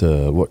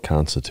 What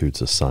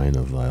constitutes a sign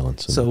of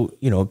violence? So,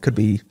 you know, it could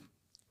be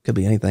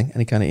anything,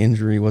 any kind of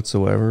injury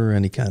whatsoever,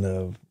 any kind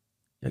of,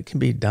 it can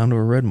be down to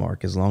a red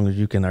mark, as long as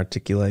you can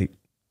articulate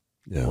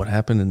what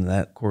happened and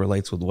that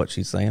correlates with what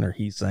she's saying or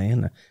he's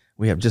saying.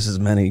 We have just as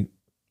many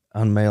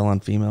on male on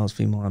female as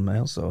female on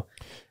male. So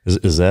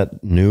is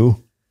that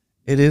new?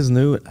 It is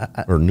new.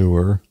 Or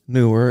newer?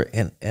 Newer.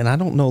 And I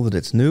don't know that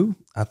it's new.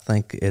 I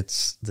think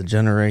it's the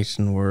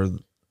generation where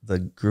the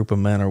group of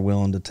men are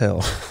willing to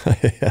tell.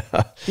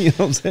 You know what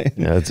I'm saying?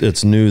 Yeah,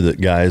 it's new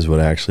that guys would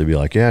actually be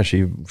like,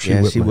 she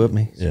whipped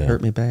me. She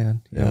hurt me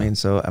bad. You know what I mean?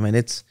 So, I mean,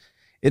 it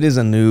is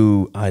a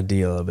new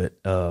idea of it.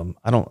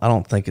 I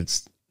don't think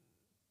it's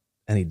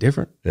any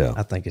different. Yeah.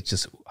 I think it's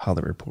just how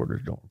the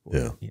reporters don't report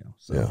it, you know?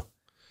 So. Yeah,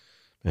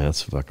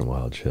 that's fucking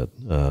wild shit.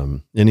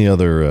 Any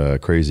other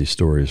crazy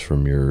stories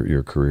from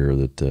your career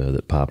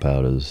that pop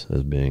out as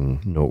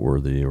being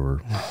noteworthy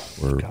or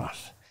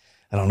Gosh,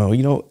 I don't know.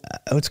 You know,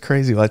 it's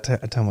crazy. I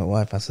tell my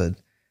wife, I said,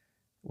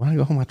 when I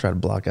go home, I try to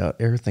block out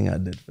everything I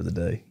did for the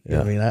day. You know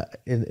what I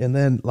mean? And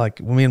then like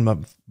when me and my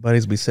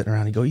buddies will be sitting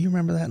around, you go, you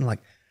remember that? And like,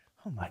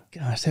 oh my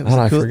gosh, that was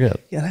I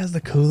forget? Yeah, that's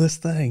the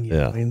coolest thing. You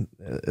know what I mean,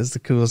 it's the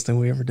coolest thing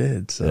we ever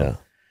did. So,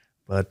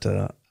 but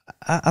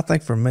I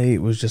think for me,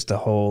 it was just the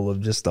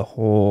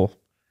whole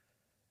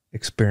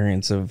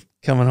experience of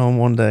coming home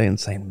one day and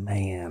saying,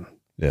 man,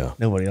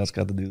 nobody else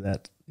got to do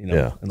that.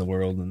 in the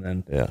world. And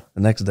then Yeah.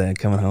 the next day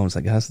coming home, it's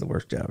like, that's the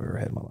worst job I've ever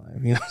had in my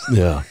life. You know?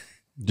 Yeah.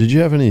 Did you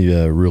have any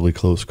really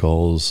close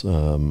calls,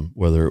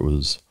 whether it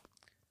was,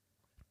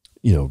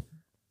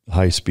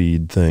 high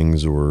speed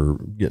things or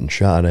getting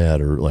shot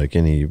at, or like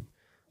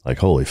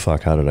holy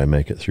fuck, how did I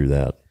make it through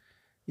that?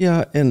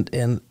 Yeah.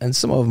 And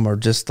some of them are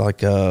just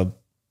like,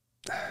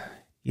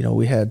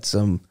 we had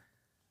some,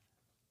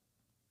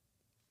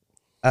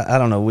 I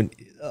don't know, when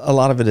a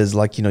lot of it is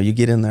like, you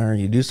get in there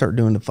and you do start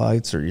doing the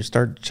fights, or you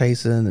start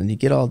chasing and you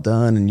get all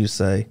done and you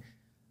say,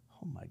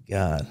 oh my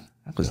God,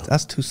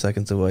 that's 2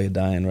 seconds away of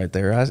dying right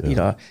there.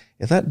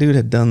 If that dude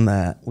had done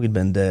that, we'd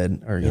been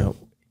dead. Or,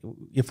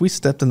 if we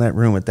stepped in that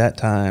room at that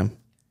time,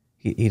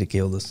 he'd have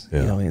killed us,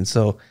 And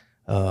so,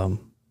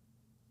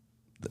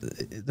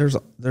 there's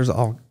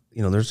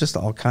just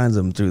all kinds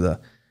of them through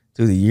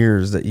the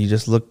years that you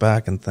just look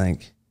back and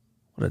think,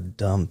 what a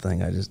dumb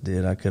thing I just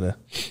did. I could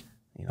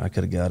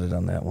have got it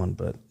on that one,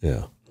 but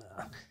yeah.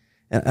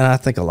 And I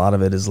think a lot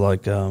of it is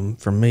like,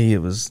 for me,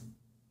 it was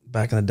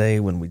back in the day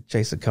when we'd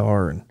chase a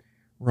car and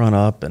run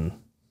up and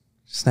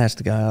snatch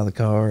the guy out of the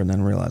car and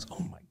then realize, oh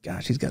my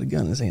gosh, he's got a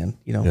gun in his hand,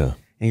 Yeah.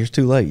 And you're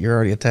too late. You're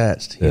already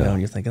attached, Yeah. and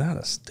you're thinking,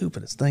 the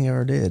stupidest thing I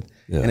ever did.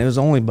 Yeah. And it was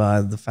only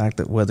by the fact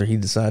that whether he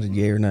decided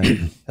yay or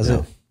nay, that's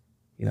it.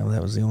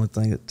 That was the only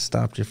thing that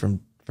stopped you from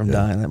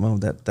dying at that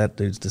moment, that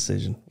dude's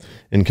decision.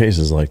 In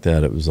cases like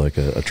that, it was like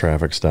a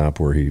traffic stop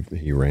where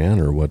he ran,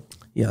 or what?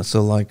 Yeah.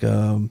 So like,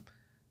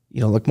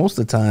 like most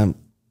of the time,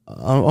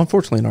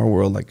 unfortunately in our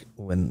world, like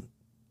when,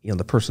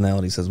 the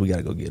personality says we got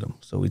to go get them.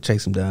 So we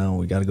chase them down.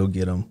 We got to go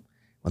get them.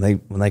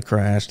 When they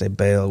crash, they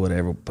bail,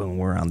 whatever, boom,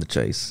 we're on the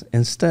chase.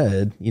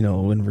 Instead,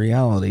 in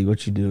reality,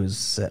 what you do is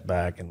sit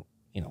back and,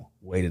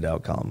 wait it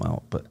out, call them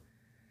out. But,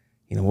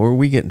 where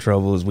we get in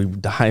trouble is we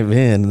dive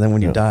in, and then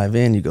when you dive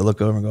in, you go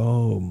look over and go,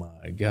 oh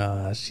my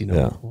gosh,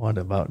 what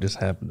about just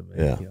happened to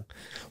me? Yeah.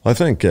 Well, I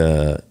think,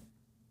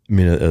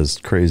 as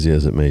crazy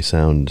as it may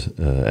sound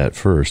at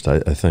first, I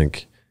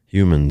think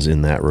humans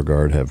in that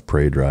regard have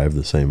prey drive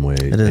the same way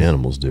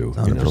animals do,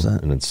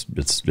 100%. And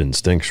it's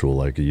instinctual.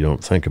 Like, you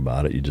don't think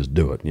about it, you just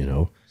do it,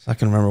 So I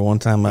can remember one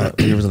time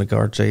we was in a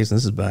car chase, and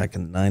this is back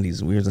in the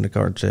 90s. We was in a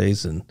car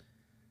chase, and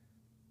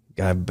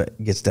guy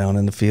gets down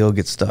in the field,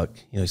 gets stuck.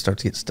 He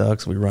starts to get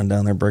stuck, so we run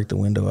down there, break the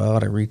window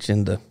out. I reach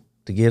in to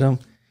get him,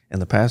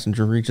 and the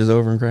passenger reaches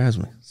over and grabs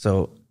me.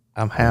 So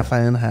I'm half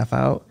in, half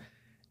out,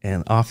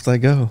 and off they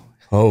go.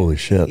 Holy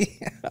shit.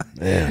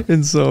 Yeah.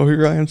 And so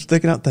here I am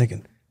sticking out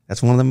thinking,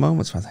 that's one of the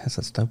moments where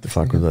that's stupid. The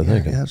fuck was I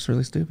thinking? Yeah, that's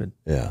really stupid.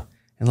 Yeah.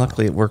 And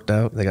luckily it worked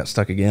out. They got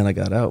stuck again. I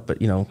got out,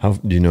 but How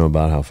do you know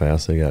about how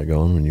fast they got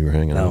going when you were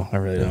hanging out? No, I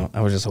really don't.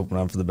 I was just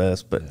hoping for the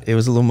best, but it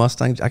was a little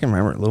Mustang. I can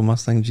remember it, little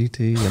Mustang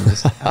GT.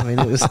 And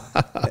it was,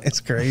 it's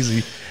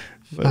crazy.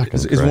 But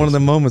it's one of the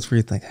moments where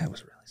you think that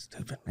was really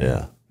stupid,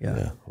 man.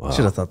 Yeah. Wow.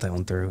 Should have thought that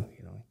one through,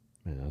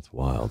 Yeah, that's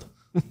wild.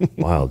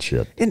 Wild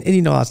shit.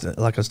 And I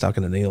was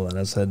talking to Neil, and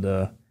I said,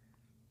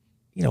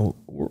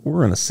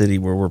 we're in a city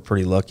where we're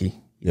pretty lucky.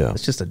 Yeah.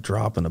 It's just a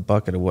drop in a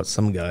bucket of what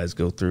some guys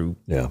go through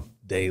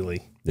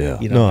daily. Yeah.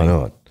 I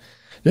know it.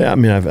 Yeah. I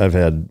mean, I've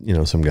had,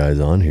 some guys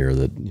on here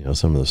that,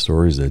 some of the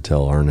stories they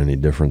tell aren't any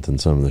different than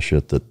some of the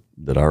shit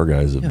that our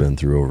guys have been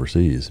through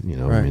overseas. Right.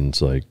 I mean,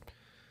 it's like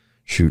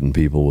shooting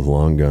people with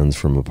long guns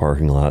from a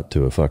parking lot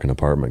to a fucking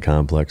apartment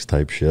complex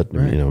type shit.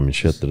 Right.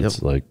 Shit that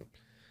it's like,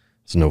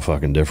 it's no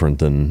fucking different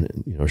than,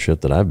 shit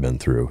that I've been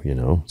through,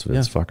 so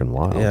it's fucking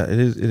wild. Yeah, it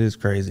is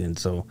crazy. And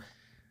so,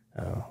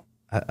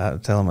 I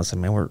tell them, I say,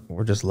 man,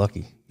 we're just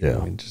lucky.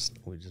 Yeah.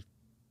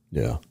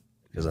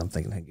 Because I'm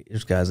thinking, hey,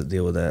 there's guys that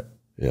deal with that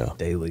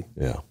daily.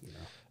 Yeah.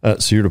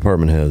 So your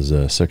department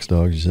has 6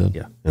 dogs, you said?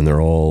 Yeah. And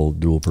they're all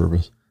dual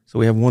purpose? So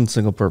we have one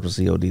single purpose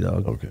EOD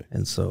dog. Okay.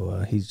 And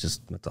so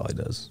that's all he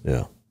does.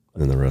 Yeah.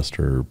 And the rest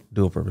are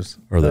dual purpose.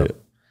 Are they?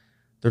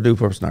 They're dual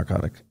purpose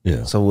narcotic.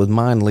 Yeah. So with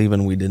mine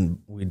leaving, we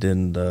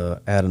didn't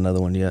add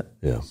another one yet.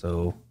 Yeah.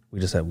 So we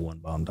just have one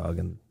bomb dog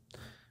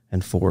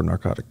and 4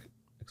 narcotic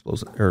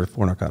explosive, or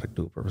 4 narcotic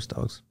dual purpose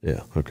dogs.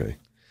 Yeah. Okay.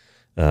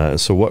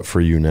 So what for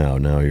you now?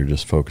 Now you're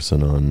just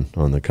focusing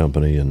on the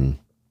company and.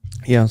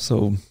 Yeah.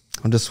 So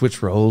I just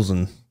switched roles,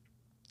 and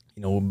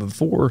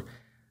before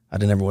I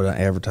didn't ever want to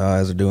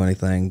advertise or do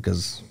anything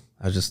because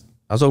I was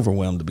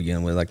overwhelmed to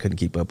begin with. I couldn't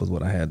keep up with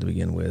what I had to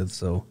begin with.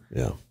 So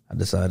yeah, I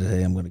decided,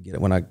 hey, I'm going to get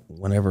it.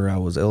 Whenever I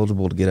was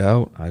eligible to get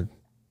out, I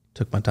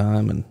took my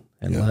time and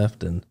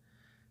left, and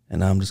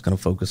now I'm just going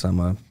to focus on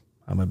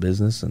my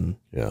business and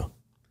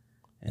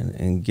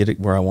get it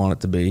where I want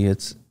it to be.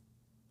 It's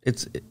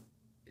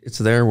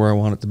there where I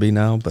want it to be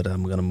now, but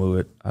I'm going to move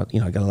it. I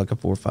got like a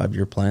 4 or 5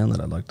 year plan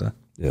that I'd like to.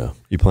 Yeah.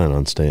 You plan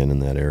on staying in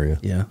that area?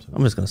 Yeah. So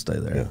I'm just going to stay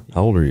there. Yeah.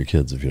 How old are your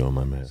kids, if you don't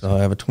mind me asking? So I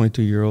have a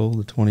 22-year-old,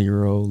 a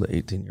 20-year-old, an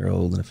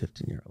 18-year-old, and a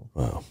 15-year-old.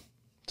 Wow.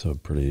 So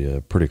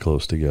pretty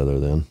close together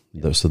then.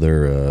 Yeah. So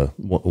they're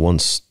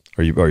once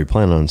are you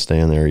planning on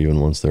staying there even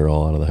once they're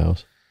all out of the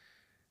house?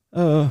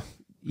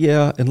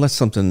 Yeah, unless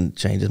something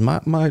changes. My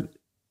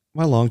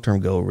long-term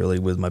goal really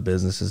with my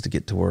business is to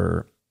get to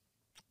where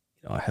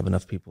I have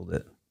enough people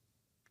that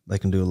they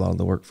can do a lot of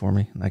the work for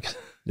me, and I can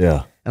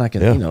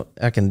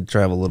I can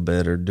travel a little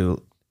bit or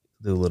do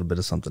a little bit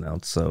of something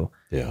else. So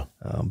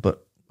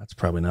but that's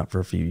probably not for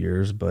a few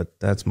years, but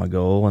that's my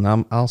goal,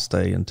 and I'll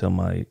stay until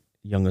my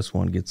youngest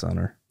one gets on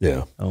her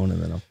own,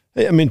 and then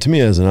I mean, to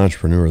me as an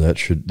entrepreneur,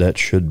 that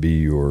should be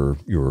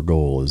your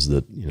goal, is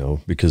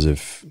that, because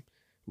if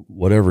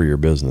whatever your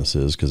business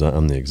is, because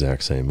I'm the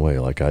exact same way.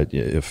 Like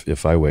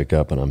if I wake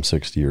up and I'm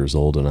 60 years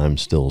old and I'm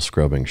still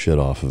scrubbing shit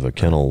off of a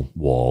kennel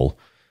wall,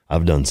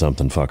 I've done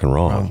something fucking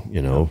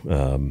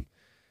wrong.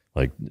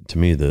 Like, to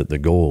me, the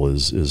goal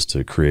is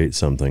to create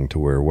something to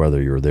where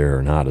whether you're there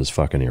or not is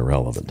fucking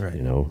irrelevant,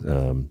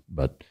 right.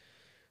 But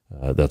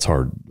that's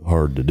hard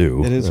to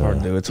do. It is hard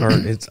to do. It's hard.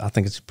 I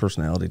think it's your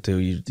personality too.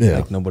 You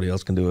think nobody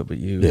else can do it but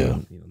you. Yeah.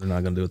 And, they're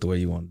not going to do it the way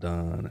you want it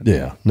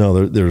done.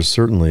 No, there's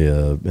certainly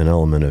an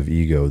element of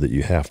ego that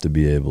you have to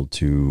be able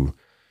to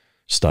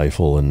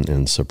stifle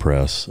and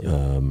suppress,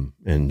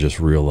 and just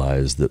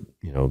realize that,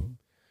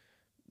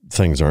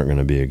 things aren't going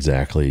to be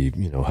exactly,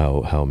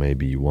 how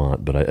maybe you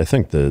want. But I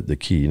think the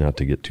key, not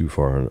to get too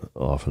far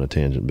off on a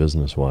tangent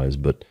business wise,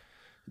 but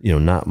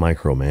not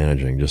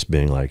micromanaging, just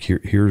being like,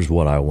 here's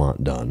what I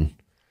want done.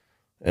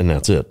 And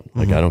that's it.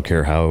 Like, I don't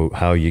care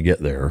how you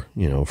get there,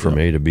 from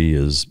A to B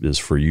is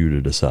for you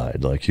to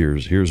decide. Like,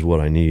 here's what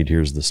I need.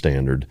 Here's the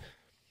standard.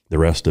 The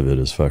rest of it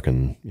is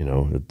fucking,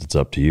 it's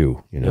up to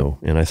you,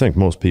 and I think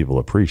most people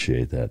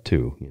appreciate that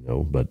too,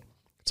 but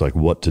it's like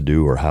what to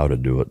do or how to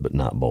do it, but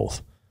not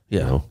both.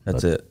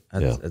 That's it.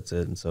 That's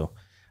it. And so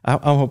I'm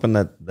hoping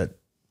that's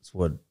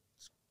what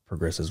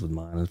progresses with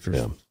mine for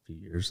a few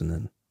years, and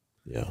then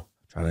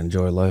try to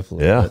enjoy life a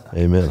little bit.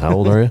 Amen. How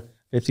old are you?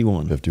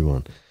 51.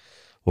 51.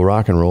 Well,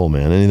 rock and roll,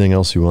 man. Anything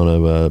else you want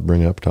to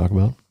bring up, talk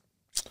about?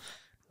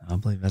 I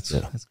believe that's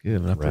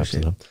good. I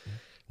appreciate it.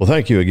 Well,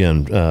 thank you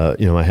again.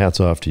 My hat's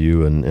off to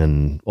you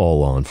and all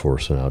law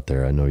enforcement out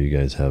there. I know you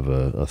guys have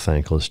a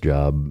thankless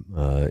job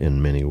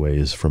in many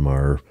ways from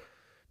our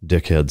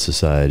dickhead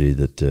society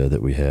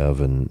that we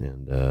have,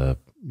 and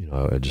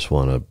I just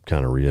want to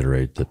kind of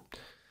reiterate that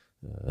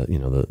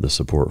the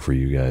support for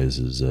you guys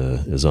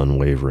is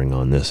unwavering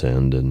on this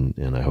end,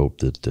 and I hope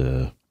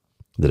that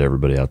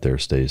everybody out there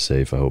stays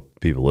safe. I hope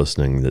people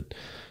listening that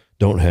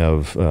don't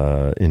have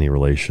any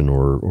relation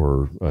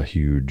or a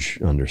huge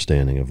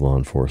understanding of law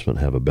enforcement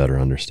have a better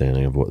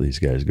understanding of what these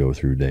guys go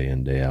through day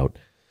in, day out,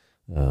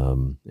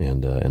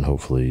 and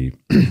hopefully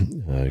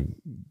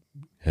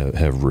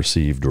have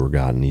received or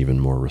gotten even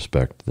more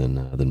respect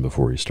than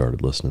before you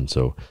started listening.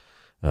 So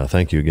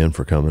thank you again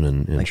for coming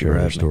and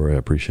sharing your story. I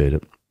appreciate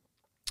it.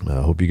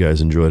 I hope you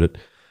guys enjoyed it.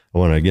 I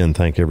want to again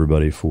thank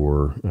everybody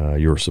for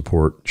your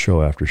support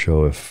show after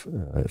show. If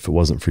it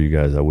wasn't for you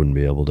guys, I wouldn't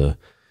be able to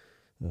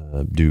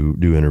do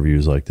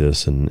interviews like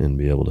this and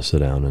be able to sit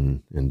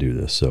down and do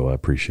this. So I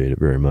appreciate it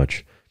very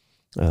much.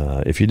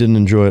 If you didn't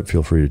enjoy it,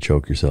 feel free to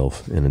choke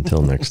yourself. And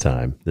until next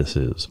time, this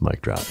is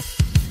Mic Drop.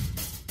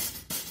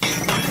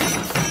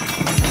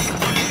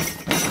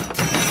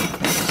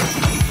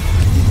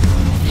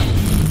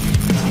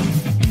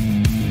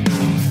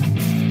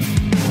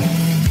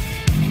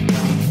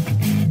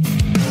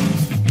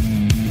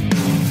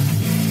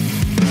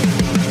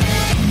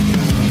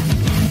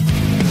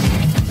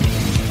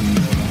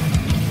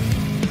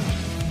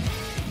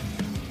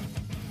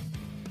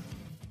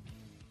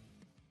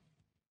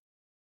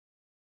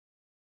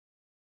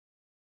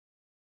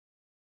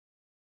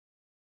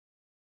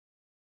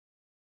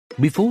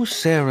 Before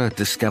Sarah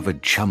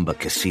discovered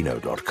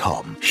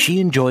ChumbaCasino.com,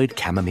 she enjoyed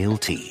chamomile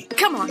tea.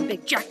 Come on,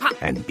 big jackpot.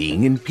 And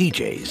being in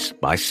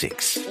PJs by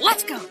 6.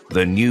 Let's go.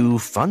 The new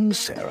fun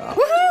Sarah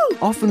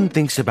often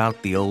thinks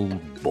about the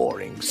old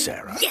boring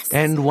Sarah. Yes.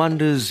 And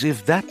wonders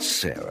if that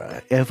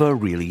Sarah ever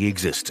really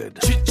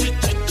existed.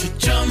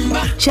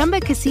 Chumba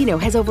Casino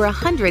has over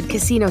 100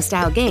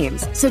 casino-style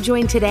games. So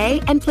join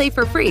today and play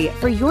for free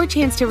for your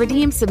chance to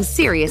redeem some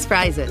serious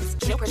prizes.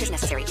 No purchase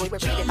necessary. Void where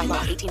prohibited by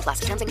law.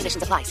 18+. Terms and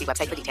conditions apply. See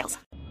website for details.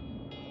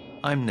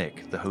 I'm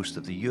Nick, the host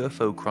of the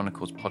UFO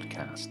Chronicles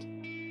podcast,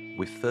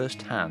 with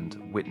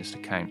first-hand witness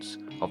accounts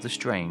of the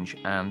strange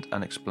and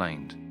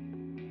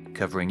unexplained,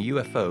 covering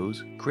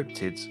UFOs,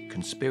 cryptids,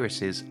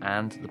 conspiracies,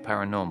 and the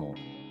paranormal.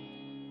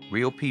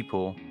 Real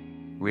people,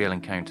 real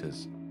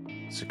encounters.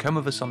 So come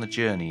with us on the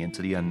journey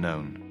into the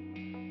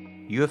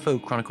unknown. UFO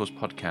Chronicles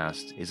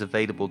podcast is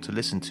available to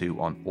listen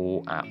to on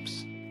all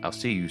apps. I'll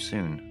see you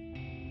soon.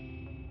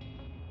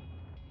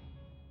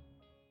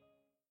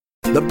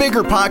 The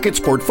Bigger Pockets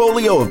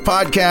portfolio of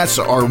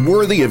podcasts are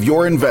worthy of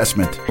your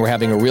investment. We're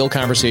having a real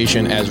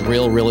conversation as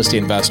real estate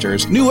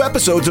investors. New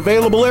episodes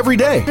available every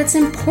day. It's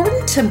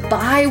important to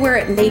buy where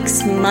it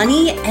makes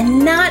money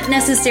and not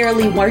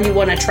necessarily where you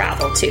want to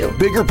travel to.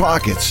 Bigger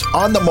Pockets,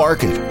 On the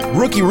Market,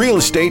 Rookie Real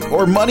Estate,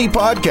 or Money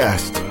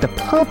Podcast. The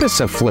purpose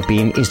of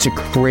flipping is to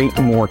create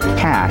more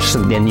cash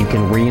so then you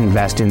can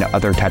reinvest into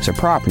other types of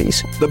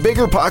properties. The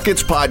Bigger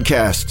Pockets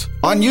Podcast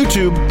on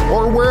YouTube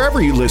or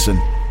wherever you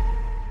listen.